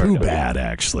too bad,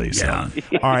 actually. So. Yeah.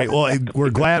 All right. Well, we're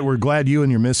glad you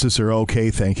and your missus are okay.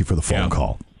 Thank you for the phone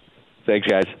call. Thanks,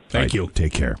 guys. Thank you.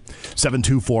 Take care.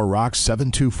 724-ROCK,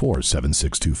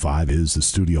 724-7625 is the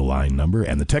studio line number.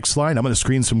 And the text line, I'm going to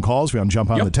screen some calls. We're going to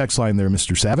jump on the text line there,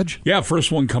 Mr. Savage. Yeah,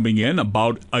 first one coming in.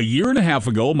 About a year and a half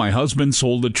ago, my husband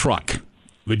sold a truck.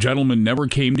 The gentleman never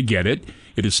came to get it.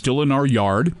 It is still in our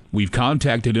yard. We've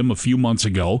contacted him a few months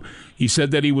ago. He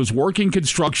said that he was working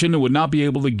construction and would not be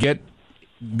able to get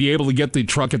the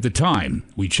truck at the time.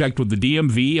 We checked with the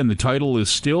DMV, and the title is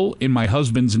still in my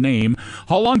husband's name.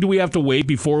 How long do we have to wait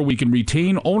before we can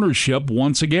retain ownership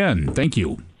once again? Thank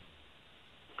you.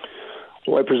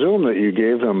 Well, I presume that you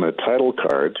gave him a title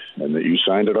card and that you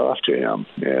signed it off to him.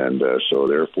 And so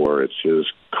therefore it's his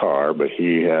car, but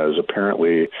he has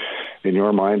apparently, in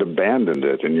your mind, abandoned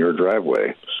it in your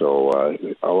driveway. So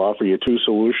I'll offer you two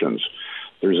solutions.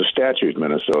 There's a statute in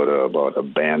Minnesota about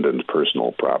abandoned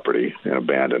personal property and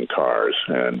abandoned cars.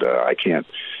 And I can't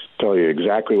tell you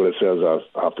exactly what it says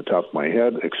off the top of my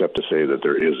head, except to say that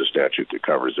there is a statute that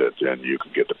covers it, and you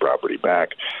can get the property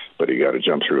back, but you got to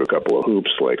jump through a couple of hoops,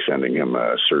 like sending him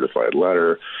a certified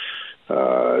letter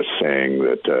saying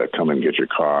that come and get your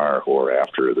car, or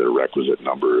after the requisite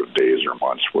number of days or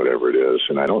months, whatever it is.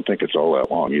 And I don't think it's all that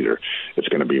long either. It's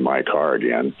going to be my car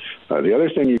again. The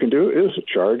other thing you can do is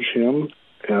charge him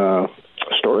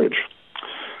storage.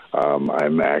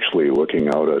 I'm actually looking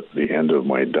out at the end of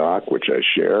my dock, which I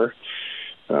share,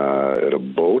 at a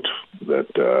boat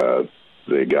that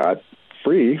they got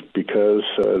free because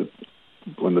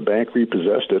when the bank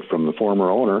repossessed it from the former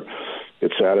owner,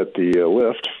 it sat at the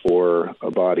lift for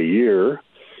about a year,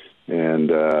 and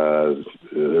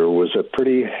there was a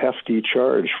pretty hefty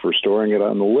charge for storing it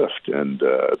on the lift. And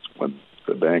when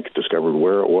the bank discovered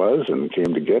where it was and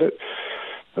came to get it,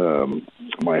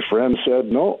 my friend said,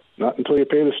 no, not until you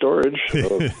pay the storage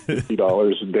of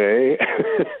 $50 a day.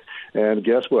 And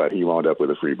guess what? He wound up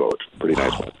with a free boat. Pretty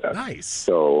nice about that. Nice.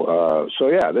 So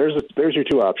yeah, there's your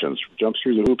two options. Jump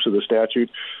through the hoops of the statute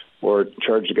or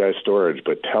charge the guy storage,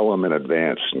 but tell him in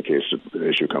advance in case the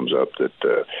issue comes up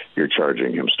that you're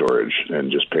charging him storage,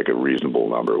 and just pick a reasonable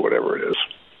number, whatever it is.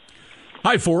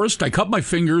 Hi, Forrest. I cut my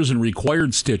fingers and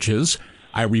required stitches.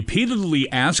 I repeatedly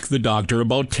asked the doctor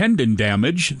about tendon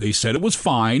damage. They said it was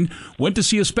fine. Went to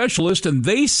see a specialist, and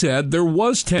they said there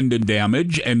was tendon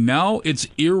damage, and now it's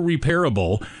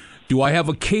irreparable. Do I have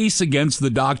a case against the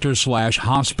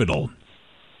doctor/hospital?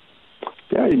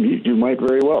 Yeah, you might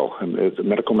very well.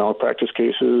 Medical malpractice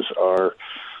cases are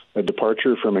a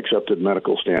departure from accepted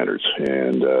medical standards,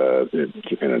 and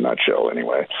in a nutshell,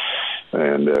 anyway.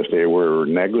 And if they were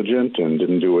negligent and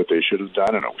didn't do what they should have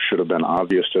done, and it should have been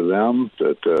obvious to them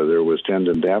that there was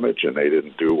tendon damage, and they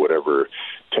didn't do whatever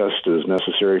test is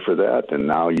necessary for that, and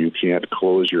now you can't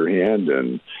close your hand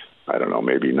and, I don't know,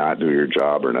 maybe not do your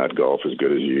job or not golf as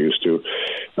good as you used to,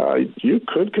 you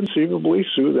could conceivably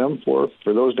sue them for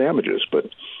those damages. But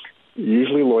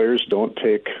usually lawyers don't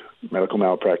take medical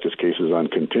malpractice cases on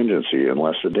contingency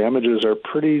unless the damages are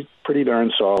pretty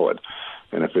darn solid.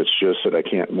 And if it's just that I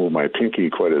can't move my pinky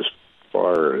quite as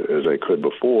far as I could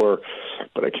before,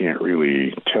 but I can't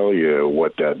really tell you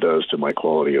what that does to my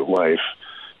quality of life,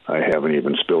 I haven't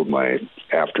even spilled my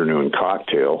afternoon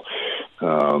cocktail,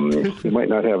 you might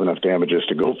not have enough damages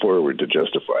to go forward to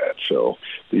justify it. So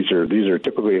these are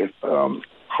typically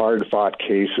hard-fought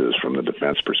cases from the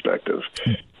defense perspective.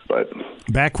 But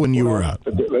back when you were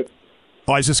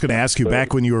I was just going to ask you,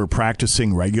 back when you were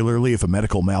practicing regularly, if a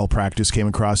medical malpractice came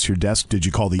across your desk, did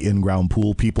you call the in-ground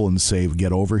pool people and say,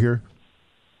 get over here?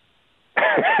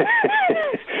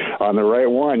 On the right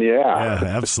one, yeah.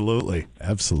 Yeah, absolutely.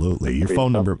 Absolutely. Your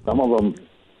phone number. Some of them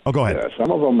Oh, go ahead. Yeah,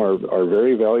 some of them are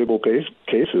very valuable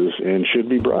cases and should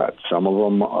be brought. Some of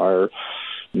them are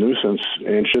nuisance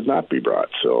and should not be brought.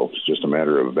 So it's just a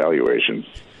matter of evaluation.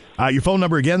 Your phone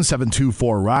number again,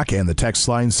 724-ROCK, and the text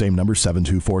line, same number,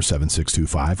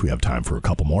 724-7625. We have time for a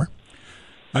couple more.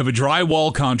 I have a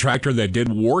drywall contractor that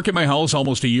did work at my house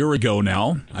almost a year ago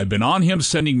now. I've been on him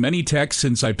sending many texts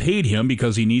since I paid him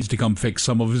because he needs to come fix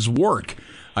some of his work.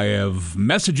 I have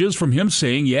messages from him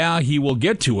saying, yeah, he will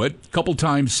get to it. A couple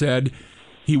times said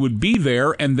he would be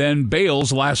there and then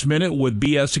bails last minute with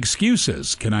BS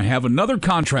excuses. Can I have another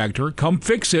contractor come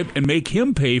fix it and make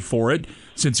him pay for it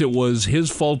since it was his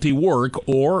faulty work,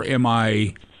 or am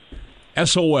I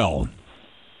SOL?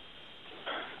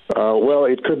 Well,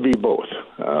 it could be both.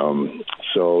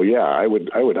 So yeah, I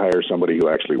would hire somebody who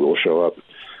actually will show up.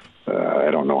 I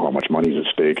don't know how much money's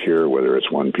at stake here, whether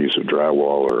it's one piece of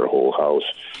drywall or a whole house.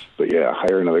 But yeah,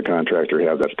 hire another contractor,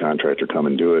 have that contractor come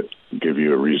and do it, give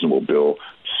you a reasonable bill,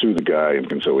 sue the guy in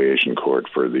conciliation court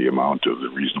for the amount of the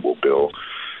reasonable bill.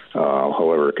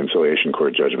 However, conciliation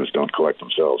court judgments don't collect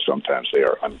themselves. Sometimes they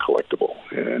are uncollectible.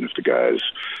 And if the guy's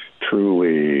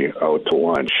truly out to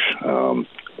lunch,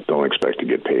 don't expect to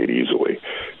get paid easily.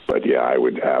 But yeah, I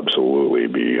would absolutely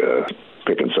be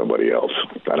picking somebody else.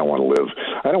 I don't want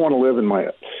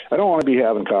to be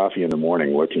having coffee in the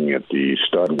morning looking at the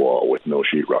stud wall with no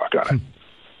sheetrock on it.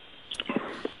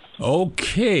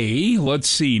 Okay, let's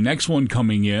see. Next one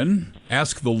coming in.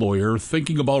 Ask the lawyer,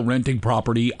 thinking about renting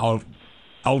property out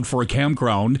for a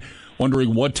campground,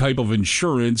 wondering what type of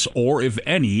insurance, or if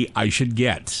any, I should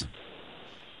get.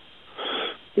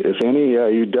 If any,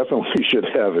 you definitely should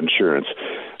have insurance.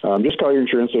 Just call your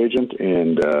insurance agent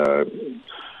and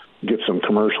get some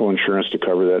commercial insurance to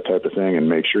cover that type of thing, and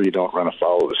make sure you don't run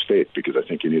afoul of the state, because I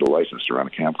think you need a license to run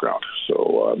a campground.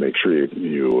 So make sure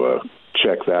you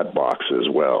check that box as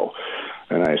well.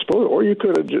 And I suppose, or you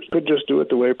could just do it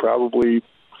the way probably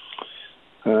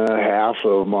half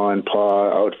of Ma and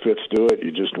Pa outfits do it.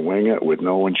 You just wing it with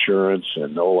no insurance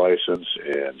and no license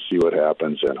and see what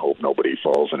happens, and hope nobody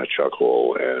falls in a chuck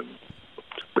hole and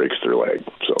breaks their leg.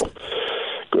 So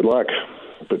good luck.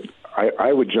 But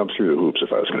I would jump through the hoops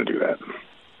if I was going to do that.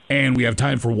 And we have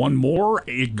time for one more.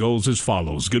 It goes as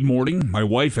follows. Good morning. My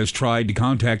wife has tried to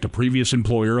contact a previous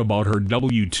employer about her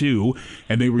W-2,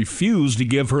 and they refuse to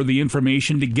give her the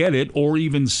information to get it or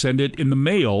even send it in the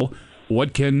mail.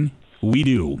 What can we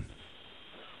do?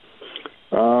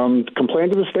 Complain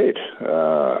to the state,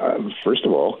 first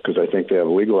of all, because I think they have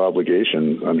a legal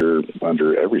obligation under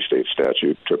every state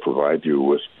statute to provide you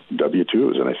with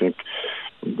W-2s, and I think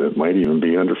that might even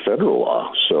be under federal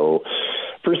law. So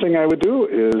first thing I would do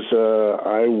is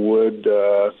I would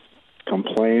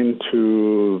complain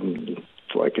to,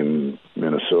 like in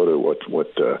Minnesota, what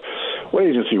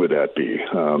agency would that be?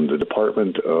 The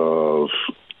Department of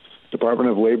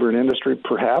Labor and Industry,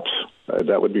 perhaps.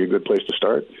 That would be a good place to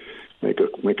start. Make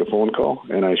a phone call.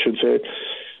 And I should say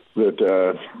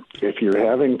that if you're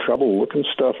having trouble looking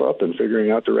stuff up and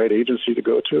figuring out the right agency to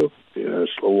go to, a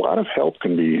lot of help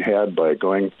can be had by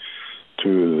going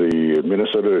to the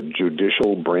Minnesota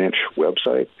Judicial Branch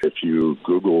website. If you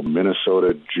Google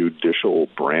Minnesota Judicial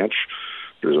Branch,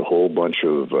 there's a whole bunch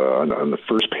of, on the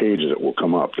first page that will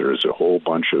come up, there's a whole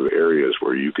bunch of areas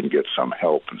where you can get some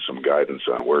help and some guidance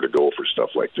on where to go for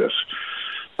stuff like this.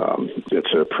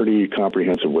 It's a pretty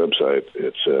comprehensive website.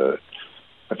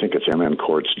 I think it's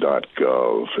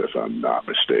mncourts.gov, if I'm not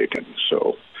mistaken.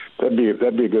 So that'd be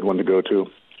a good one to go to.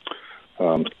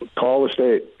 Call the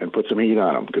state and put some heat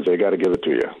on them, because they got to give it to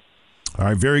you. All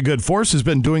right, very good. Forrest has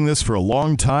been doing this for a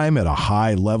long time at a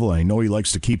high level. I know he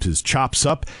likes to keep his chops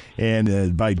up,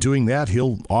 and by doing that,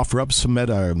 he'll offer up some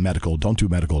medical. Don't do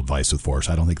medical advice with Forrest.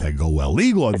 I don't think that'd go well.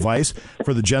 Legal advice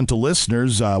for the gentle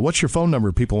listeners. What's your phone number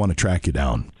if people want to track you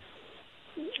down?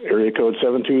 Area code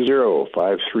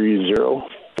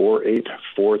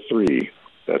 720-530-4843.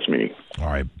 That's me. All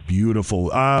right,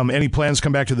 beautiful. Any plans to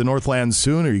come back to the Northlands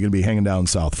soon, or are you going to be hanging down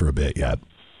south for a bit yet?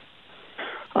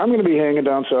 I'm going to be hanging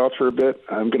down south for a bit.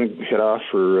 I'm going to head off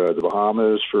for the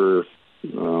Bahamas for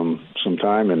some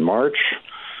time in March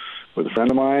with a friend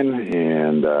of mine,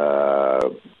 and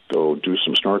go do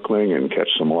some snorkeling and catch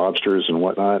some lobsters and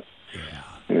whatnot. Yeah.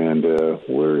 And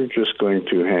we're just going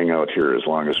to hang out here as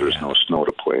long as there's no snow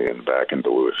to play in back in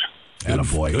Duluth.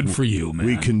 Attaboy. Good for you, man.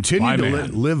 We continue to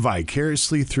live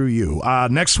vicariously through you.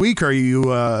 Next week, are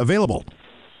you available?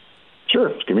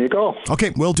 Sure. Give me a call.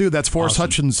 Okay, will do. That's Forrest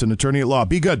Hutchinson, attorney at law.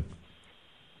 Be good.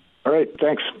 All All right,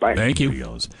 thanks. Bye. Thank you.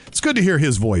 It's good to hear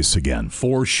his voice again.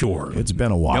 For sure. It's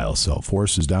been a while, so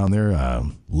Forrest is down there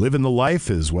living the life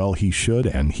as well he should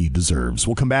and he deserves.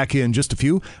 We'll come back in just a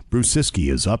few. Bruce Siskey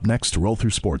is up next to roll through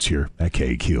sports here at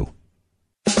KQ.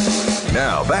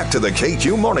 Now, back to the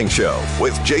KQ Morning Show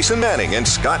with Jason Manning and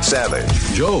Scott Savage.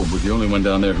 Job was the only one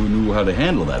down there who knew how to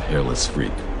handle that hairless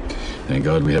freak. Thank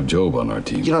God we have Job on our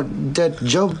team. You know, Dad,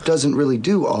 Job doesn't really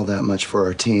do all that much for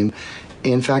our team.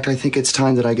 In fact, I think it's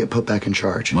time that I get put back in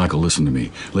charge. Michael, listen to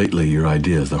me. Lately, your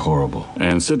ideas, they're horrible.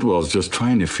 And Sidwell's just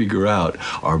trying to figure out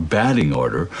our batting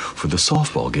order for the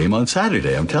softball game on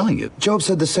Saturday, I'm telling you. Job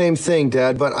said the same thing,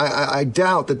 Dad, but I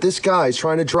doubt that this guy's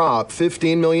trying to drop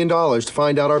 $15 million to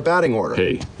find out our batting order.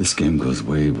 Hey, this game goes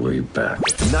way, way back.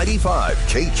 95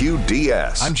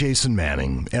 KQDS. I'm Jason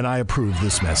Manning, and I approve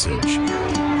this message.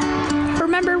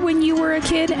 Remember when you were a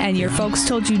kid and your folks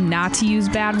told you not to use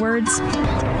bad words?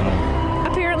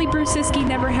 Apparently, Bruce Siskey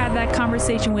never had that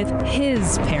conversation with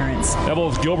his parents.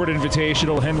 Devils Gilbert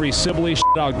Invitational, Henry Sibley,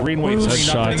 out Greenway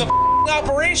 3-0. The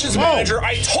operations manager,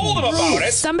 I told him about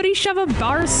it. Somebody shove a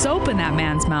bar of soap in that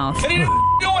man's mouth. And he didn't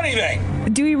do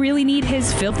anything. Do we really need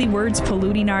his filthy words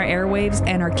polluting our airwaves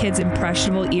and our kids'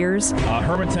 impressionable ears?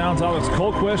 Hermantown's Alex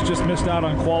Colquist just missed out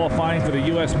on qualifying for the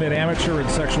U.S. Mid-Amateur and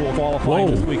Sexual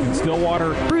Qualifying this week in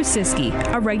Stillwater. Bruce Siskey,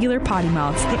 a regular potty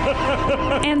mouth.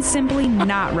 And simply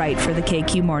not right for the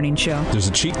KQ Morning Show. There's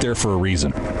a cheat there for a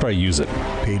reason. Probably use it.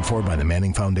 Paid for by the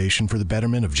Manning Foundation for the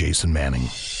betterment of Jason Manning.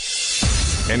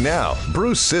 And now,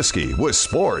 Bruce Siskey with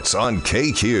sports on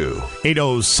KQ.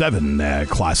 8:07 at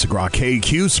Classic Rock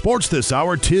KQ. Sports this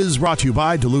hour. Tis brought to you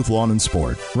by Duluth Lawn and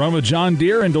Sport. Run with John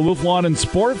Deere and Duluth Lawn and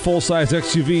Sport. Full-size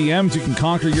XUV EMs. You can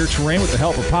conquer your terrain with the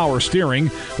help of power steering.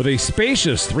 With a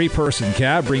spacious 3-person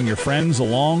cab, bring your friends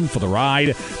along for the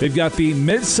ride. They've got the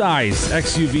mid-size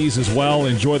XUVs as well.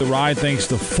 Enjoy the ride thanks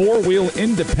to 4-wheel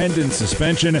independent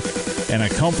suspension and a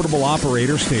comfortable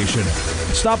operator station.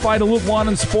 Stop by Duluth Lawn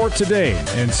and Sport today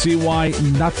and see why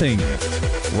nothing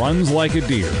runs like a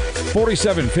deer.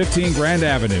 4715 Grand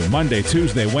Avenue, Monday,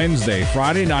 Tuesday, Wednesday,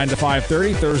 Friday, 9 to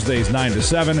 5:30, Thursdays, 9 to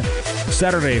 7,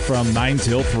 Saturday from 9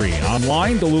 till 3.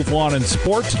 Online,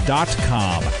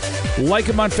 DuluthLawnandSport.com. Like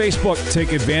them on Facebook.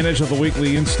 Take advantage of the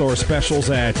weekly in-store specials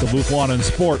at Duluth Lawn and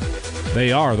Sport.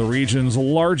 They are the region's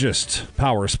largest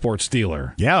power sports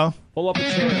dealer. Yeah. Pull up a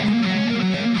chair.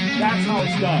 That's how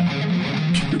it's done.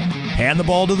 Hand the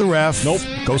ball to the ref. Nope.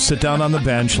 Go sit down on the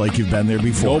bench like you've been there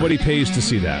before. Nobody pays to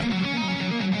see that.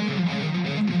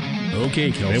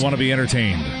 Okay, Kelsey. They want to be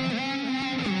entertained.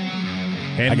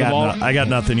 I got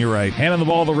nothing. You're right. Handing the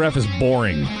ball to the ref is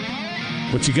boring.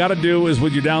 What you got to do is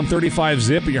when you're down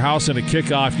 35-zip at your house in a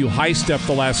kickoff, you high-step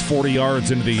the last 40 yards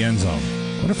into the end zone.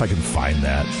 I wonder if I can find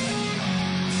that.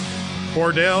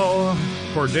 Cordero.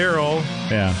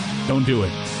 Yeah, don't do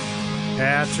it.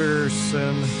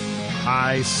 Patterson.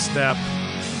 High step.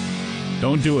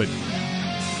 Don't do it.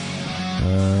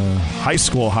 High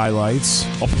school highlights.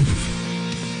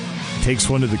 Takes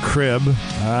one to the crib.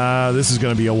 This is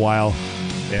going to be a while.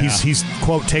 Yeah. He's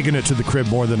quote taken it to the crib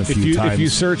more than a few times. If you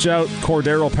search out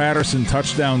Cordero Patterson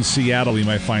touchdown Seattle, you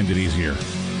might find it easier.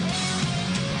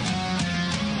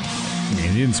 I mean,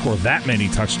 he didn't score that many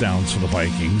touchdowns for the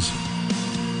Vikings.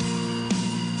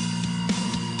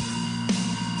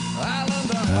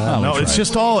 No, it's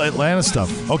just all Atlanta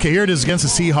stuff. Okay, here it is against the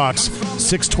Seahawks,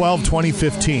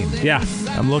 6/12/2015. Yeah.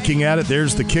 I'm looking at it.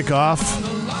 There's the kickoff.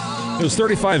 It was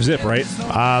 35-zip, right?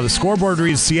 The scoreboard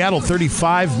reads Seattle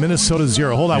 35, Minnesota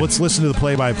 0. Hold on, let's listen to the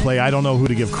play-by-play. I don't know who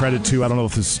to give credit to. I don't know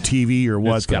if it's TV or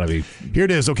what. It's got to be. Here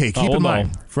it is. Okay, keep in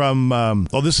mind. From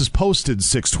this is posted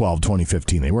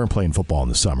 6/12/2015. They weren't playing football in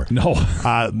the summer. No.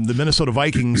 The Minnesota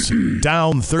Vikings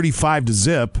down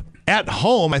 35-0. At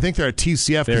home, I think they're at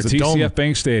TCF. They're at TCF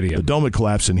Bank Stadium. The dome had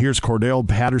collapsed, and here's Cordero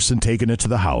Patterson taking it to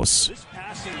the house. This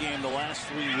passing game the last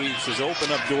 3 weeks has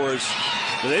opened up doors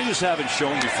that they just haven't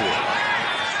shown before.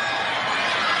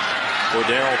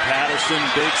 Cordero Patterson,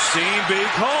 big seam, big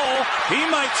hole. He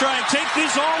might try and take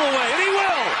this all the way, and he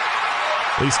will.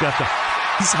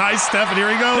 He's high stepping. Here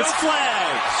he goes. No flags.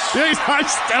 Yeah, he's high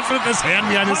stepping with his hand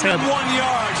behind his head. 101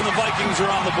 yards, and the Vikings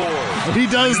are on the board. He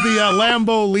does the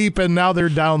Lambeau leap, and now they're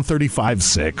down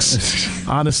 35-6.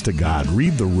 Honest to God,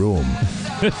 read the room.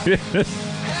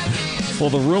 Well,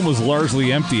 the room was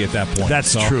largely empty at that point.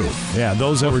 That's true. Yeah,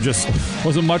 those that were just...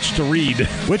 Wasn't much to read.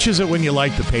 Which is it when you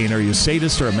like the pain? Are you a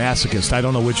sadist or a masochist? I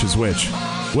don't know which is which.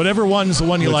 Whatever one's the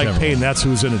one you like pain, that's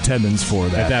who's in attendance for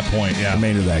that. At that point, yeah. The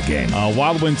remainder of that game.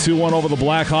 Wild win 2-1 over the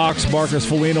Blackhawks. Marcus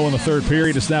Foligno in the third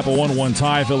period to snap a 1-1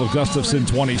 tie. Philip Gustafson,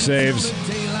 20 saves.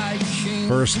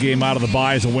 First game out of the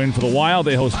bye is a win for the Wild.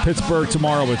 They host Pittsburgh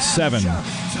tomorrow at 7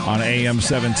 on AM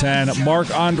 710.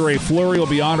 Marc-Andre Fleury will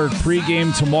be honored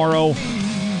pregame tomorrow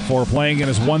for playing in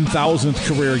his 1,000th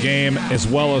career game, as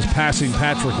well as passing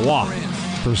Patrick Roy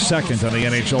for second on the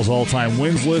NHL's all-time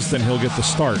wins list, and he'll get the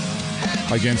start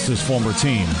against his former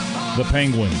team, the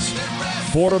Penguins.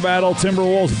 Border Battle,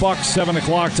 Timberwolves, Bucks, 7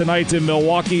 o'clock tonight in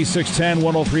Milwaukee, 610,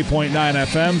 103.9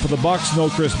 FM. For the Bucks, no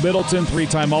Chris Middleton,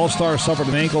 three-time All-Star, suffered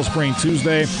an ankle sprain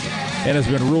Tuesday and has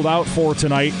been ruled out for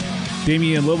tonight.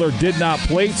 Damian Lillard did not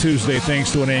play Tuesday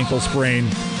thanks to an ankle sprain.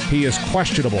 He is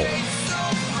questionable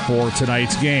for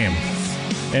tonight's game.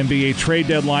 NBA trade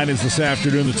deadline is this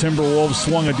afternoon. The Timberwolves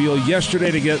swung a deal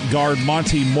yesterday to get guard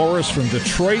Monte Morris from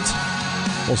Detroit.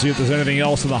 We'll see if there's anything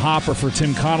else in the hopper for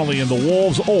Tim Connolly and the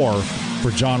Wolves or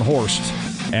for John Horst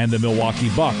and the Milwaukee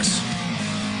Bucks.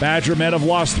 Badger men have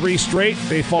lost 3 straight.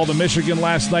 They fall to Michigan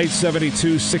last night,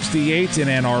 72-68 in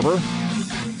Ann Arbor.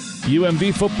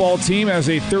 UMD football team has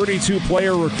a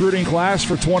 32-player recruiting class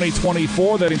for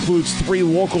 2024 that includes 3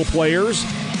 local players.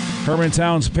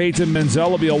 Hermantown's Peyton Menzel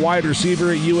will be a wide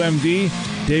receiver at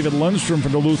UMD. David Lundstrom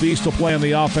from Duluth East will play on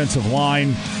the offensive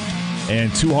line.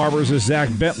 And Two Harbors is Zach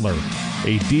Bentler,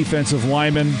 a defensive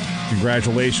lineman.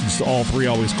 Congratulations to all 3.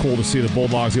 Always cool to see the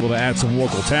Bulldogs able to add some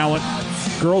local talent.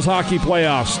 Girls hockey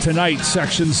playoffs tonight,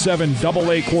 Section 7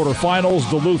 AA quarterfinals.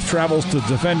 Duluth travels to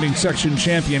defending section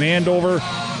champion Andover,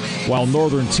 while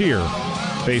Northern Tier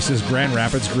faces Grand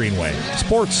Rapids Greenway.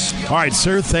 Sports. All right,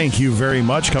 sir, thank you very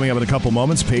much. Coming up in a couple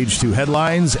moments, page 2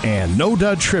 headlines and No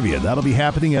Dud Trivia. That'll be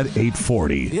happening at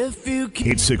 8:40.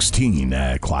 8:16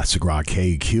 at Classic Rock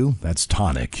KQ. That's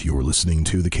Tonic. You're listening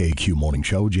to the KQ Morning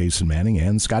Show. Jason Manning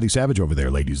and Scotty Savage over there,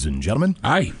 ladies and gentlemen.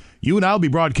 Hi. You and I will be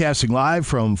broadcasting live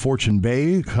from Fortune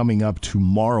Bay coming up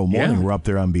tomorrow morning. Yeah. We're up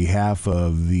there on behalf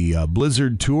of the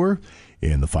Blizzard Tour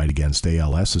in the fight against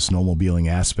ALS. The snowmobiling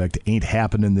aspect ain't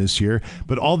happening this year,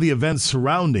 but all the events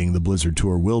surrounding the Blizzard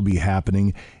Tour will be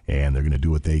happening, and they're going to do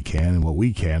what they can and what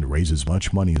we can to raise as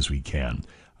much money as we can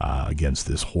against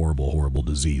this horrible, horrible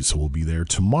disease. So we'll be there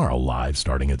tomorrow live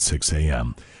starting at 6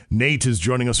 a.m. Nate is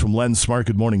joining us from LensSmart.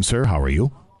 Good morning, sir. How are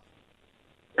you?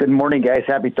 Good morning, guys.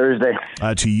 Happy Thursday.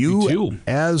 To you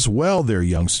as well there,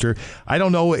 youngster. I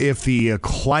don't know if the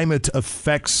climate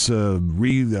affects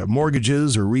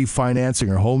mortgages or refinancing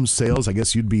or home sales. I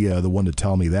guess you'd be the one to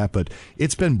tell me that, but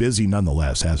it's been busy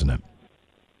nonetheless, hasn't it?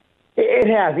 It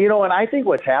has. You know, and I think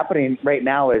what's happening right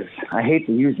now is, I hate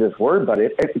to use this word, but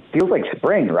it feels like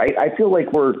spring, right? I feel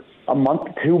like we're a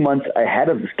month, 2 months ahead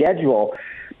of schedule.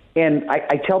 And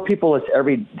I tell people this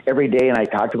every day, and I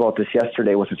talked about this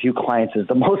yesterday with a few clients, is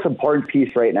the most important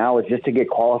piece right now is just to get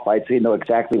qualified so you know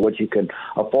exactly what you can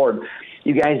afford.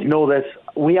 You guys know this.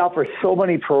 We offer so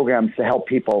many programs to help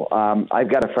people. I've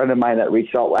got a friend of mine that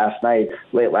reached out late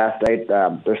last night.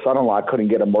 Their son-in-law couldn't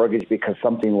get a mortgage because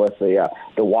something with the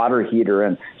water heater,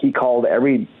 and he called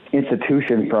every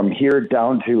institution from here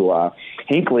down to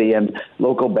Hinckley and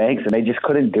local banks, and they just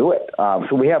couldn't do it.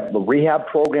 So we have the rehab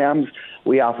programs.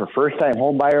 We offer first-time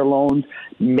homebuyer loans.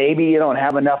 Maybe you don't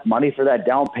have enough money for that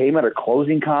down payment or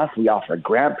closing costs. We offer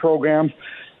grant programs.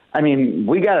 I mean,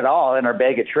 we got it all in our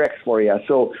bag of tricks for you.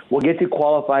 So we'll get you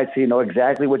qualified so you know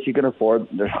exactly what you can afford.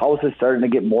 There's houses starting to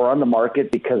get more on the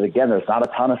market because, again, there's not a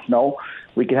ton of snow.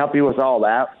 We can help you with all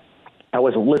that. I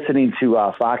was listening to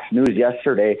Fox News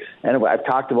yesterday, and I've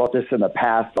talked about this in the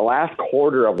past. The last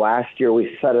quarter of last year,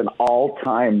 we set an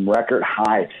all-time record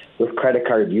high with credit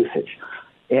card usage.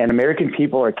 And American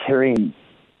people are carrying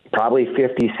probably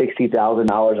 $50,000,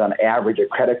 $60,000 on average of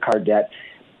credit card debt.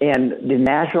 And the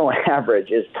national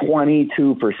average is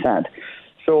 22%.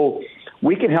 So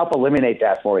we can help eliminate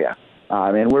that for you.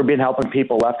 And we've been helping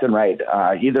people left and right.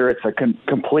 Either it's a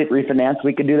complete refinance,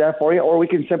 we can do that for you, or we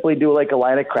can simply do like a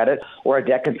line of credit or a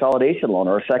debt consolidation loan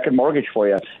or a second mortgage for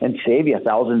you and save you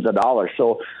thousands of dollars.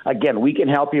 So, again, we can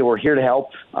help you. We're here to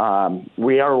help.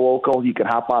 We are local. You can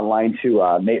hop online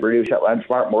to Nate Reduce at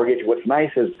LensSmart Mortgage. What's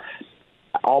nice is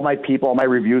all my people, all my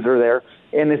reviews are there,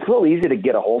 and it's real easy to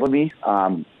get a hold of me.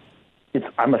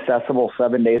 I'm accessible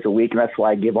 7 days a week, and that's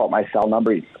why I give out my cell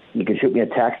number. You can shoot me a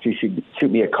text. You should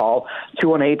shoot me a call,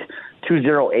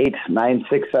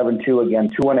 218-208-9672. Again,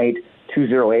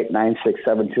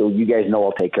 218-208-9672. You guys know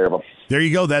I'll take care of them. There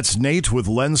you go. That's Nate with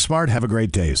LensSmart. Have a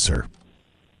great day, sir.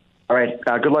 All right.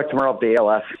 Good luck tomorrow at the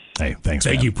ALS. Hey, thanks,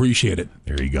 Thank man. you. Appreciate it.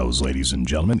 There he goes, ladies and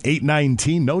gentlemen.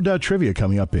 8:19, No Doubt Trivia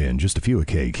coming up in just a few at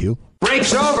KQ.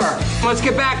 Break's over. Let's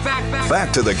get back.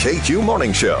 Back to the KQ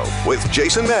Morning Show with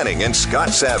Jason Manning and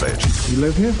Scott Savage. You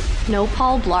live here? No,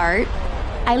 Paul Blart.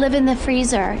 I live in the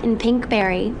freezer in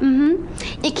Pinkberry.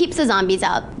 It keeps the zombies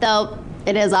out, though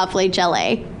it is awfully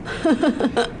chilly.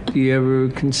 Do you ever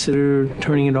consider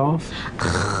turning it off?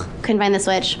 Couldn't find the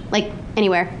switch. Like,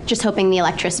 anywhere. Just hoping the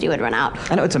electricity would run out.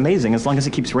 I know, it's amazing. As long as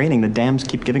it keeps raining, the dams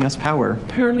keep giving us power.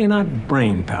 Apparently not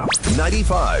brain power.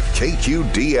 95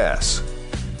 KQDS.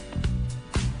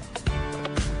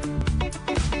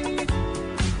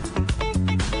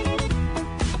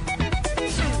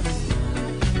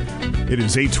 It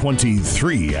is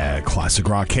 8:23 at Classic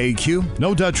Rock KQ.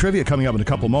 No Dud Trivia coming up in a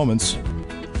couple moments.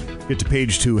 Get to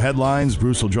page 2 headlines.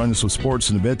 Bruce will join us with sports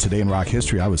in a bit. Today in rock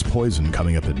history, I Was Poisoned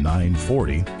coming up at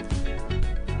 9:40.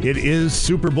 It is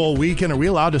Super Bowl weekend. Are we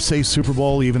allowed to say Super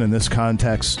Bowl even in this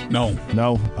context? No.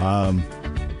 No?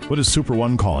 What is Super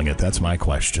One calling it? That's my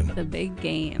question. The big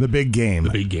game. The big game. The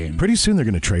big game. Pretty soon they're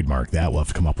going to trademark that. We'll have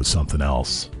to come up with something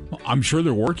else. I'm sure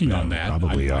they're working on that.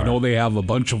 Probably are. I know they have a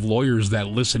bunch of lawyers that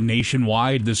listen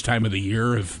nationwide this time of the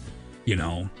year. If,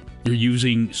 you're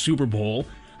using Super Bowl,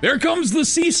 there comes the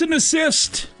cease and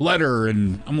desist letter.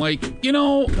 And I'm like, I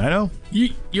know.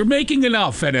 You're making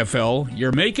enough, NFL.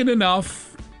 You're making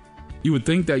enough. You would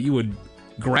think that you would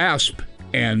grasp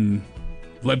and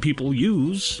let people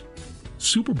use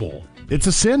Super Bowl. It's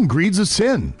a sin. Greed's a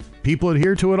sin. People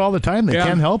adhere to it all the time. They Yeah.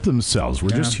 can't help themselves. We're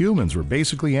Yeah. just humans. We're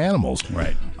basically animals.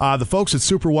 Right. The folks at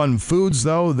Super One Foods,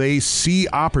 though, they see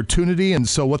opportunity. And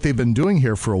so what they've been doing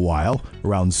here for a while,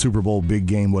 around Super Bowl, big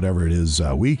game, whatever it is,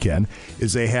 weekend,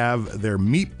 is they have their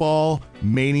Meatball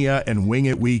Mania and Wing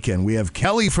It Weekend. We have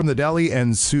Kelly from the deli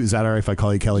and is that all right if I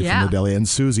call you Kelly from the deli? And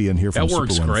Susie in here from That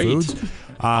works Super One great. Foods.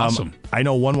 Awesome. I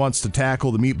know one wants to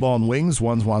tackle the meatball and wings.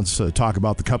 One wants to talk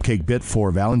about the cupcake bit for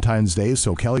Valentine's Day.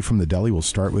 So, Kelly from the deli, we'll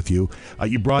start with you.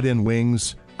 You brought in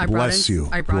wings. Bless you.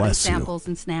 I brought in Bless you. samples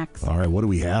and snacks. All right, what do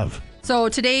we have? So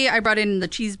today I brought in the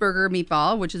cheeseburger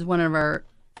meatball, which is one of our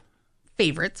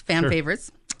favorites,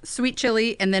 favorites. Sweet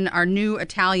chili, and then our new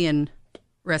Italian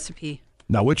recipe.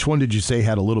 Now, which one did you say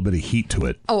had a little bit of heat to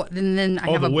it? Oh, and then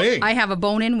I have the wing. I have a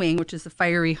bone-in wing, which is the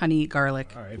fiery honey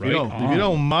garlic. All right, if you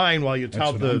don't mind, while you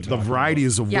tout the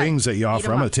varieties of wings that you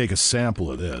offer, I'm going to take a sample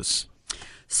of this.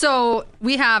 So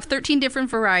we have 13 different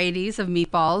varieties of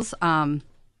meatballs.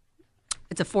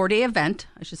 It's a 4-day event.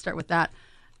 I should start with that.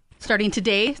 Starting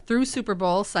today through Super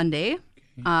Bowl Sunday,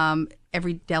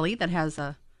 every deli that has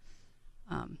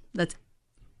that's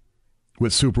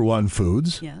with Super One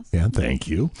Foods. Yes. Yeah, thank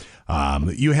you.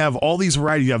 You have all these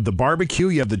varieties. You have the barbecue,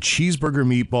 you have the cheeseburger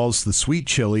meatballs, the sweet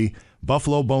chili,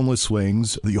 buffalo boneless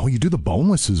wings. Oh, you do the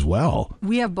boneless as well.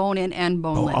 We have bone-in and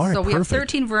boneless. all right, so we have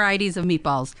perfect. 13 varieties of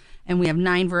meatballs, and we have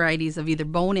 9 varieties of either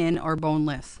bone-in or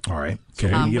boneless. All right. So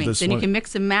we're gonna give wings. this Then one. you can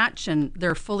mix and match, and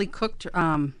they're fully cooked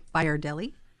by our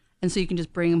deli. And so you can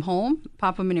just bring them home,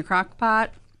 pop them in your crock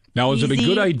pot. Now, is it a Easy.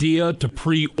 good idea to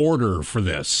pre-order for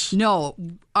this? No.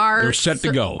 They're set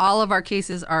to go. All of our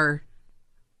cases are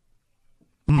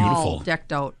Beautiful. all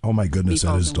decked out. Oh my goodness, that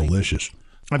meatballs is and wings. delicious.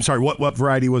 I'm sorry, what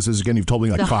variety was this again? You've told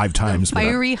me like 5 times. The but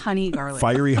fiery honey garlic.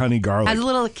 Fiery honey garlic. Has a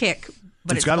little kick,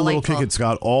 but It's got a little kick. delightful. It's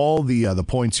got all the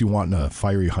points you want in a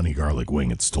fiery honey garlic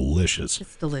wing. It's delicious.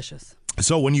 It's delicious.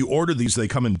 So when you order these, they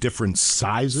come in different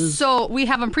sizes. So we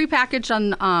have them prepackaged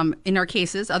on in our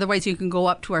cases. Otherwise, you can go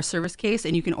up to our service case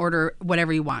and you can order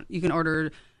whatever you want. You can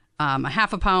order a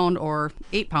half a pound or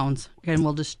 8 pounds, and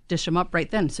we'll just dish them up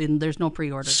right then. So there's no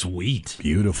pre-order. Sweet.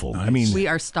 Beautiful. I mean, we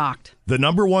are stocked. the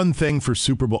number one thing for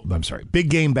Big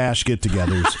Game Bash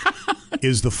get-togethers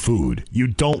is the food. You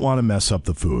don't want to mess up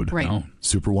the food. Right. No.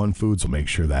 Super One Foods will make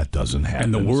sure that doesn't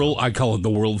happen. And I call it the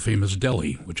world famous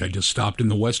deli, which I just stopped in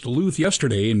the West Duluth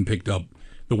yesterday and picked up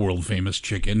the world famous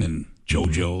chicken and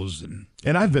JoJo's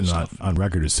And I've been on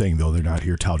record as saying, though, they're not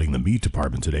here touting the meat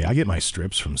department today. I get my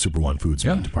strips from Super One Foods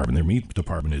meat department. Their meat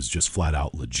department is just flat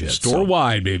out legit.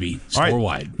 Store-wide, baby. All right,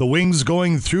 Store-wide. the wings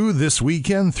going through this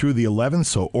weekend through the 11th,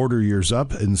 so order yours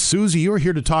up. And Susie, you're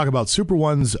here to talk about Super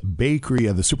One's Bakery,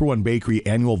 the Super One Bakery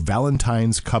annual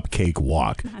Valentine's Cupcake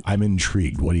Walk. I'm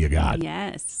intrigued. What do you got?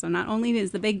 Yes. So not only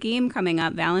is the big game coming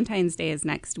up, Valentine's Day is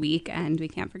next week, and we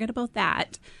can't forget about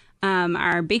that.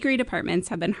 Our bakery departments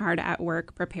have been hard at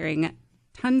work preparing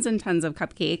tons and tons of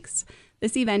cupcakes.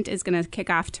 This event is going to kick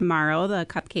off tomorrow, the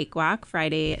Cupcake Walk,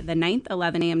 Friday the 9th,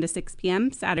 11 a.m. to 6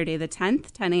 p.m., Saturday the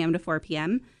 10th, 10 a.m. to 4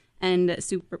 p.m., and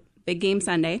Big Game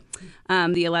Sunday,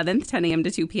 the 11th, 10 a.m. to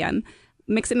 2 p.m.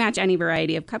 Mix and match any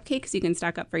variety of cupcakes you can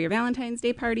stock up for your Valentine's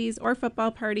Day parties or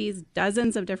football parties.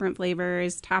 Dozens of different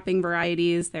flavors, topping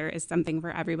varieties. There is something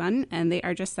for everyone, and they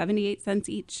are just 78 cents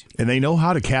each. And they know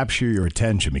how to capture your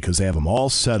attention because they have them all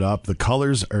set up. The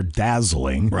colors are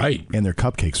dazzling. Right. And their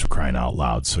cupcakes are crying out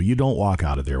loud. So you don't walk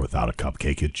out of there without a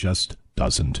cupcake. It just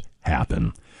doesn't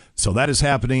happen. So that is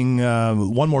happening.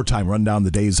 One more time, run down the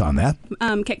days on that.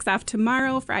 Kicks off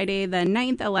tomorrow, Friday the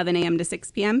 9th, 11 a.m. to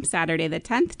 6 p.m., Saturday the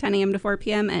 10th, 10 a.m. to 4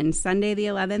 p.m., and Sunday the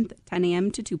 11th, 10 a.m.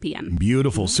 to 2 p.m.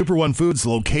 Beautiful. Super One Foods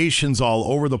locations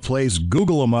all over the place.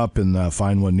 Google them up and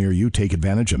find one near you. Take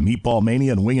advantage of Meatball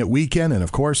Mania and Wing It Weekend. And,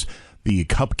 of course, the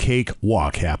Cupcake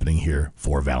Walk happening here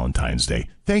for Valentine's Day.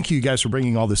 Thank you guys for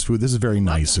bringing all this food. This is very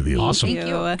nice of you. Awesome. Thank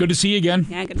you. Good to see you again.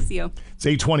 Yeah, good to see you. It's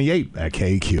 8:28 at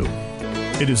KQ.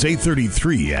 It is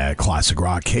 8:33 at Classic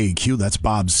Rock KQ. That's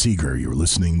Bob Seeger. You're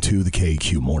listening to the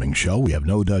KQ Morning Show. We have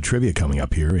No Duh Trivia coming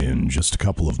up here in just a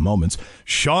couple of moments.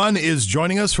 Sean is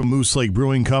joining us from Moose Lake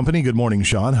Brewing Company. Good morning,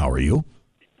 Sean. How are you?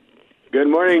 Good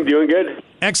morning. Doing good.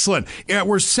 Excellent. Yeah,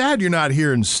 we're sad you're not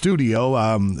here in studio.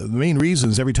 The main reason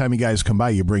is every time you guys come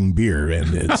by, you bring beer,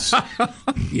 and it's I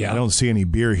don't see any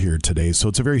beer here today, so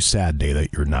it's a very sad day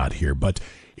that you're not here. But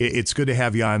it's good to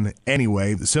have you on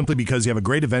anyway, simply because you have a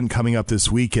great event coming up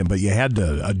this weekend, but you had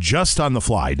to adjust on the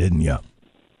fly, didn't you?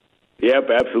 Yep,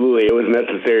 absolutely. It was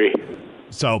necessary.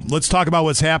 So let's talk about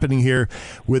what's happening here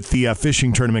with the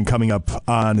fishing tournament coming up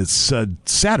on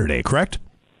Saturday, correct?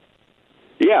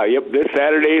 Yeah, yep, this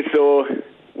Saturday. So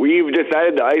we've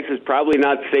decided the ice is probably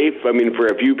not safe. I mean, for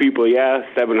a few people, yeah,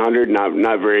 700,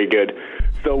 not very good.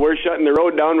 So we're shutting the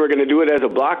road down. We're going to do it as a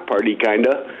block party, kind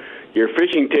of. Your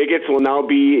fishing tickets will now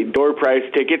be door prize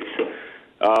tickets.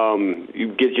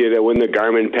 You get you to win the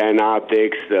Garmin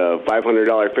Panoptics,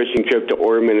 $500 fishing trip to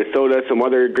Orem, Minnesota, some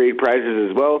other great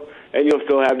prizes as well. And you'll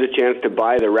still have the chance to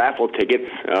buy the raffle tickets.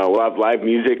 We'll have live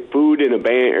music, food in a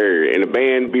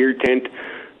band, beer tent.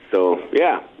 So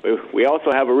yeah, we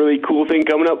also have a really cool thing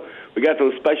coming up. We got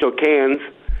some special cans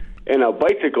and a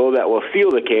bicycle that will seal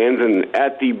the cans, and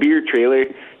at the beer trailer,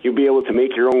 you'll be able to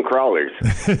make your own crawlers.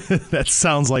 That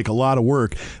sounds like a lot of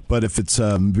work, but if it's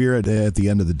beer at the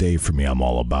end of the day, for me, I'm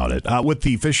all about it. With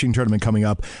the fishing tournament coming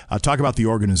up, talk about the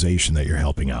organization that you're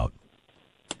helping out.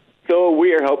 So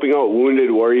we are helping out Wounded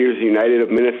Warriors United of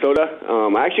Minnesota.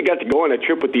 I actually got to go on a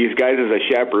trip with these guys as a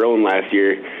chaperone last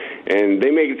year, and they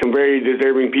make some very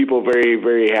deserving people very,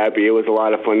 very happy. It was a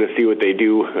lot of fun to see what they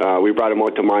do. We brought them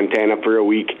out to Montana for a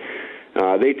week.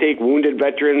 They take wounded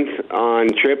veterans on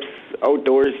trips,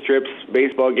 outdoors trips,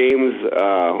 baseball games,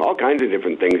 all kinds of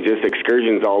different things, just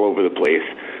excursions all over the place.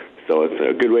 So it's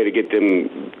a good way to get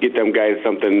them guys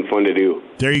something fun to do.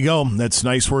 There you go. That's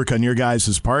nice work on your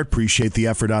guys' part. Appreciate the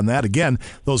effort on that. Again,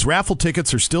 those raffle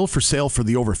tickets are still for sale for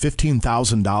the over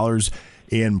 $15,000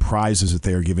 in prizes that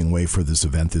they are giving away for this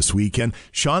event this weekend.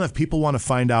 Sean, if people want to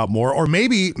find out more, or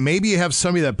maybe you have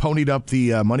somebody that ponied up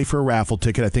the money for a raffle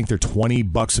ticket. I think they're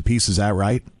 $20 a piece. Is that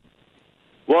right?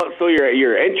 Well, so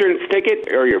your entrance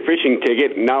ticket or your fishing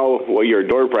ticket, now your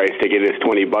door prize ticket is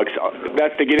 $20.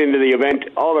 That's to get into the event.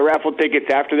 All the raffle tickets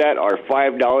after that are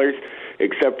 $5,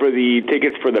 except for the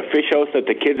tickets for the fish house that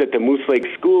the kids at the Moose Lake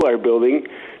School are building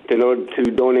to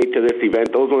donate to this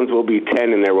event. Those ones will be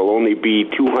 $10, and there will only be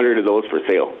 200 of those for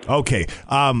sale. Okay.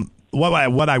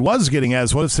 What I was getting at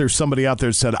is, what if there's somebody out there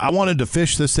that said, I wanted to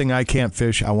fish this thing, I can't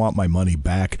fish, I want my money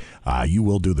back. You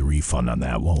will do the refund on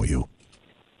that, won't you?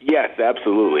 Yes,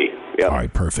 absolutely. Yep. All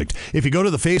right, perfect. If you go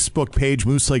to the Facebook page,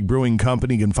 Moose Lake Brewing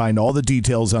Company, you can find all the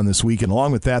details on this week. And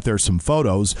along with that, there are some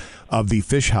photos of the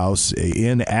fish house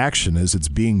in action as it's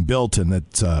being built, and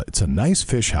it's a nice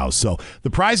fish house. So the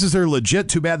prizes are legit.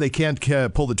 Too bad they can't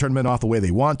pull the tournament off the way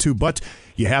they want to, but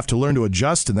you have to learn to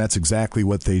adjust, and that's exactly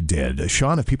what they did.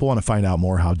 Sean, if people want to find out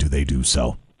more, how do they do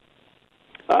so?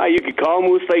 You could call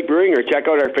Moose Lake Brewing or check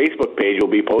out our Facebook page.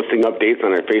 We'll be posting updates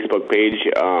on our Facebook page.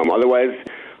 Otherwise,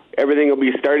 everything will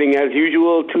be starting as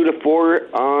usual, 2 to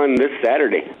 4 on this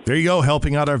Saturday. There you go,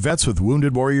 helping out our vets with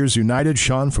Wounded Warriors United.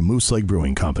 Sean from Moose Lake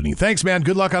Brewing Company. Thanks, man.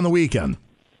 Good luck on the weekend.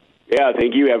 Yeah,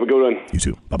 thank you. Have a good one. You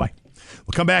too. Bye-bye.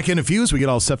 We'll come back in a few as we get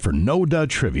all set for No Duh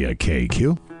Trivia,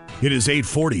 KQ. It is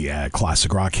 8:40 at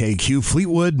Classic Rock KQ.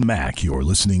 Fleetwood Mac, you're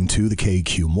listening to the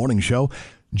KQ Morning Show.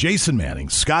 Jason Manning,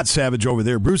 Scott Savage over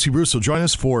there. Bruce will join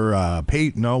us for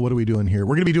what are we doing here?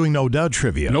 We're going to be doing No Duh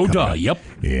Trivia. No Duh, yep.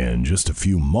 In just a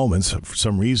few moments. For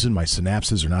some reason, my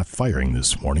synapses are not firing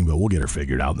this morning, but we'll get her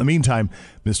figured out. In the meantime,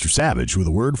 Mr. Savage with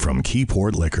a word from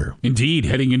Keyport Liquor. Indeed,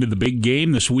 heading into the big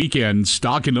game this weekend,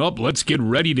 stocking up. Let's get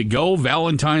ready to go.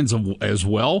 Valentine's as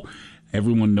well.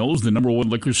 Everyone knows the number one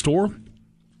liquor store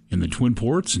in the Twin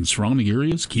Ports and surrounding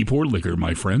areas, Keyport Liquor,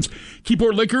 my friends.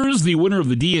 Keyport Liquor is the winner of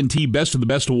the D&T Best of the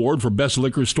Best Award for Best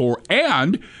Liquor Store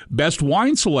and Best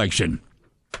Wine Selection.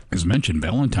 As mentioned,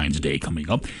 Valentine's Day coming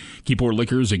up. Keyport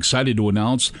Liquor is excited to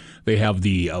announce they have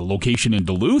the location in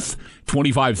Duluth,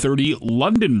 2530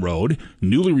 London Road,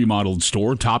 newly remodeled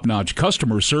store, top-notch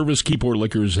customer service. Keyport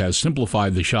Liquors has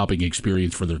simplified the shopping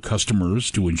experience for their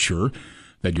customers to ensure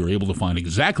that you're able to find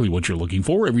exactly what you're looking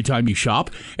for every time you shop.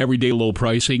 Everyday low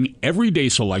pricing, everyday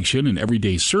selection, and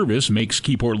everyday service makes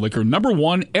Keyport Liquor number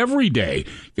one every day.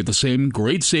 Get the same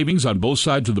great savings on both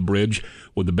sides of the bridge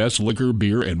with the best liquor,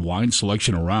 beer, and wine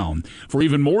selection around. For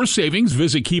even more savings,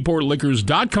 visit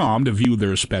KeyportLiquors.com to view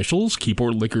their specials.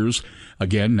 Keyport Liquors,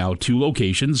 again, now 2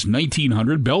 locations,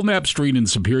 1900 Belknap Street in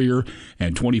Superior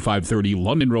and 2530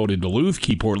 London Road in Duluth.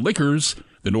 Keyport Liquors,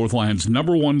 the Northland's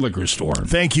number one liquor store.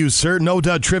 Thank you, sir. No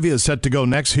Dud Trivia is set to go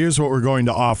next. Here's what we're going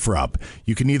to offer up.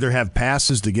 You can either have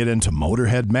passes to get into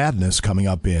Motorhead Madness coming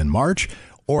up in March,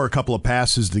 or a couple of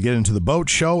passes to get into the boat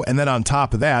show, and then on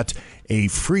top of that, a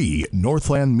free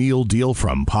Northland meal deal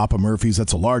from Papa Murphy's.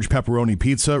 That's a large pepperoni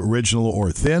pizza, original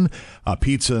or thin, a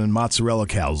pizza and mozzarella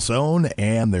calzone,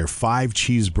 and their 5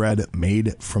 cheese bread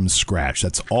made from scratch.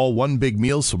 That's all one big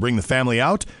meal, so bring the family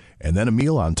out. And then a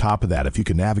meal on top of that, if you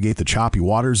can navigate the choppy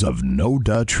waters of No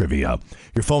Duh Trivia.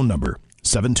 Your phone number,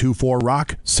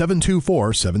 724-ROCK,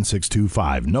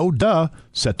 724-7625. No Duh,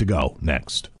 set to go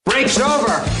next. Break's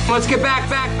over. Let's get back.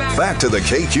 Back to the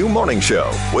KQ Morning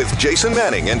Show with Jason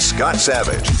Manning and Scott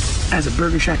Savage. As a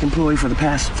Burger Shack employee for the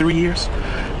past 3 years,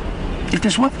 if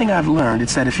there's one thing I've learned,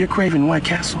 it's that if you're craving White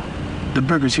Castle, the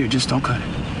burgers here just don't cut it.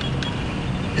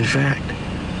 In fact,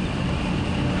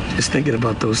 just thinking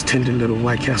about those tender little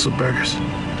White Castle burgers,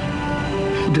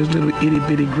 those little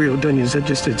itty-bitty grilled onions that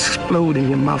just explode in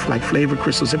your mouth like flavor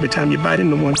crystals every time you bite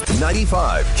into one.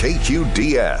 95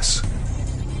 KQDS.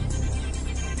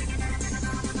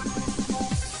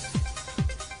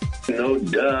 No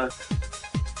duh.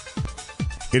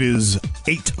 It is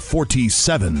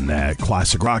 8:47 at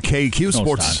Classic Rock KQ.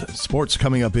 Sports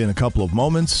coming up in a couple of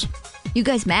moments. You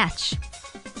guys match.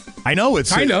 I know,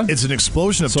 it's Kinda. it's an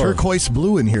explosion of turquoise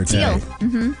blue in here today. Teal.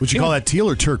 Mm-hmm. Would you call that teal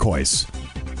or turquoise?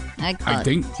 I call it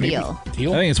think maybe teal.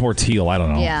 teal. I think it's more teal. I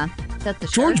don't know. Yeah. Is that the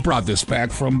George shirt? brought this back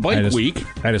from Bike Week.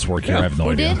 I just work here. I have no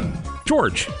Who idea. did?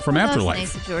 George from That was Afterlife.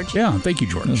 nice of George. Yeah, thank you,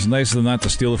 George. It's nice of not to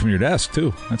steal it from your desk,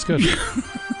 too. That's good.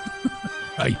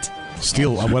 Right.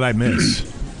 Steal what I miss.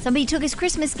 Somebody took his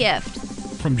Christmas gift.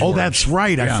 From George. Oh, that's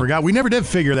right. I Yeah. forgot. We never did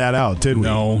figure that out, did we?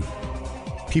 No.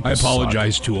 People I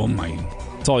apologize suck. to him.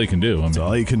 That's all you can do. That's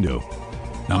all you can do.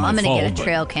 Well, I'm going to get a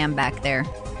trail cam back there.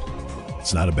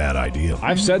 It's not a bad idea.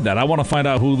 I've said that. I want to find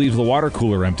out who leaves the water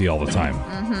cooler empty all the time.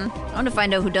 I want to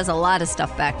find out who does a lot of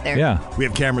stuff back there. Yeah. We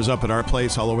have cameras up at our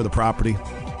place all over the property.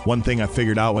 One thing I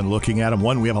figured out when looking at them,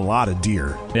 one, we have a lot of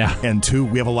deer. Yeah. And two,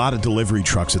 we have a lot of delivery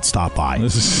trucks that stop by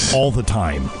all the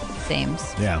time.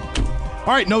 Sames. Yeah.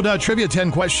 All right, No Duh Trivia,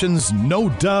 10 questions, No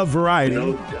Duh variety.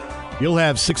 No duh. You'll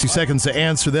have 60 seconds to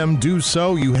answer them. Do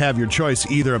so. You have your choice,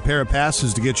 either a pair of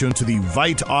passes to get you into the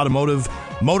Vite Automotive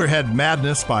Motorhead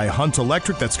Madness by Hunt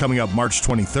Electric. That's coming up March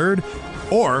 23rd.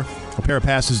 Or a pair of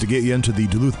passes to get you into the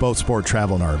Duluth Boat Sport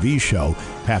Travel and RV Show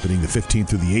happening the 15th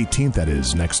through the 18th. That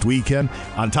is next weekend.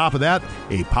 On top of that,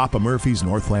 a Papa Murphy's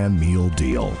Northland meal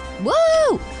deal.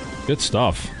 Woo! Good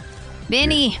stuff.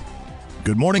 Benny.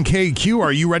 Good morning, KQ.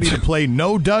 Are you ready to play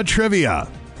No Duh Trivia?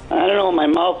 I don't know. My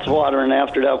mouth's watering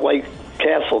after that White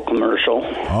Castle commercial.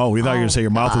 Oh, we thought you were going to say your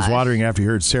mouth was watering after you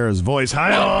heard Sarah's voice.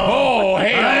 Hi-oh! Oh,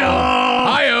 hey,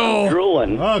 hi-oh!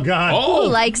 Drooling. Oh, God. Who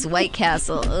likes White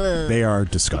Castle? Ugh. They are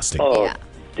disgusting. Oh, Yeah.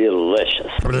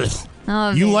 delicious. Oh,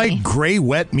 You Vinny. like gray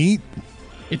wet meat?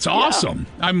 It's awesome.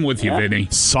 I'm with you, Vinny.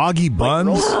 Soggy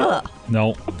buns?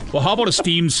 No. Well, how about a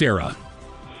steamed Sarah?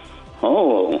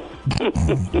 Oh.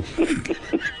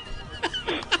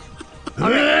 All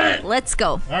right, let's go.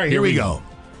 All right, here we go.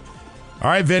 All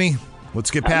right, Vinny. Let's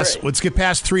get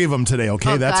past 3 of them today,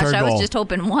 okay? Oh, That's gosh, our goal. I was just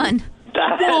hoping one.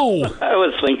 Whoa! I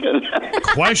was thinking.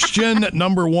 Question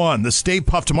number 1. The Stay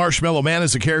Puft Marshmallow Man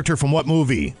is a character from what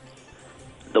movie?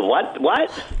 The what? What?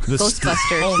 The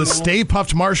Ghostbusters. The Stay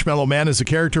Puft Marshmallow Man is a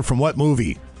character from what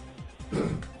movie?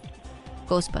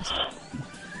 Ghostbusters.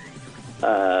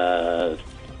 We're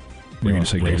going to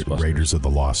say Ghostbusters. Raiders of the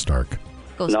Lost Ark.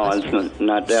 No, it's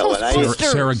not that one.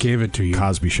 Ghostbusters. Sarah gave it to you.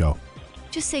 Cosby Show.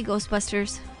 Just say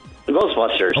Ghostbusters.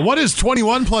 Ghostbusters. What is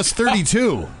 21 plus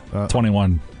 32?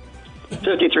 21.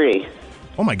 53.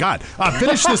 Oh, my God.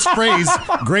 Finish this phrase.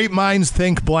 Great minds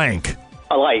think blank.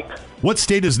 Alike. What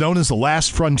state is known as the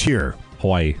last frontier?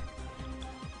 Hawaii.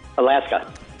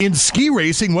 Alaska. In ski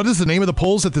racing, what is the name of the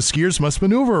poles that the skiers must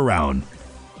maneuver around?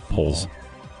 Poles.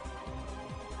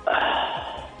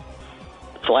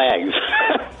 Flags.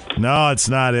 No, it's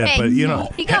not it. Hey, but, you know,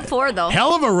 he got 4, though.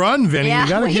 hell of a run, Vinny. Yeah, We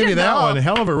got to way give to you that go. one.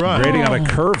 Hell of a run. Grading on a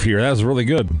curve here. That was really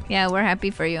good. Yeah, we're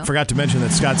happy for you. Forgot to mention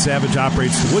that Scott Savage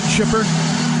operates the wood chipper.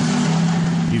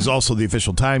 He's also the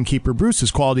official timekeeper.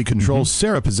 Bruce's quality control.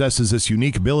 Sarah possesses this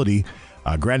unique ability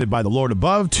granted by the Lord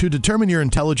above to determine your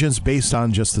intelligence based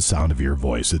on just the sound of your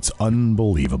voice. It's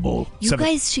unbelievable. You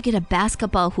guys should get a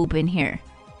basketball hoop in here.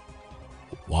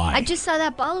 Why? I just saw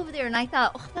that ball over there, and I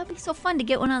thought, oh, that'd be so fun to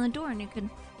get one on the door, and you could.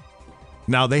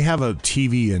 Now, they have a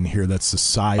TV in here that's the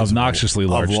size Obnoxiously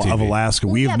large of TV. Alaska.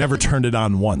 Well, We yeah, have never but turned it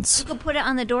on once. You could put it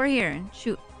on the door here and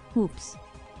shoot hoops.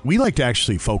 We like to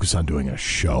actually focus on doing a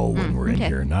show when we're in okay.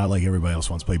 here, not like everybody else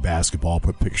wants to play basketball,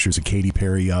 put pictures of Katy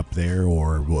Perry up there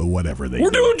or whatever they We're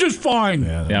do. doing just fine.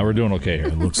 Yeah, we're doing okay here.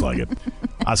 It looks like it.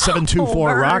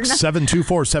 724-ROCK,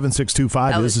 724-7625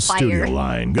 That is was the studio fire.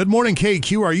 line. Good morning,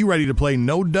 KQ. Are you ready to play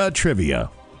No Duh Trivia?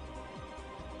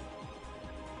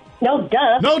 No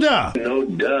duh. No duh. No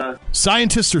duh.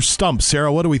 Scientist or stump?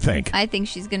 Sarah, what do we think? I think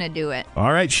she's going to do it.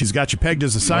 All right, she's got you pegged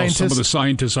as a Well, scientist. some of the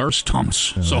scientists are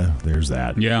stumps. So There's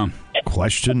that. yeah.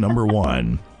 Question number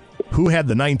 1. Who had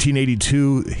the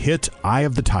 1982 hit Eye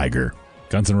of the Tiger?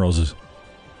 Guns N' Roses.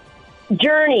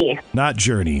 Journey. Not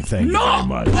Journey, thank you very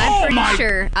much. I'm pretty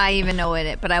sure I even know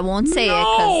it, but I won't say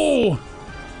it because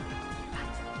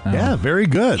Yeah, very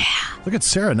good. Look at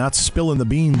Sarah not spilling the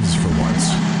beans for once.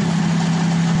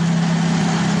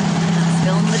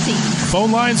 spilling the tea.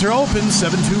 Phone lines are open,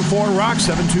 724-ROCK,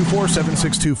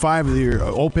 724-7625. They're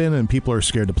open and people are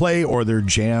scared to play or they're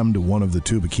jammed, one of the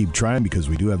two, but keep trying because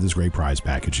we do have this great prize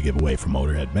package to give away from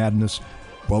Motorhead Madness,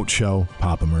 Boat Show,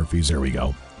 Papa Murphy's. There we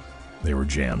go. They were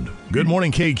jammed. Good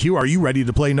morning, KQ. Are you ready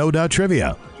to play No Duh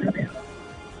Trivia?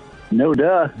 No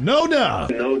duh. No duh.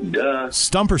 No duh.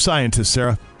 Stump or scientist,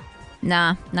 Sarah?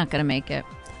 Nah, not going to make it.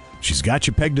 She's got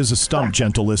you pegged as a stump,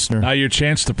 gentle listener. Now your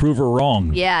chance to prove her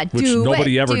wrong. Yeah, which do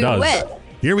nobody it, ever do does. it.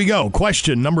 Here we go.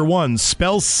 Question number 1.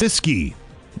 Spell Siski.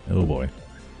 Oh, boy.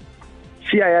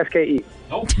 Ciske.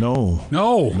 No.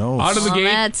 No. Out of the gate.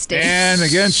 That stinks. And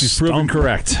again, she's proven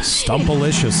correct.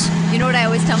 Stumpalicious. You know what I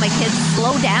always tell my kids?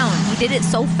 Slow down. He did it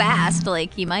so fast,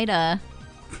 like he might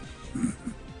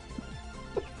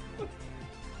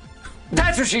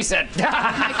That's what she said.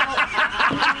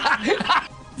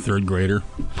 Third grader.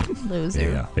 loser.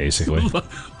 Yeah, basically.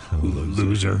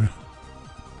 Loser.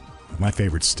 My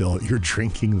favorite's still, you're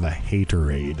drinking the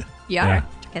Haterade. Yeah.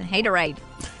 Can haterade.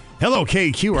 Hello,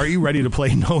 KQ. Are you ready to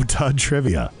play No Duh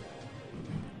Trivia?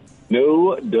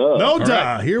 No duh. No All duh.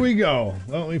 right. Here we go.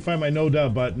 Well, let me find my no duh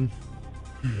button.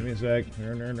 Give me a sec.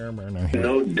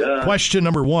 No duh. Question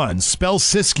number 1. Spell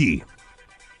Siski.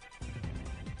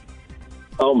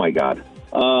 Oh my God.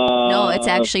 No, it's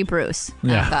actually Bruce.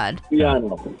 Yeah. Oh, God. Yeah,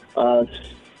 no.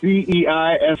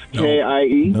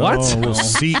 Ceiskie. What? Oh, we'll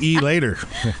see later.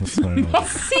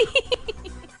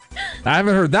 I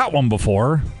haven't heard that one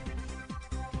before.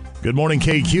 Good morning,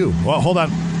 KQ. Well, hold on.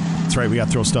 That's right. We got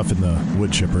to throw stuff in the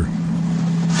wood chipper.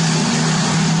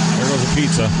 There goes a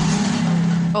pizza.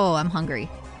 Oh, I'm hungry.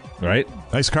 Right?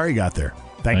 Nice car you got there.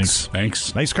 Thanks.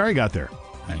 Thanks. Nice car you got there.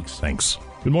 Thanks.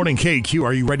 Good morning, KQ.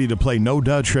 Are you ready to play No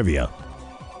Duh Trivia?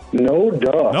 No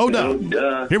duh. No duh. No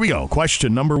duh. Here we go.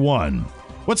 Question number 1.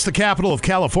 What's the capital of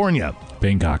California?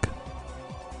 Bangkok.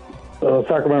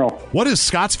 Sacramento. What is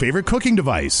Scott's favorite cooking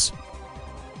device?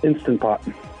 Instant Pot.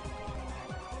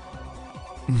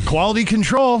 Quality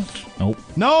Control. Nope.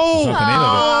 No. That's not the name of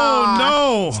it. Oh,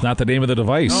 no. It's not the name of the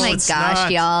device. Oh, my it's gosh,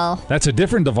 not. y'all. That's a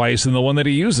different device than the one that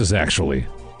he uses, actually.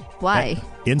 Why?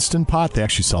 Instant Pot. They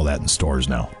actually sell that in stores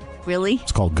now. Really?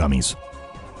 It's called gummies.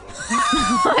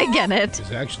 I get it.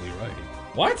 Is actually right.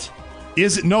 What?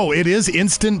 Is it? No, it is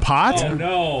Instant Pot. Oh,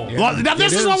 no. Well, now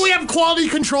this It is what we have quality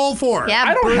control for. Yeah,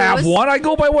 I don't Bruce. have one. I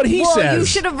go by what he well,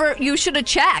 says. you should have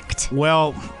checked.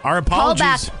 Well, our Call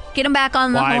apologies. back. Get him back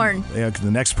on the Well, horn. Yeah, 'cause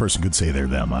the next person could say they're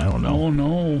them. I don't know. Oh,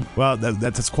 no. Well,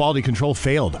 that's quality control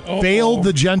failed. Failed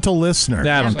the gentle listener.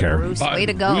 I don't care. Bruce, way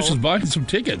to go. Bruce is buying some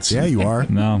tickets. Yeah, you are.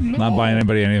 No, not buying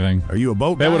anybody anything. Are you a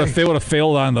boat guy? They would have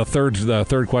failed on the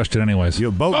third question anyways. You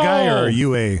a boat guy or are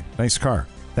you a nice car?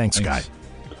 Thanks, guy.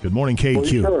 Good morning,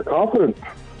 KQ. Well, confident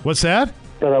What's that?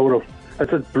 that I would have. I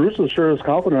said Bruce was sure as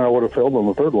confident I would have failed on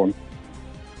the third one.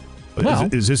 Well.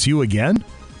 Is this you again?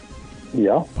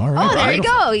 Yeah. All right. Oh, there you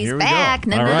go. He's Here we go. back.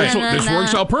 All right. So this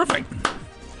works out perfect. All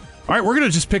right, we're going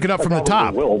to just pick it up from the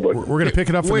top. We're going to pick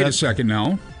it up from Wait the a second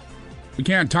now. We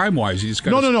can't time-wise. You just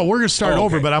gotta No. We're going to start Oh,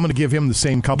 over, okay. but I'm going to give him the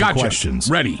same couple Gotcha. questions.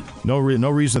 Ready. No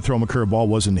reason to throw him a curveball.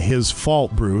 Wasn't his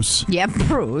fault, Bruce. Yep,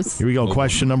 Bruce. Here we go.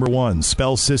 Question number 1.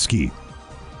 Spell Siski.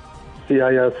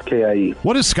 Ciskie.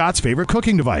 What is Scott's favorite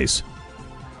cooking device?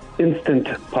 Instant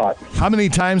Pot. How many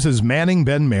times has Manning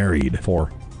been married?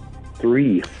 4.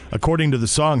 3. According to the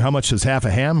song, how much does half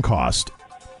a ham cost?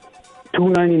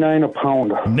 $2.99 a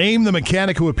pound. Name the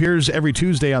mechanic who appears every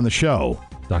Tuesday on the show.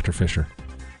 Dr. Fisher.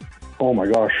 Oh my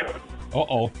gosh.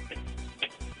 Uh-oh.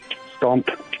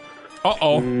 Stumped.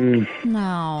 Uh-oh.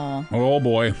 No. Oh,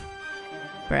 boy.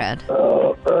 Brad.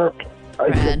 Drew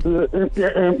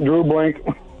blank.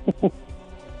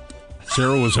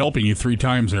 Sarah was helping you 3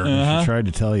 times there. She tried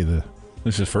to tell you This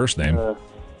is his first name.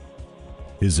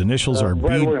 His initials are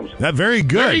Brad B. Williams. That very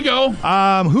good. There you go.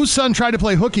 Whose son tried to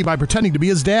play hooky by pretending to be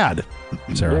his dad?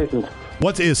 Sarah. Jason.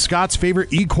 What is Scott's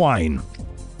favorite equine?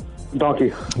 Donkey.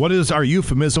 What is our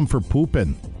euphemism for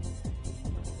pooping?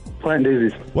 Plant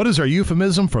daisies. What is our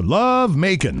euphemism for love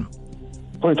making?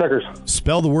 Playing checkers.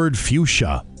 Spell the word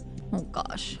fuchsia. Oh,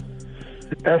 gosh.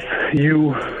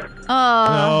 F-U.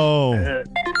 Oh.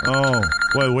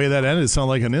 Boy, the way that ended, it sounded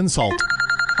like an insult.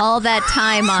 All that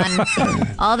time on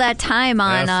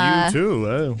F you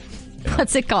too.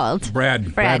 what's it called?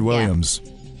 Brad yeah. Williams.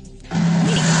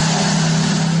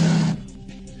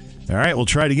 All right, we'll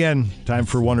try it again. Time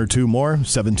for 1 or 2 more.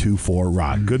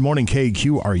 724-ROCK. Good morning,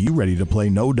 KQ. Are you ready to play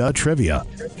No Duh Trivia?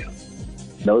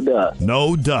 No duh.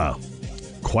 No duh.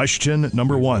 Question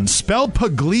number 1. Spell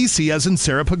Puglisi as in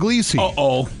Sarah Puglisi.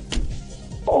 Uh-oh.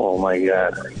 Oh, my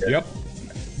God. Yep.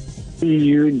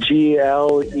 P-U-G-L-E-E-S.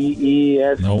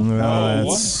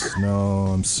 No,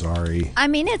 I'm sorry. I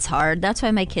mean, it's hard. That's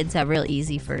why my kids have real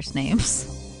easy first names.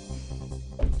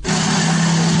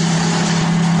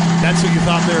 That's what you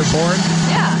thought they were born?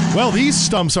 Yeah. Well, these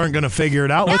stumps aren't going to figure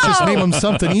it out. Let's just name them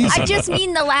something easy. I just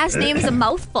mean the last name's a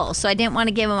mouthful, so I didn't want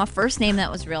to give him a first name that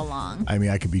was real long. I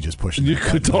mean, I could be just pushing. You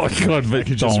could talk, but I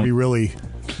could just be really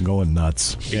going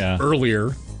nuts. Yeah.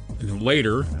 Earlier and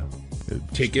later.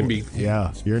 Take MB.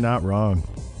 Yeah, you're not wrong.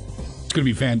 It's going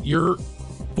to be Your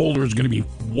folder is going to be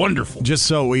wonderful. Just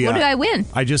so we. What do I win?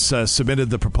 I just submitted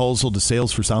the proposal to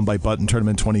Sales for Soundbite Button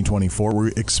Tournament 2024.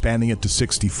 We're expanding it to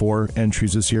 64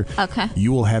 entries this year. Okay.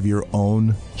 You will have your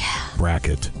own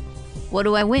bracket. What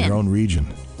do I win? Your own region.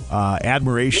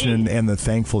 Admiration and the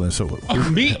thankfulness.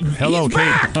 Me. Hello,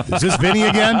 Kate. Is this Vinny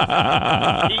again?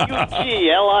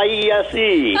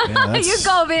 D-U-G-L-I-E-S-E. You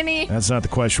go, Vinny. That's not the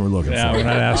question we're looking for. Yeah, we're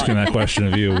not asking that question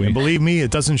of you. And believe me,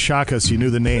 it doesn't shock us you knew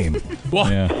the name. Well,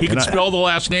 he can spell the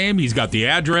last name. He's got the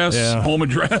address, home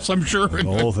address, I'm sure. The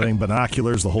whole thing,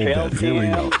 binoculars, the whole bit. Here we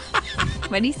go.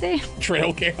 What do you say?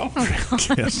 Trail cam.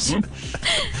 Yes.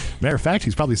 Matter of fact,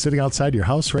 he's probably sitting outside your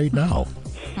house right now.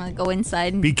 I'll go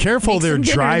inside and be careful make their some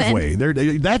dinner driveway.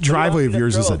 That driveway of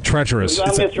yours is treacherous.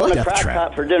 I'm going to throw a crack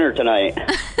pot for dinner tonight.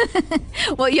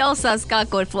 Well, you all saw Scott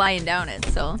go flying down it,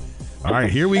 so. All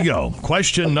right, here we go.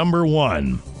 Question number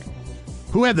 1.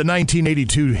 Who had the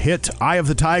 1982 hit Eye of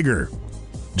the Tiger?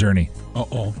 Journey.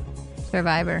 Uh-oh.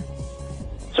 Survivor.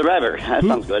 That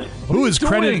sounds good. Who is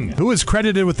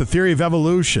credited with the theory of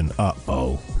evolution?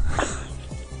 Uh-oh.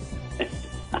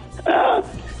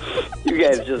 You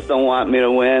guys just don't want me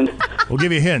to win. We'll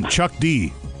give you a hint. Chuck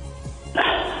D.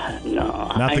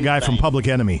 No. Not the guy from Public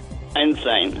Enemy.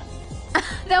 Einstein.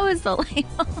 That was the lame.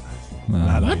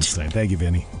 Not Einstein. Thank you,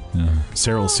 Vinny. Yeah.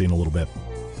 Sarah will see in a little bit.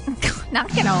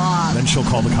 Knock it off. Then she'll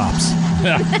call the cops.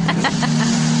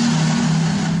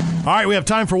 All right, we have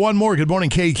time for one more. Good morning,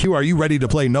 KQ. Are you ready to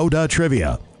play No Duh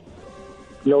Trivia?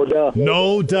 No duh.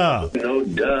 No duh. No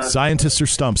duh. Scientist or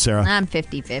stump, Sarah? I'm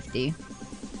 50-50.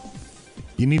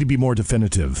 You need to be more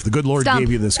definitive. The good Lord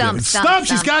gave you this game. Stump!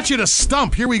 She's got you to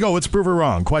stump. Here we go. Let's prove her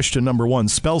wrong. Question number 1.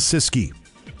 Spell Siski.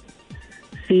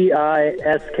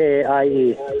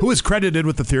 C-I-S-K-I-E. Who is credited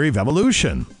with the theory of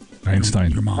evolution?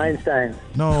 Einstein. Einstein.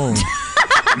 No.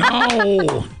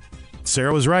 No.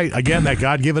 Sarah was right. Again, that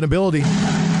God-given ability.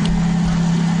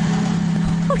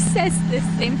 Who says this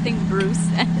same thing Bruce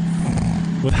says?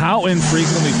 With how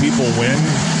infrequently people win,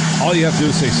 all you have to do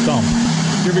is say stump.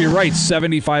 You're going to be right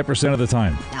 75% of the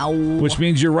time. No. Which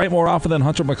means you're right more often than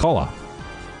Hunter McCullough.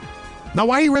 Now,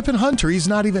 why are you ripping Hunter? He's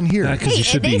not even here. Hey, they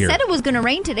said it was going to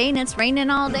rain today, and it's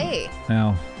raining all day.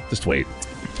 Now, just wait.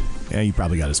 Yeah, you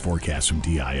probably got his forecast from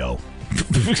DIO.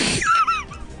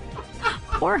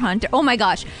 Poor Hunter. Oh, my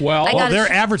gosh. Well,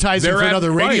 they're advertising for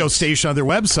another radio station on their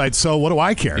website, so what do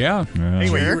I care? Yeah.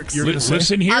 Anyway, you're going to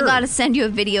listen here. I got to send you a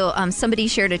video. Somebody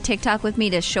shared a TikTok with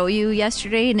me to show you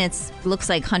yesterday, and it looks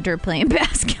like Hunter playing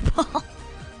basketball.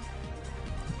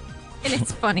 And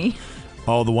it's funny.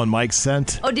 Oh, the one Mike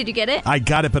sent? Oh, did you get it? I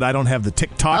got it, but I don't have the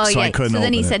TikTok, so I couldn't open it. So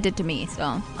then he sent it to me,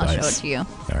 so I'll show it to you.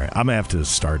 All right. I'm going to have to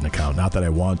start an account. Not that I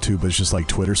want to, but it's just like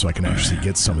Twitter, so I can actually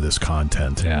get some of this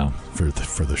content for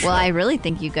the show. Well, I really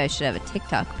think you guys should have a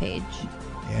TikTok page.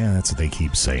 Yeah, that's what they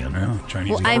keep saying.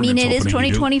 Chinese well, I mean, it is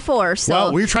 2024,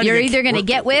 so you're either going to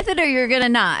get with it or you're going to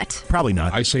not. Probably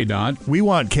not. I say not. We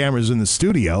want cameras in the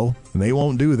studio, and they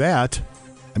won't do that.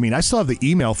 I mean, I still have the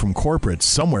email from corporate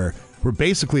somewhere. where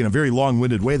basically in a very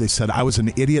long-winded way they said I was an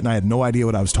idiot and I had no idea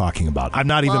what I was talking about. I'm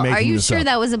not even making this up. Are you sure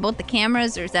that was about the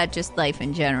cameras, or is that just life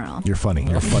in general? You're funny.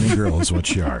 You're a funny girl is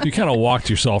what you are. You kind of walked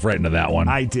yourself right into that one.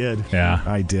 I did. Yeah.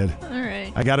 I did. All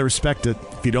right. I got to respect it.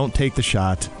 If you don't take the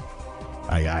shot,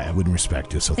 I wouldn't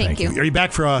respect you, so thank you. Are you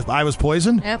back for I Was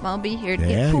Poisoned? Yep, I'll be here to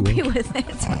get poopy with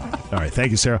it. All right,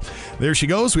 thank you, Sarah. There she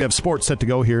goes. We have sports set to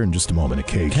go here in just a moment at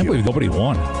KQ. Can't believe nobody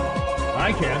won.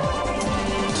 I can.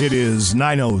 It is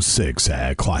 9:06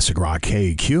 at Classic Rock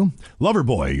KQ.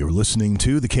 Loverboy, you're listening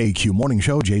to the KQ Morning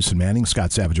Show. Jason Manning,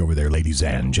 Scott Savage over there, ladies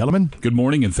and gentlemen. Good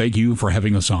morning, and thank you for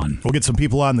having us on. We'll get some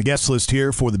people on the guest list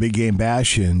here for the Big Game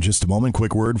Bash in just a moment.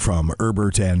 Quick word from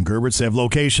Herbert and Gerberts. They have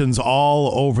locations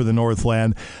all over the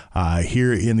Northland.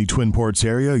 Here in the Twin Ports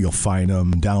area, you'll find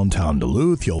them downtown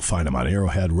Duluth. You'll find them on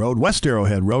Arrowhead Road, West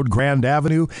Arrowhead Road, Grand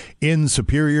Avenue, in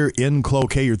Superior, in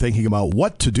Cloquet. You're thinking about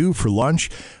what to do for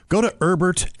lunch. Go to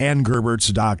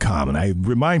herbertandgerberts.com. And I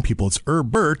remind people it's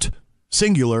Herbert,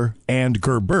 singular, and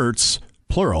Gerberts,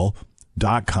 plural,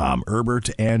 .com. Herbert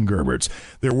and Gerberts.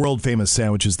 Their world-famous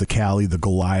sandwiches, the Cali, the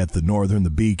Goliath, the Northern, the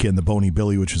Beacon, the Boney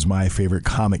Billy, which is my favorite,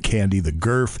 Comet Candy, the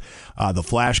Gurf, the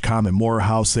Flash Comet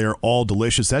Morehouse, they're all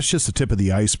delicious. That's just the tip of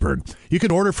the iceberg. You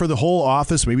can order for the whole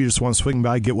office. Maybe you just want to swing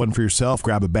by, get one for yourself,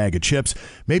 grab a bag of chips,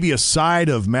 maybe a side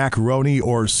of macaroni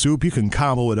or soup. You can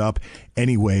combo it up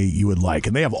any way you would like.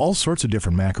 And they have all sorts of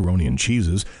different macaroni and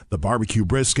cheeses. The barbecue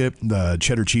brisket, the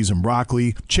cheddar cheese and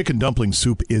broccoli, chicken dumpling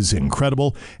soup is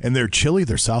incredible. And their chili,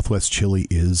 their Southwest chili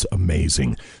is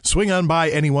amazing. Swing on by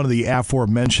any one of the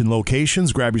aforementioned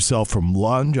locations. Grab yourself some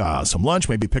lunch,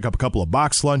 maybe pick up a couple of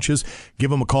box lunches. Give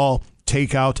them a call,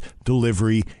 takeout,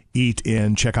 delivery, eat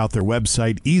in. Check out their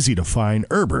website, easy to find,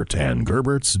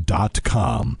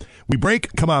 herbertandgerberts.com. We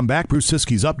break, come on back. Bruce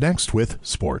Siskey's up next with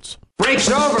sports. Break's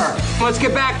over. Let's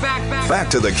get back. Back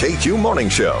to the KQ Morning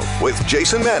Show with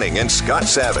Jason Manning and Scott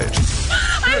Savage.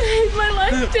 I hate my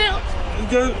life, Dale.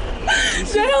 Dale, I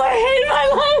hate my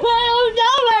life. I don't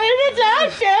know. I need to talk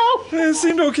to you. It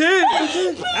seemed okay.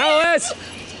 Alice!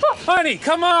 Honey,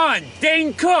 come on!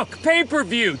 Dane Cook,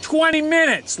 pay-per-view, 20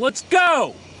 minutes. Let's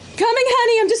go! Coming,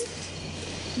 honey. I'm just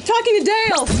talking to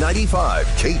Dale. 95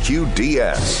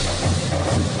 KQDS.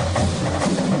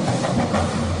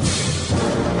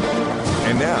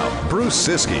 And now, Bruce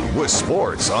Siskey with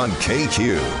sports on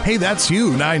KQ. Hey, that's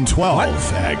you,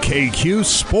 912 at KQ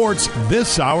Sports.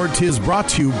 This hour, 'tis brought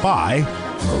to you by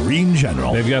Marine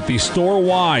General. They've got the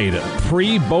store-wide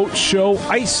pre-boat show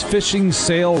ice fishing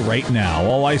sale right now.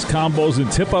 All ice combos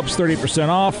and tip-ups 30%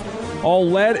 off. All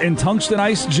lead and tungsten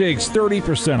ice jigs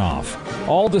 30% off.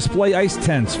 All display ice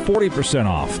tents 40%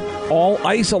 off. All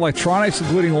ice electronics,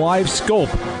 including live scope,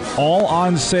 all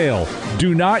on sale.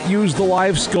 Do not use the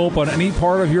live scope on any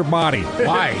part of your body.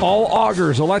 Why? All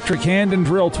augers, electric hand and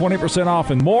drill 20% off,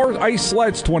 and more ice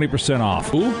sleds 20%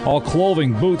 off. Ooh. All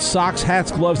clothing, boots, socks,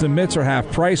 hats, gloves, and mitts are half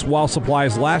price while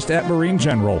supplies last at Marine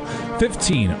General.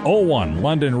 1501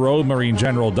 London Road,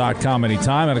 marinegeneral.com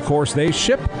anytime, and of course they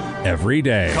ship every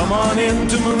day. Come on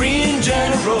into Marine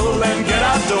General and get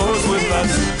outdoors with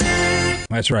us.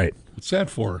 That's right. What's that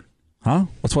for? Huh?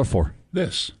 What's what for?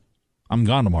 This. I'm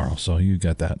gone tomorrow, so you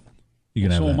got that. You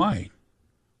can have So that. am I.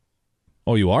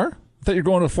 Oh, you are? I thought you were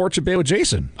going to Fortune Bay with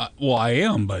Jason. Well, I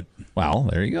am, but... Well,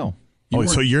 there you go.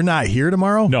 So you're not here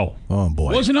tomorrow? No. Oh,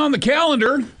 boy. Wasn't on the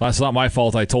calendar. That's not my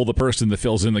fault. I told the person that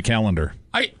fills in the calendar.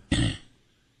 And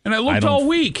I looked all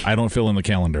week. I don't fill in the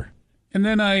calendar. And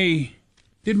then I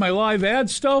did my live ad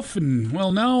stuff, and,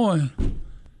 well, now...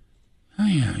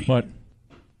 What?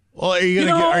 Well, are you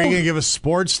gonna give us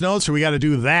sports notes, or we got to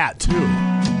do that too?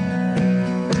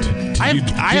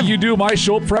 Can you do my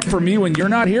show prep for me when you're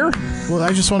not here? Well,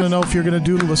 I just want to know if you're going to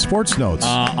do the sports notes.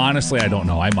 Honestly, I don't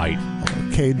know. I might.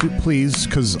 Okay, please,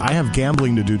 because I have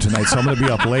gambling to do tonight, so I'm going to be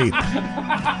up late.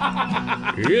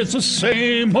 It's the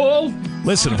same old...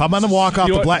 Listen, if I'm going to walk off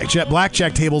the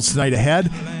blackjack tables tonight ahead,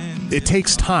 it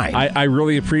takes time. I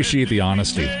really appreciate the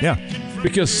honesty. Yeah.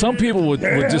 Because some people would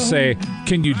just say,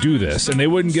 can you do this? And they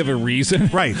wouldn't give a reason.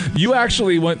 Right. You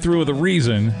actually went through with a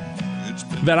reason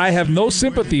that I have no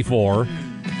sympathy for,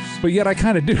 but yet I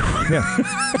kind of do.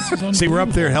 Yeah. See, we're up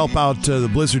there to help out the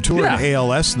Blizzard Tour and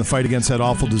ALS in the fight against that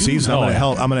awful disease. And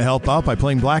I'm going to help out by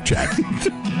playing blackjack. By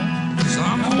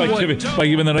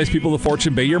giving the nice people of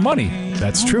Fortune Bay your money.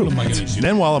 That's true.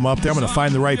 Then while I'm up there, I'm going to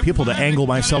find the right people to angle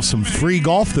myself some free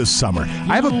golf this summer.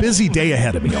 I have a busy day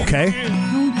ahead of me, okay?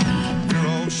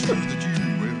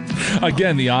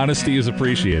 Again, the honesty is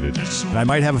appreciated. And I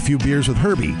might have a few beers with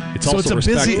Herbie. It's also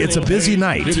it's a busy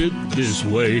night. Did it this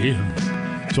way.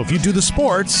 So if you do the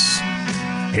sports,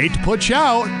 hate to put you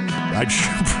out, I'd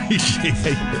sure appreciate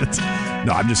it.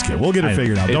 No, I'm just kidding. We'll get it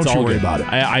figured out. Don't you worry about it.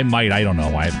 I might. I don't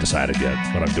know. I haven't decided yet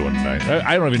what I'm doing tonight.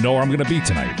 I don't even know where I'm going to be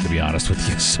tonight, to be honest with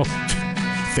you. So,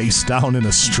 face down in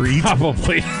a street?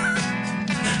 Probably.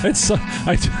 It's a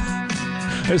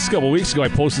couple of weeks ago, I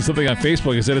posted something on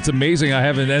Facebook. I said, it's amazing I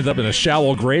haven't ended up in a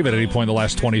shallow grave at any point in the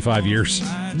last 25 years.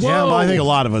 Yeah, well, I think a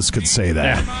lot of us could say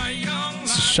that. Yeah.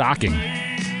 It's shocking.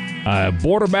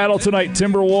 Border battle tonight,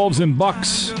 Timberwolves and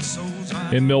Bucks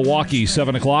in Milwaukee,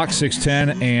 7 o'clock,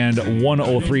 610 and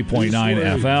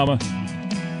 103.9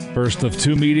 FM. First of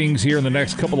two meetings here in the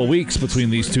next couple of weeks between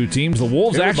these two teams. The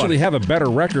Wolves actually have a better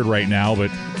record right now,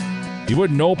 but you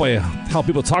wouldn't know by how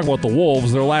people talk about the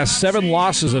Wolves. Their last 7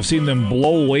 losses have seen them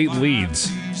blow late leads.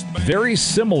 Very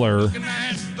similar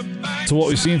to what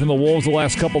we've seen from the Wolves the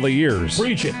last couple of years.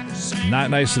 Preach it. Not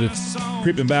nice that it's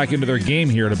creeping back into their game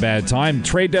here at a bad time.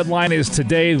 Trade deadline is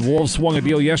today. The Wolves swung a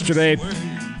deal yesterday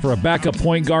for a backup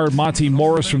point guard, Monty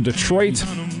Morris from Detroit.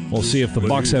 We'll see if the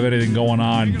Bucks have anything going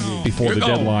on before the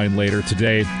deadline later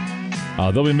today.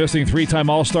 They'll be missing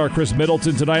 3-time All-Star Chris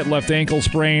Middleton tonight, left ankle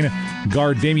sprain.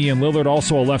 Guard Damian Lillard,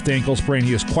 also a left ankle sprain.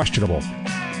 He is questionable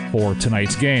for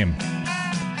tonight's game.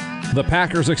 The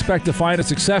Packers expect to find a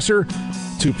successor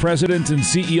to President and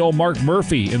CEO Mark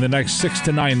Murphy in the next 6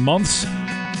 to 9 months.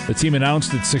 The team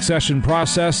announced its succession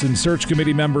process and search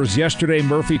committee members yesterday.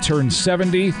 Murphy turned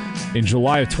 70 in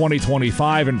July of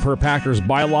 2025, and per Packers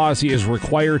bylaws, he is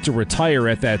required to retire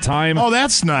at that time. Oh,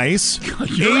 that's nice.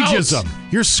 Ageism.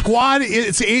 Your squad,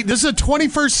 this is a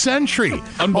 21st century.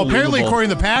 Well, apparently,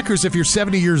 according to the Packers, if you're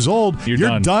 70 years old,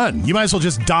 you're done. You might as well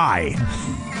just die.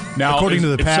 Now, according to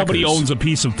the if Packers. somebody owns a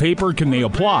piece of paper, can they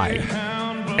apply?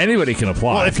 Anybody can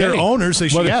apply. Well, if they're owners, they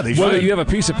should. They should. Whether you have a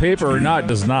piece of paper or not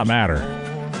does not matter.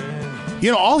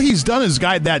 You know, all he's done is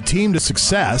guide that team to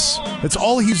success. That's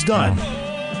all he's done.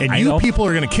 And people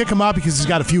are going to kick him out because he's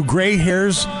got a few gray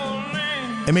hairs,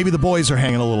 and maybe the boys are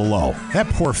hanging a little low. That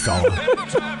poor fella.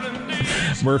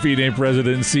 Murphy named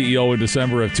president and CEO in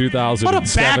December of 2007. What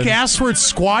a back-assward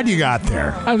squad you got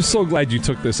there. I'm so glad you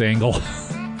took this angle.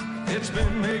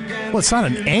 Well, it's not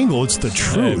an angle, it's the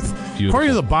truth. According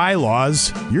to the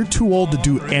bylaws, you're too old to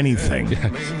do anything.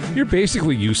 You're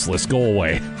basically useless. Go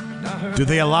away. Do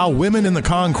they allow women in the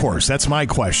concourse? That's my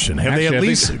question. Have they at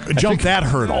least jumped that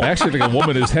hurdle? I actually think a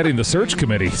woman is heading the search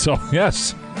committee, so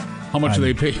yes. How much are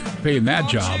they paying that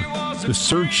job? The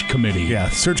search committee. Yeah,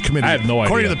 search committee. I have no idea.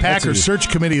 According to the Packers, search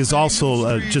committee is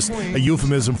also just a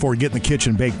euphemism for get in the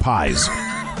kitchen and bake pies.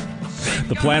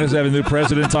 The plan is to have a new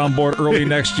president on board early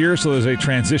next year, so there's a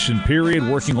transition period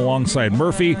working alongside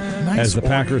Murphy as the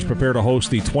Packers prepare to host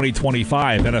the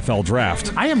 2025 NFL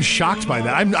Draft. I am shocked by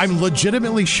that. I'm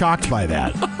legitimately shocked by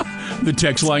that. The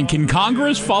text line, can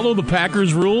Congress follow the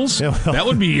Packers rules? Yeah, well, that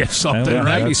would be something, that'd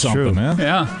right? be something, true.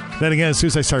 Yeah. Then again, as soon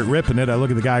as I start ripping it, I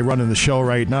look at the guy running the show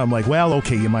right now. I'm like, well,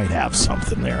 okay, you might have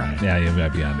something there. Yeah, you might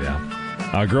be on, yeah.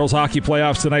 Girls hockey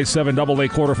playoffs tonight, 7AA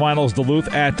quarterfinals. Duluth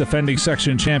at defending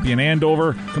section champion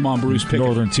Andover. Come on, Bruce. Pick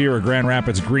Northern Tier at Grand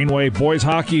Rapids Greenway. Boys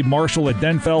hockey, Marshall at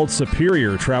Denfeld.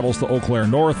 Superior travels to Eau Claire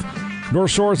North.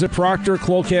 North Shores at Proctor.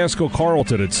 Cloquet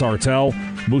Carleton at Sartell.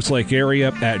 Moose Lake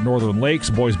area at Northern Lakes.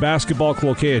 Boys basketball,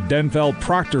 Cloquet at Denfeld.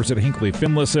 Proctor's at Hinckley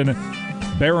Finlayson.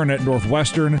 Barron at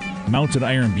Northwestern. Mountain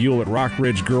Iron Buell at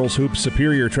Rockridge. Girls hoops,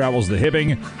 Superior travels to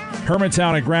Hibbing.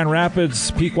 Hermantown at Grand Rapids.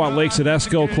 Pequot Lakes at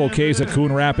Esco. Cloquet's at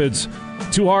Coon Rapids.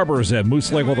 Two Harbors at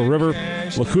Moose Lake the River.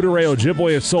 Lacoudere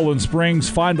Ojibwe at Solon Springs.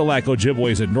 Fond du Lac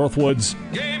Ojibwe's at Northwoods.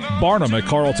 Barnum at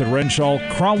Carleton Renshaw.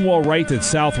 Cromwell Wright at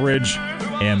Southridge.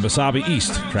 And Mesabi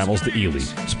East travels to Ely.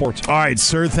 Sports. All right,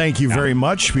 sir, thank you very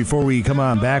much. Before we come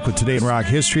on back with Today in Rock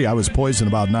History, I was poisoned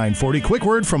about 9:40. Quick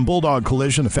word from Bulldog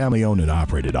Collision, a family-owned and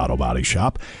operated auto body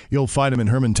shop. You'll find them in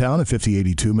Hermantown at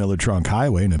 5082 Miller Trunk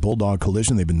Highway. And at Bulldog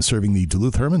Collision, they've been serving the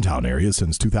Duluth-Hermantown area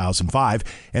since 2005,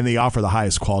 and they offer the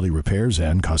highest quality repairs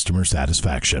and customer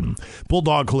satisfaction.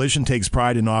 Bulldog Collision takes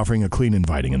pride in offering a clean,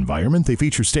 inviting environment. They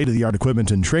feature state-of-the-art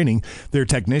equipment and training. Their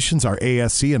technicians are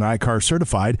ASC and ICAR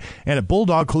certified, and at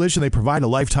Bulldog Collision, they provide a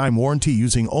lifetime warranty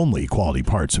using only quality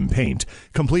parts and paint.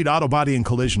 Complete auto body and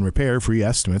collision repair, free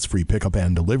estimates, free pickup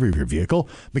and delivery of your vehicle,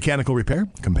 mechanical repair,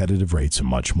 competitive rates, and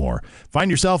much more. Find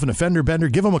yourself an offender bender,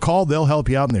 give them a call. They'll help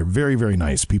you out, and they're very, very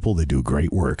nice people. They do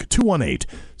great work.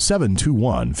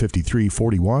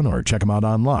 218-721-5341, or check them out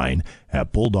online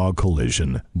at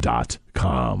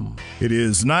bulldogcollision.com. It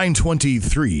is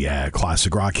 9:23 at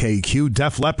Classic Rock KQ.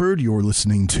 Def Leppard, you're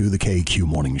listening to the KQ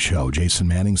Morning Show. Jason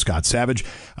Manning, Scott Savage,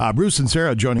 Bruce and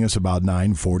Sarah joining us about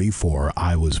 9:44.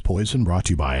 I Was Poisoned, brought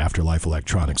to you by Afterlife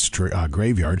Electronics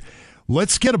Graveyard.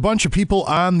 Let's get a bunch of people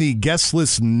on the guest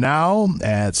list now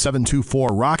at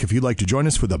 724-ROCK if you'd like to join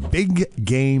us for the Big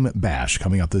Game Bash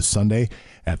coming up this Sunday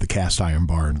at the Cast Iron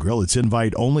Bar and Grill. It's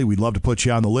invite only. We'd love to put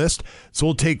you on the list. So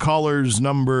we'll take callers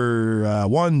number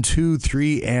 1, 2,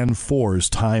 3, and 4 as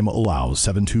time allows.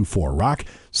 724-ROCK,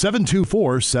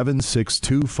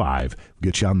 724-7625. We'll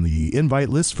get you on the invite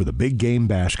list for the Big Game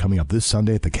Bash coming up this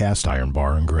Sunday at the Cast Iron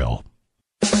Bar and Grill.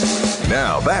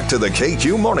 Now, back to the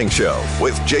KQ Morning Show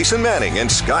with Jason Manning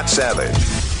and Scott Savage.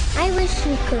 I wish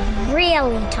you could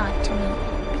really talk to me,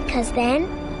 because then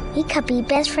we could be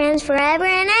best friends forever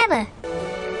and ever.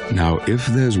 Now, if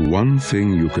there's one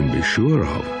thing you can be sure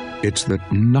of, it's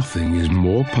that nothing is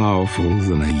more powerful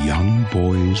than a young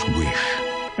boy's wish.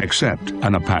 Except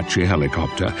an Apache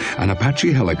helicopter. An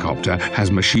Apache helicopter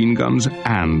has machine guns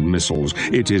and missiles.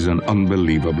 It is an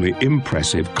unbelievably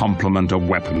impressive complement of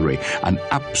weaponry. An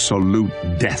absolute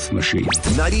death machine.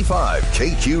 95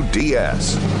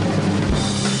 KQDS.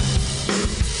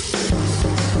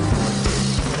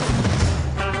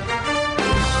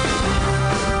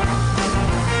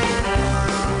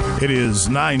 It is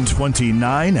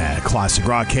 9:29 at Classic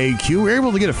Rock KQ. We're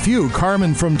able to get a few.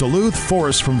 Carmen from Duluth,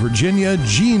 Forrest from Virginia,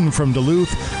 Gene from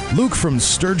Duluth, Luke from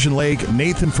Sturgeon Lake,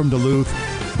 Nathan from Duluth,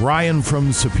 Brian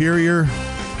from Superior,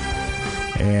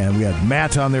 and we had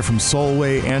Matt on there from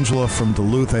Solway, Angela from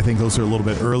Duluth. I think those are a little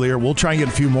bit earlier. We'll try and get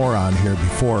a few more on here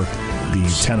before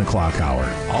the 10 o'clock hour.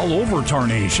 All over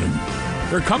Tarnation.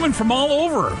 They're coming from all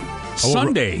over.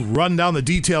 Sunday. Run down the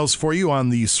details for you on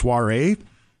the soiree.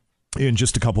 In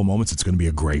just a couple moments, it's going to be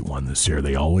a great one this year.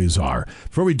 They always are.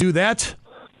 Before we do that,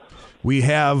 we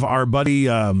have our buddy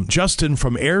Justin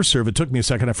from AirServe. It took me a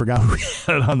second. I forgot who we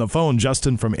had on the phone.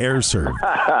 Justin from AirServe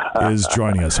is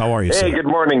joining us. How are you, sir? Hey, good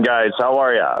morning, guys. How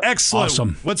are you? Excellent.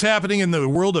 Awesome. What's happening in the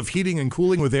world of heating and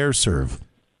cooling with AirServe?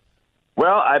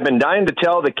 Well, I've been dying to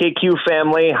tell the KQ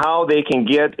family how they can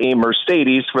get a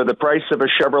Mercedes for the price of a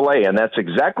Chevrolet, and that's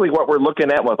exactly what we're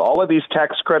looking at with all of these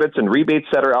tax credits and rebates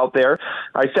that are out there.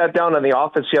 I sat down in the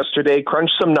office yesterday,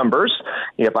 crunched some numbers.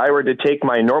 If I were to take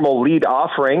my normal lead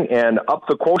offering and up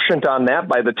the quotient on that,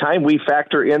 by the time we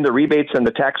factor in the rebates and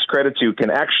the tax credits, you can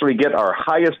actually get our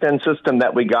highest-end system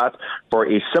that we got for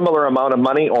a similar amount of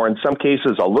money, or in some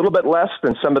cases a little bit less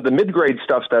than some of the mid-grade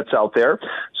stuff that's out there.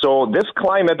 So this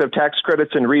climate of tax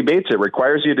credits and rebates, it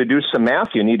requires you to do some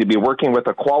math. You need to be working with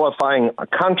a qualifying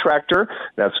contractor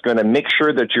that's going to make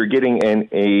sure that you're getting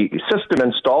a system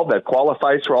installed that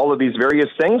qualifies for all of these various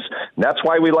things. And that's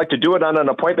why we like to do it on an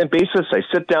appointment basis. I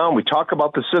sit down, we talk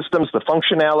about the systems, the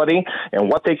functionality, and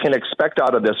what they can expect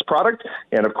out of this product.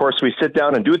 And of course, we sit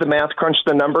down and do the math, crunch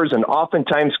the numbers, and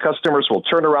oftentimes customers will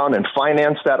turn around and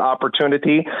finance that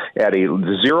opportunity at a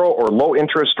zero or low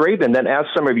interest rate. And then as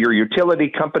some of your utility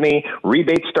company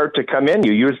rebates start to come in,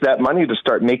 you use that money to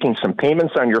start making some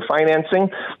payments on your financing,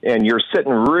 and you're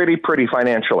sitting really pretty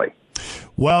financially.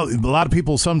 Well, a lot of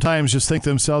people sometimes just think to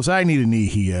themselves, I need a new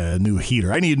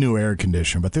heater, I need a new air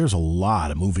conditioner, but there's a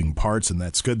lot of moving parts, and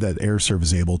that's good that AirServe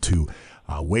is able to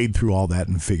wade through all that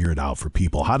and figure it out for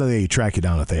people. How do they track you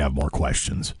down if they have more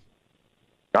questions?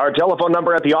 Our telephone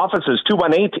number at the office is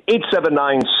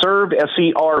 218-879-SERVE,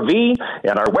 S-E-R-V,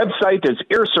 and our website is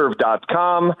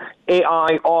airserve.com,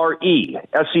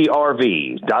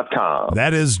 AIRESERV.com.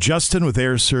 That is Justin with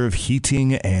AirServe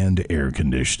Heating and Air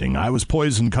Conditioning. I Was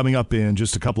Poison coming up in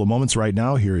just a couple of moments. Right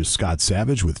now, here is Scott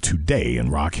Savage with Today in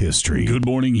Rock History. Good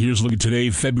morning. Here's a look at today,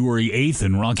 February 8th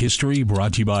in Rock History,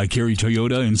 brought to you by Kerry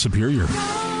Toyota in Superior.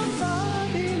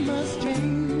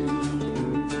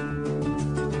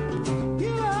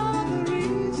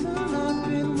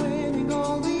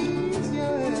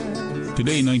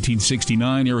 Today, in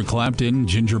 1969, Eric Clapton,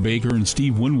 Ginger Baker, and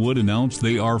Steve Winwood announced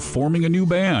they are forming a new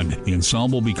band. The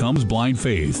ensemble becomes Blind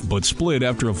Faith, but split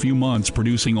after a few months,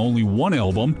 producing only one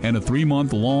album and a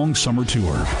 3-month-long summer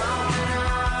tour.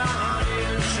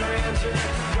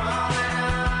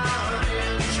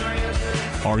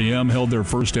 R.E.M. held their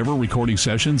first ever recording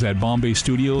sessions at Bombay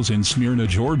Studios in Smyrna,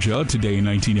 Georgia, today in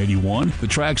 1981. The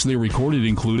tracks they recorded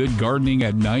included Gardening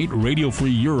at Night, Radio Free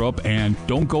Europe, and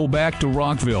Don't Go Back to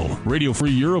Rockville. Radio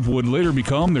Free Europe would later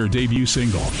become their debut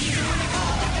single.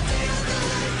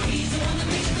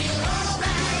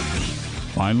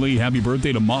 Finally, happy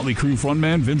birthday to Motley Crue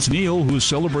frontman Vince Neil, who is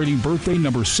celebrating birthday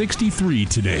number 63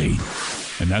 today.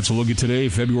 And that's a look at today,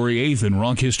 February 8th in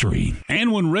rock history.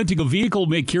 And when renting a vehicle,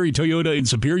 make Cary Toyota in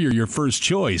Superior your first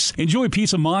choice. Enjoy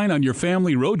peace of mind on your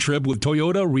family road trip with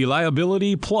Toyota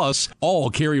Reliability Plus. All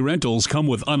Cary rentals come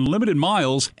with unlimited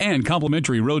miles and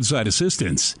complimentary roadside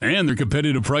assistance. And their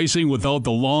competitive pricing without the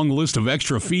long list of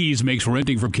extra fees makes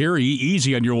renting from Cary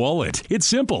easy on your wallet. It's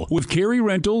simple. With Cary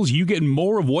Rentals, you get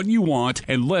more of what you want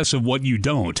and less of what you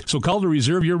don't. So call to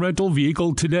reserve your rental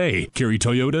vehicle today. Cary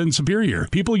Toyota in Superior.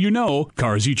 People you know,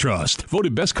 cars you trust.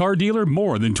 Voted best car dealer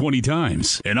more than 20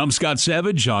 times. And I'm Scott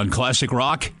Savage on Classic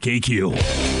Rock KQ.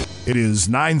 It is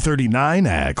 9:39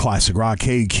 at Classic Rock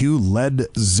KQ. Led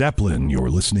Zeppelin. You're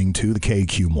listening to the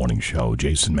KQ Morning Show.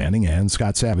 Jason Manning and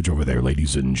Scott Savage over there,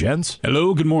 ladies and gents.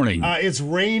 Hello, good morning. It's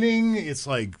raining. It's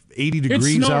like 80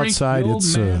 degrees outside.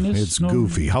 It's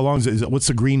goofy. How long is it? What's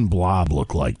the green blob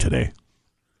look like today?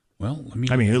 Well,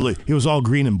 it was all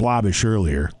green and blobbish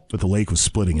earlier, but the lake was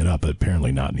splitting it up, but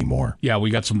apparently not anymore. Yeah,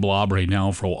 we got some blob right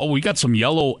now. We got some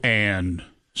yellow and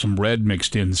some red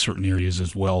mixed in certain areas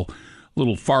as well. A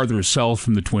little farther south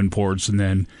from the Twin Ports, and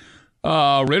then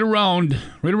right around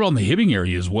the Hibbing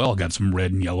area as well. Got some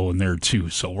red and yellow in there too.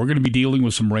 So we're going to be dealing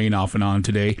with some rain off and on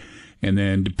today, and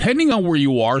then depending on where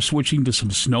you are, switching to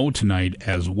some snow tonight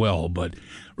as well. But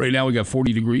right now we got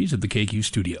 40 degrees at the KQ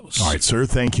studios. All right, sir.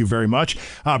 Thank you very much.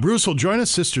 Bruce will join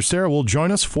us. Sister Sarah will join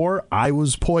us for I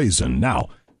Was Poisoned. Now,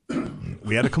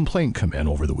 we had a complaint come in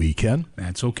over the weekend.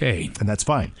 That's okay. And that's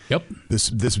fine. Yep.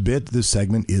 This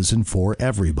segment isn't for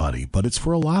everybody, but it's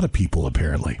for a lot of people,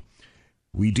 apparently.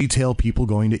 We detail people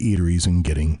going to eateries and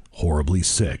getting horribly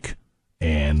sick.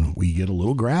 And we get a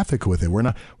little graphic with it. We're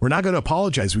not going to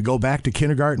apologize. We go back to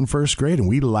kindergarten, first grade, and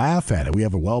we laugh at it. We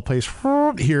have a well-placed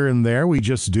here and there. We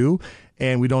just do.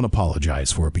 And we don't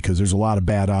apologize for it because there's a lot of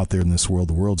bad out there in this world.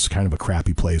 The world's kind of a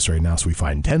crappy place right now. So we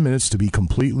find 10 minutes to be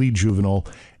completely juvenile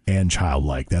and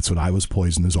childlike. That's what I Was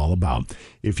Poisoned is all about.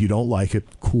 If you don't like it,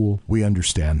 cool. We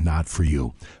understand. Not for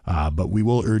you. But we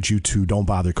will urge you to don't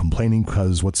bother complaining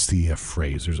because what's the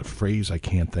phrase? There's a phrase I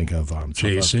can't think of.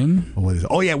 Jason?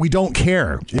 Oh, yeah. We don't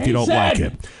care if you don't like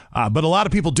it. But a lot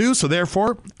of people do. So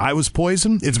therefore, I Was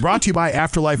Poisoned. It's brought to you by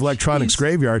Afterlife Electronics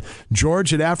Graveyard.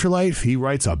 George at Afterlife, he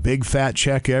writes a big fat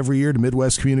check every year to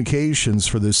Midwest Communications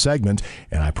for this segment.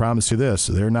 And I promise you this,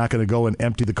 they're not going to go and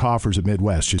empty the coffers at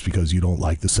Midwest just because you don't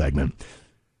like the segment.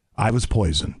 I Was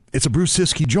Poisoned. It's a Bruce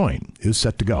Siskey joint. Is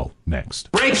set to go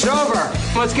next. Break's over.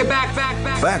 Let's get back.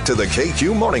 Back to the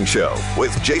KQ Morning Show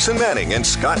with Jason Manning and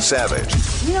Scott Savage.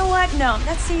 You know what? No,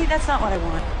 that's not what I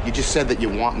want. You just said that you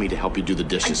want me to help you do the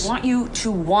dishes. I want you to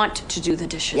want to do the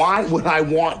dishes. Why would I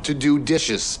want to do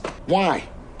dishes? Why?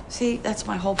 See, that's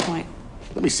my whole point.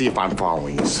 Let me see if I'm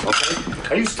following this, okay?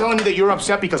 Are you telling me that you're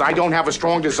upset because I don't have a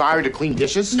strong desire to clean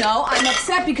dishes? No, I'm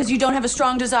upset because you don't have a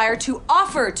strong desire to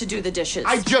offer to do the dishes.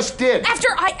 I just did. After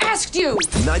I asked you.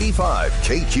 95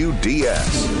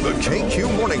 KQDS. The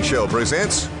KQ Morning Show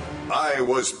presents I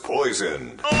Was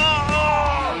Poisoned.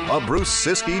 A Bruce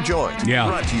Siskey joint. Yeah.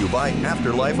 Brought to you by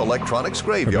Afterlife Electronics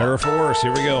Graveyard. Prepare for worse.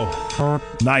 Here we go.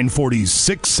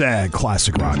 946 at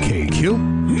Classic Rock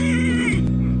KQ.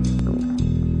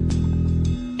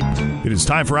 It is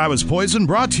time for I Was Poisoned,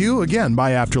 brought to you again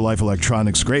by Afterlife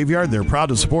Electronics Graveyard. They're proud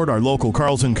to support our local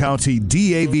Carlton County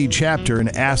DAV chapter and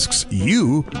asks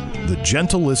you, the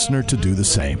gentle listener, to do the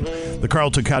same. The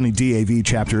Carlton County DAV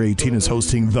Chapter 18 is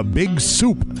hosting The Big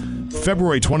Soup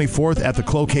February 24th at the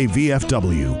Cloquet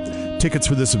VFW. Tickets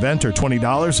for this event are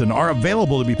 $20 and are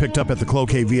available to be picked up at the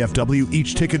Cloquet VFW.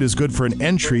 Each ticket is good for an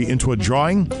entry into a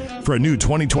drawing for a new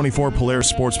 2024 Polaris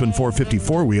Sportsman 450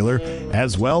 four-wheeler,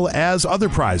 as well as other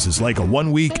prizes like a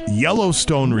one-week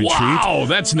Yellowstone retreat. Wow,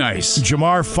 that's nice.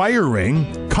 Jamar fire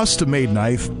ring, custom-made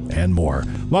knife, and more.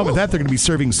 Along with that, they're going to be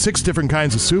serving 6 different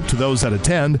kinds of soup to those that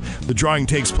attend. The drawing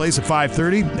takes place at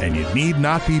 5:30, and you need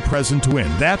not be present to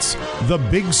win. That's The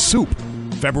Big Soup,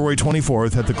 February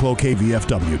 24th at the Cloquet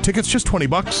VFW. Tickets just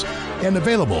 $20 and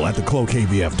available at the Cloquet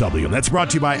VFW. That's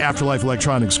brought to you by Afterlife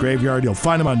Electronics Graveyard. You'll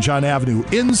find them on John Avenue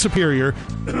in Superior.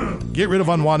 Get rid of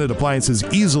unwanted appliances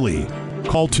easily.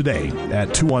 Call today at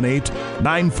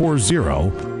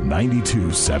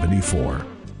 218-940-9274.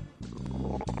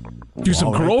 Do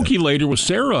some karaoke later with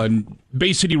Sarah and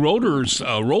Bay City Rollers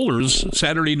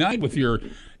Saturday night with your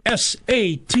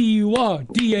SATURDAY.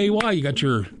 You got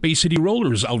your Bay City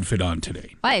Rollers outfit on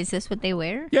today. Why, is this what they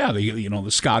wear? Yeah, they,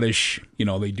 the Scottish,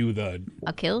 they do the...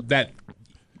 A kilt? That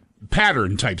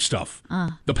pattern type stuff.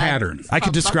 The pattern. I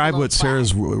could describe what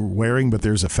Sarah's wearing, but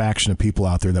there's a faction of people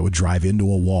out there that would drive into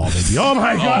a wall. They'd be, oh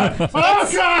my God!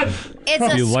 Oh God!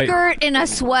 It's a skirt and a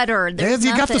sweater. There's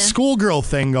you got the nothing. schoolgirl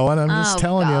thing going. I'm just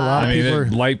telling you, a lot of people are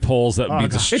light poles that be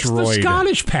destroyed. It's the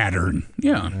Scottish pattern.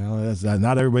 Yeah. Well,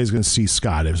 not everybody's going to see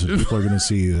Scottish. People are going to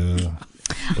see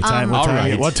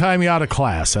what time you out of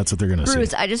class. That's what they're going to see.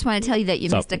 Bruce, I just want to tell you that you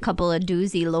missed a couple of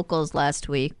doozy locals last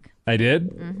week. I did?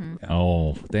 Mm-hmm.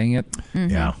 Oh, dang it. Mm-hmm.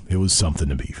 Yeah, it was something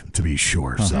to be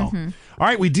sure. So, all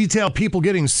right, we detail people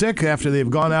getting sick after they've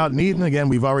gone out and eaten. Again,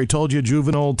 we've already told you,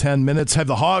 juvenile 10 minutes. Have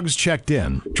the hogs checked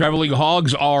in? Traveling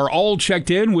hogs are all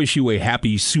checked in. Wish you a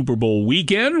happy Super Bowl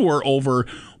weekend. We're over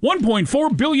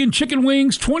 1.4 billion chicken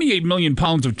wings, 28 million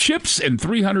pounds of chips, and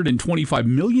 325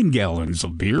 million gallons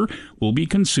of beer will be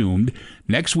consumed.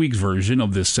 Next week's version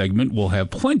of this segment will have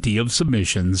plenty of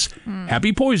submissions.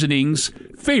 Happy poisonings.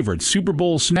 Favorite Super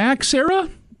Bowl snack, Sarah?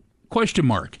 Question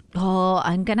mark. Oh,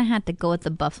 I'm going to have to go with the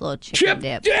buffalo chicken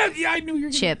dip. Yeah, I knew you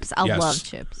were Chips. I love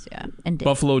chips, yeah. And dip.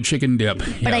 Buffalo chicken dip.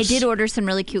 But I did order some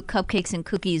really cute cupcakes and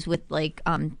cookies with like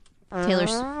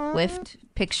Taylor Swift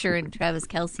picture and Travis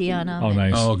Kelce on them. Oh,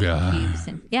 nice. Oh, God.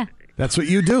 And, yeah. That's what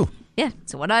you do. Yeah,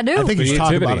 that's what I do. I think you should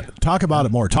talk about it. Talk about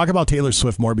it more. Talk about Taylor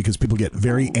Swift more because people get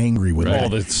very angry with it.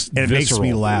 That's and it makes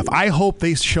me laugh. I hope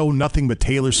they show nothing but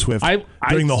Taylor Swift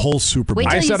during the whole Super Bowl. Wait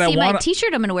till you see my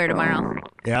T-shirt I'm going to wear tomorrow.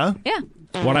 Yeah? Yeah.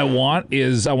 What I want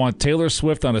Taylor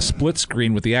Swift on a split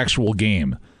screen with the actual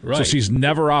game. Right. So she's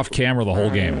never off camera the whole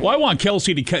game. Well, I want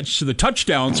Kelce to catch the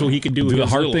touchdown so he can do the his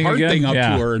heart little thing heart again? thing up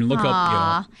Yeah. to her and look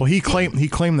up. Well, he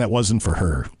claimed that wasn't for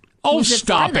her. Oh, Who's it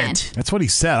stop for, then? it. That's what he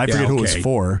said. I forget who it was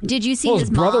for. Did you see Well, his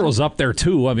his brother mom? was up there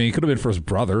too. I mean, it could have been for his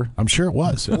brother. I'm sure it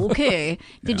was. Okay.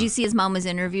 Did you see his mom was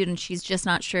interviewed and she's just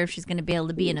not sure if she's going to be able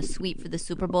to be in a suite for the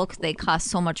Super Bowl because they cost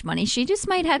so much money. She just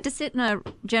might have to sit in a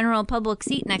general public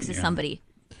seat next to somebody.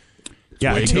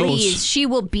 Yeah, Please, she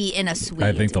will be in a suite.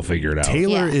 I think they'll figure it out.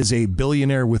 Taylor Yeah. is a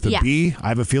billionaire with a Yeah. B. I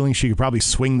have a feeling she could probably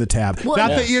swing the tab. Well,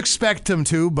 Not yeah. that you expect him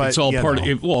to, but It's all you part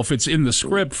know. of well, if it's in the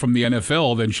script from the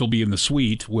NFL, then she'll be in the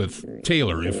suite with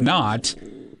Taylor. If not,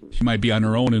 she might be on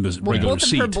her own in a regular both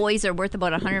seat. of her boys are worth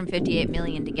about $158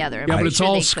 million together. Yeah, I'm but it's sure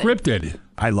all they could. scripted.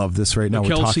 I love this right now. The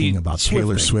We're talking Kelce about Swift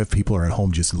Taylor thing. Swift. People are at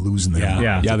home just losing their mind.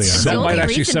 Yeah, they are. The That only might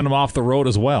actually reason- send them off the road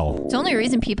as well. It's the only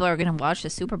reason people are going to watch the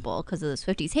Super Bowl because of the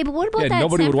Swifties. Hey, but what about Yeah, that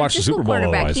nobody San would watch the Francisco Super Bowl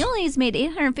quarterback? otherwise. He only has made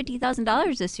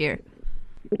 $850,000 this year.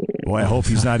 Boy, I hope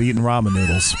he's not eating ramen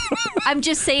noodles. I'm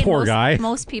just saying, Poor guy.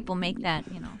 most people make that,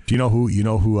 Do you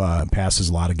know who passes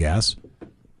a lot of gas?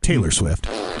 Taylor Swift.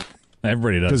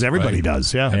 Everybody does. Because everybody Right.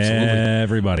 does, yeah.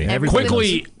 Everybody.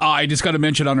 Quickly, I just got to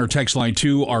mention on our text line,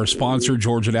 too, our sponsor,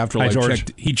 George at Afterlife, Hi, George.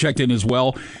 he checked in as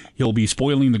well. He'll be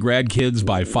spoiling the grad kids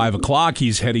by 5 o'clock.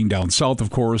 He's heading down south,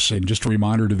 of course, and just a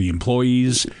reminder to the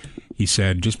employees, he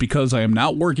said, just because I am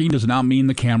not working does not mean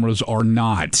the cameras are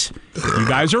not. You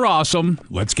guys are awesome.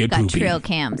 Let's get Got poopy. trail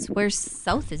cams. Where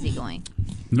south is he going?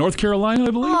 North Carolina,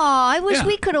 I believe. Oh, I wish Yeah.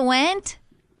 we could have went.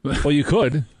 Well, you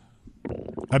could.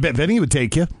 I bet Vinny would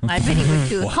take you. I bet he would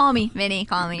too. Call me, Vinny.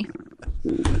 Call me.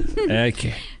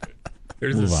 Okay.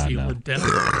 There's Move a on seal now. of death.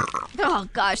 Oh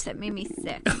gosh, that made me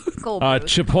sick. Go, Bruce.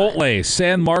 Chipotle,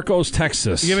 San Marcos,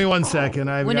 Texas. Give me 1 second.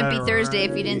 Wouldn't it be Thursday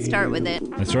if you didn't start with it?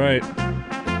 That's right.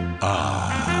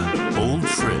 Old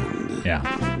friend.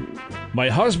 Yeah. My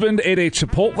husband ate a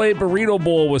Chipotle burrito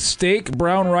bowl with steak,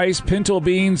 brown rice, pinto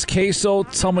beans, queso,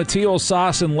 tomatillo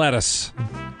sauce, and lettuce.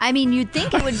 I mean, you'd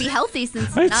think it would be healthy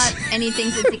since not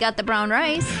anything since he got the brown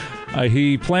rice.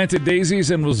 He planted daisies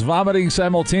and was vomiting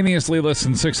simultaneously less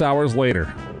than 6 hours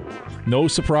later. No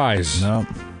surprise. No.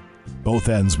 Both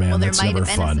ends, man. Well, there That's might never have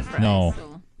been a fun. surprise. No,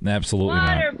 absolutely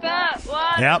not. butt,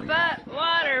 water, Yep. butt,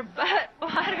 water, butt,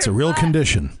 water. It's a real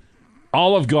condition.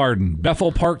 Olive Garden,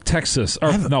 Bethel Park, Texas.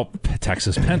 Or,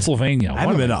 Texas, Pennsylvania. I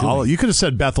haven't been to Olive. You could have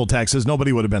said Bethel, Texas.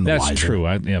 Nobody would have been the That's wiser. true.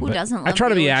 Who doesn't I love try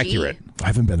to the be OG? accurate. I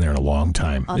haven't been there in a long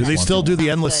time. Oh, Do they that's still do the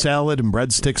sounds endless good. salad and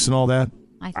breadsticks and all that?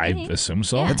 I assume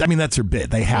so. Yeah. I mean, that's their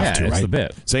bit. They have Yeah, to, it's right? the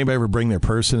bit. Does anybody ever bring their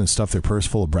purse in and stuff their purse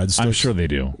full of breadsticks? I'm sure they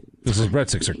do. Because those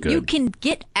breadsticks are good.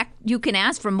 You can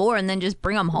ask for more and then just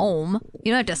bring them home.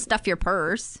 You don't have to stuff your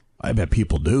purse. I bet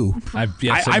people do.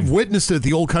 I've witnessed it at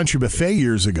the Old Country Buffet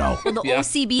years ago. Well, the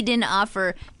OCB didn't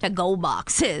offer to-go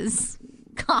boxes.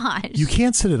 Gosh. You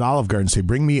can't sit at Olive Garden and say,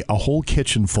 bring me a whole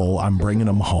kitchen full. I'm bringing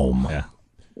them home. Yeah.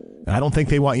 And I don't think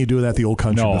they want you doing that at the Old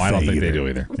Country No, Buffet I don't think either. they do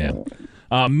either.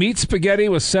 Yeah. Meat spaghetti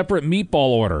with separate meatball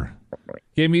order.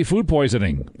 Gave me food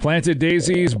poisoning. Planted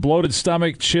daisies, bloated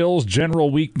stomach, chills,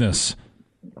 general weakness.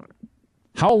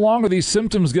 How long are these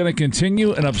symptoms going to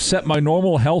continue and upset my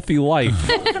normal, healthy life?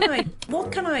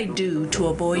 What can I do to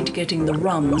avoid getting the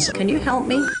runs? Can you help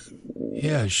me?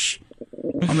 Yeah,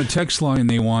 on the text line,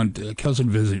 they want Cousin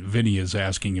Vinny is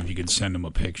asking if you could send him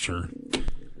a picture.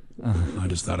 I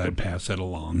just thought I'd pass that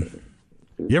along.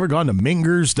 You ever gone to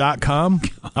Mingers.com?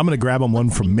 I'm going to grab them one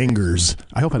from Mingers.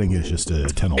 I hope I didn't get just a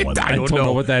 1001. I don't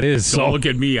know what that is. Don't look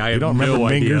at me. I have no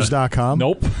idea. Mingers.com?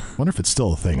 Nope. Wonder if it's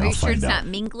still a thing. Are I'll you sure find it's out.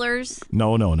 not Minglers?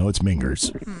 No, it's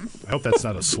Mingers. I hope that's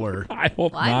not a slur. I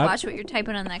hope Well, I'd not. watch what you're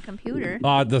typing on that computer.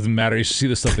 Oh, it doesn't matter. You should see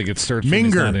the stuff that gets searched. Minger.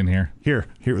 It's not in here.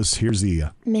 Here's the.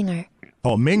 Minger.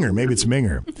 Oh, Minger. Maybe it's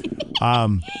Minger.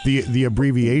 The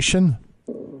abbreviation: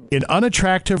 an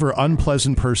unattractive or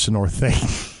unpleasant person or thing.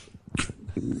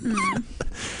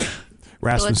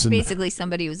 Rasmussen. So it's basically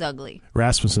somebody who's ugly.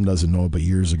 Rasmussen doesn't know it, but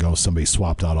years ago somebody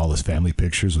swapped out all his family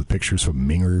pictures with pictures from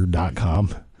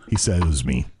Minger.com. He said it was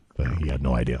me, but he had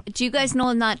no idea. Do you guys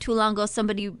know not too long ago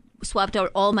somebody swapped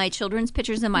out all my children's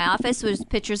pictures in my office with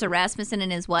pictures of Rasmussen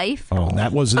and his wife? Oh,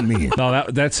 that wasn't me. No,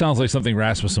 that sounds like something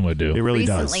Rasmussen would do. It really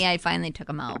Recently, I finally took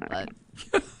them out, but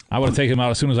I would have taken them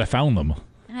out as soon as I found them.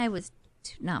 I was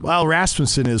not. Well,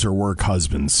 Rasmussen is her work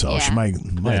husband, so she might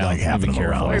like having him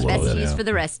around. We're a little bit, besties for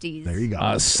the resties. There you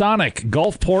go. Sonic,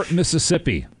 Gulfport,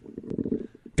 Mississippi.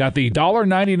 Got the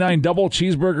 $1.99 double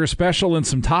cheeseburger special and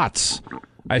some tots.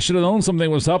 I should have known something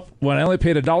was up when I only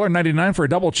paid $1.99 for a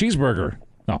double cheeseburger.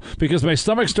 No, because my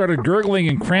stomach started gurgling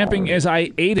and cramping as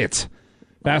I ate it.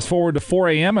 Fast forward to 4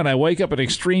 a.m. and I wake up in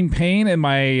extreme pain and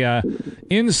my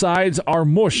insides are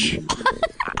mush.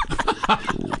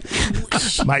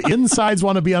 My insides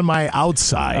want to be on my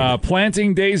outside.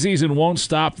 Planting daisies and won't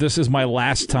stop. This is my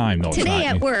last time. No, Today it's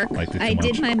not. at work, Liked it too I much.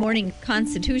 did my morning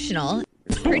constitutional.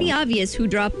 It's pretty obvious who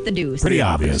dropped the deuce. Pretty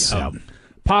obvious.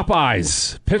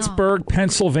 Popeyes, Pittsburgh,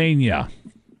 Pennsylvania.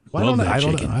 I don't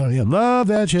love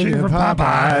that chicken from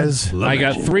Popeyes. I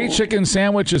got 3 chicken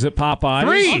sandwiches at Popeyes.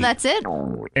 3? Oh, that's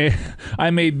it?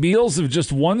 I made meals of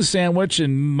just 1 sandwich,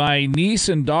 and my niece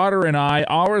and daughter and I,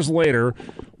 hours later,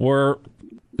 were...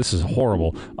 This is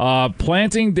horrible.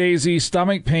 Planting daisy,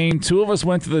 stomach pain. 2 of us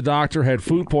went to the doctor, had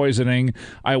food poisoning.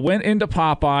 I went into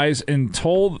Popeyes and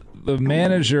told the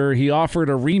manager he offered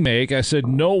a remake. I said,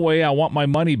 no way, I want my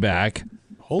money back.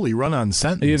 Holy run-on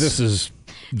sentence. Yeah, this is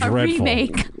dreadful. A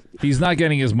remake. He's not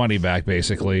getting his money back,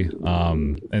 basically.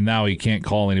 And now he can't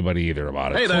call anybody either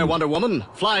about it. Hey there, Wonder Woman.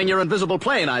 Flying your invisible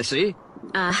plane, I see.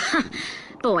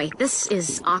 Boy, this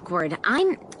is awkward.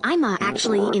 I'm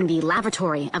actually in the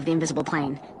lavatory of the invisible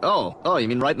plane. Oh, you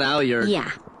mean right now you're...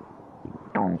 Yeah.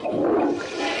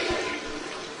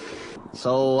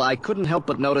 So I couldn't help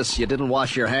but notice you didn't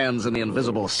wash your hands in the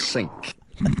invisible sink.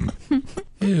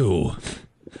 Ew.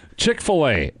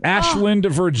 Chick-fil-A, Ashland,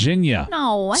 Virginia.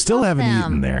 No, I Still love haven't them.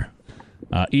 eaten there.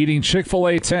 Eating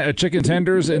Chick-fil-A chicken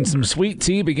tenders and some sweet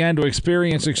tea, began to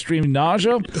experience extreme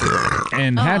nausea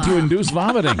and had to induce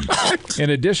vomiting. In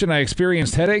addition, I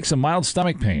experienced headaches and mild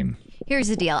stomach pain. Here's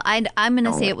the deal. I'm going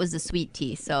to say it was the sweet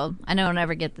tea, so I don't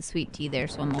ever get the sweet tea there,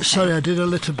 so I'm okay. Sorry, I did a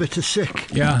little bit of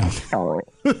sick. Yeah.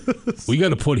 We got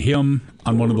to put him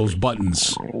on one of those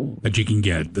buttons that you can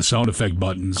get, the sound effect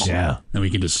buttons. Yeah. And we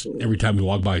can just, every time we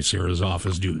walk by Sarah's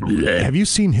office, do... Have you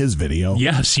seen his video?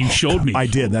 Yes, you showed me. I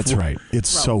did, that's right. It's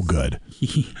so good.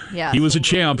 Yeah. He was a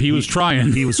champ. He was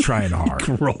trying. He was trying hard.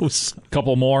 Gross.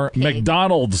 Couple more.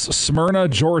 McDonald's, Smyrna,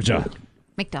 Georgia.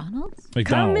 McDonald's?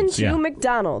 Come into yeah.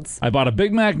 McDonald's. I bought a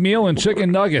Big Mac meal and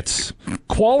chicken nuggets.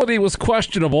 Quality was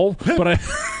questionable, but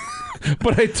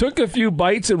I took a few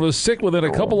bites and was sick within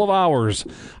a couple of hours.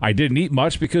 I didn't eat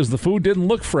much because the food didn't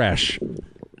look fresh.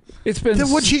 It's been.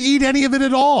 Then would you eat any of it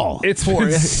at all? It's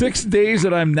been 6 days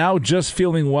and I'm now just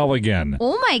feeling well again.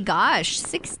 Oh my gosh,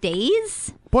 6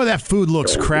 days? Boy, that food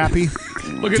looks crappy.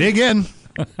 Dig in.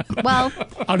 Well,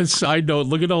 on a side note,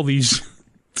 look at all these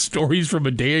stories from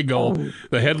a day ago.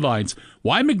 The headlines: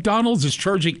 why McDonald's is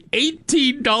charging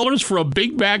 $18 for a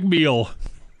Big Mac meal.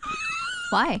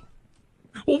 Why?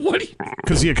 Well, what?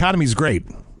 Because the economy's great.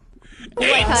 Oh,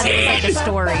 I thought it was like a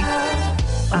story.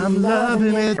 I'm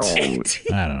loving it.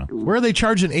 I don't know. Where are they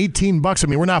charging $18? I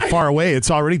mean, we're not far away.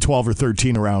 It's already 12 or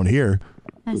 13 around here.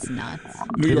 That's nuts.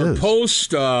 New York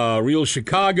Post, Real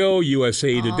Chicago,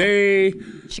 USA Today,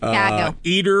 Chicago.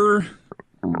 Eater,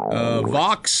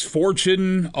 Vox,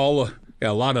 Fortune, a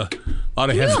lot of Can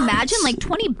you headlines. imagine, like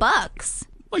 $20?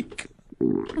 Like,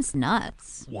 that's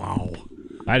nuts. Wow.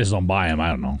 I just don't buy them. I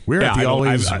don't know. We're at the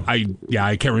Always. I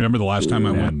can't remember the last time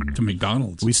I went to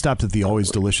McDonald's. We stopped at the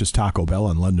Always Delicious Taco Bell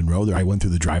on London Road. There, I went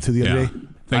through the drive-thru the other day.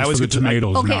 Thanks for the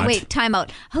tomatoes. Okay, wait, time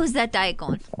out. How's that diet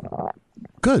going?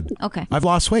 Good. Okay. I've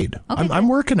lost weight. Okay, I'm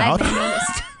working out. I've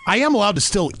noticed. I am allowed to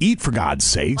still eat, for God's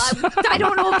sakes. I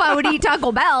don't know if I would eat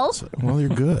Taco Bell. Well, you're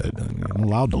good. I'm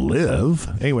allowed to live.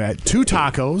 Anyway, I had 2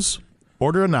 tacos,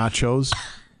 order of nachos,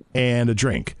 and a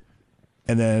drink.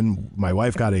 And then my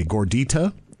wife got a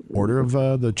gordita, order of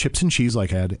the chips and cheese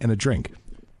like I had, and a drink.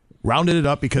 rounded it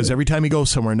up because every time he goes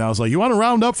somewhere now, it's like, you want to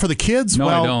round up for the kids? No,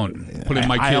 well, I don't. Put it in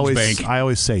my kids' bank. I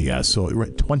always say yes. So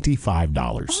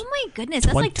 $25. Oh my goodness,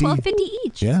 that's like $12.50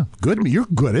 each. Yeah, good. You're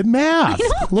good at math.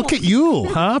 Look at you,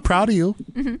 huh? Proud of you.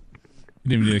 Mm-hmm. You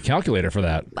didn't even need a calculator for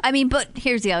that. I mean, but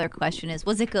here's the other question: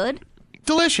 was it good?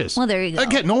 Delicious. Well, there you go.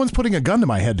 Again, no one's putting a gun to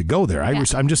my head to go there. Yeah.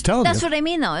 I'm just telling That's you. what I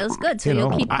mean, though. It was good, so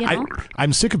you'll keep.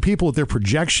 I'm sick of people with their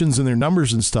projections and their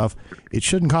numbers and stuff. It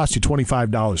shouldn't cost you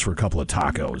 $25 for a couple of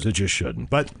tacos. It just shouldn't.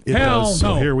 But it does.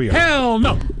 So here we are. Hell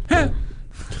no.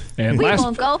 And we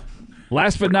won't go.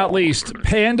 Last but not least,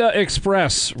 Panda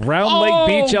Express, Round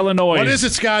Lake Beach, Illinois. What is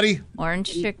it, Scotty?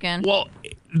 Orange chicken. Well,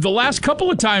 the last couple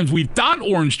of times we thought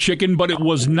orange chicken, but it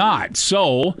was not.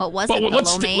 So, But was it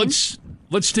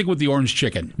let's stick with the orange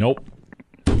chicken. Nope.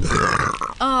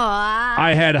 Oh,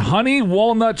 I had honey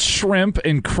walnut shrimp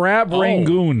and crab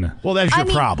rangoon. Well, that's I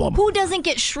mean, who doesn't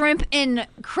get shrimp and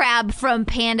crab from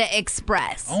Panda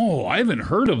Express? Oh, I haven't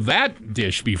heard of that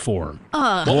dish before.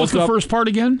 Ugh. What was the first part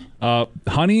again?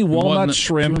 Honey walnut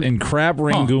shrimp and crab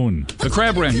rangoon. The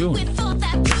crab rangoon.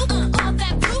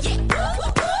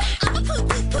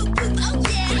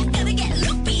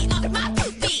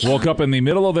 Woke up in the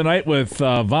middle of the night with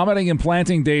vomiting and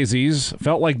planting daisies.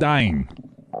 Felt like dying.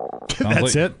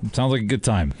 That's it? Sounds like a good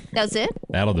time. That's it?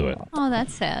 That'll do it. Oh,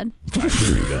 that's sad.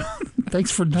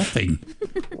 Thanks for nothing.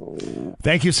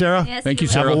 Thank you, Sarah. Yes, Thank you,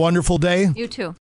 Have Sarah. a wonderful day. You too.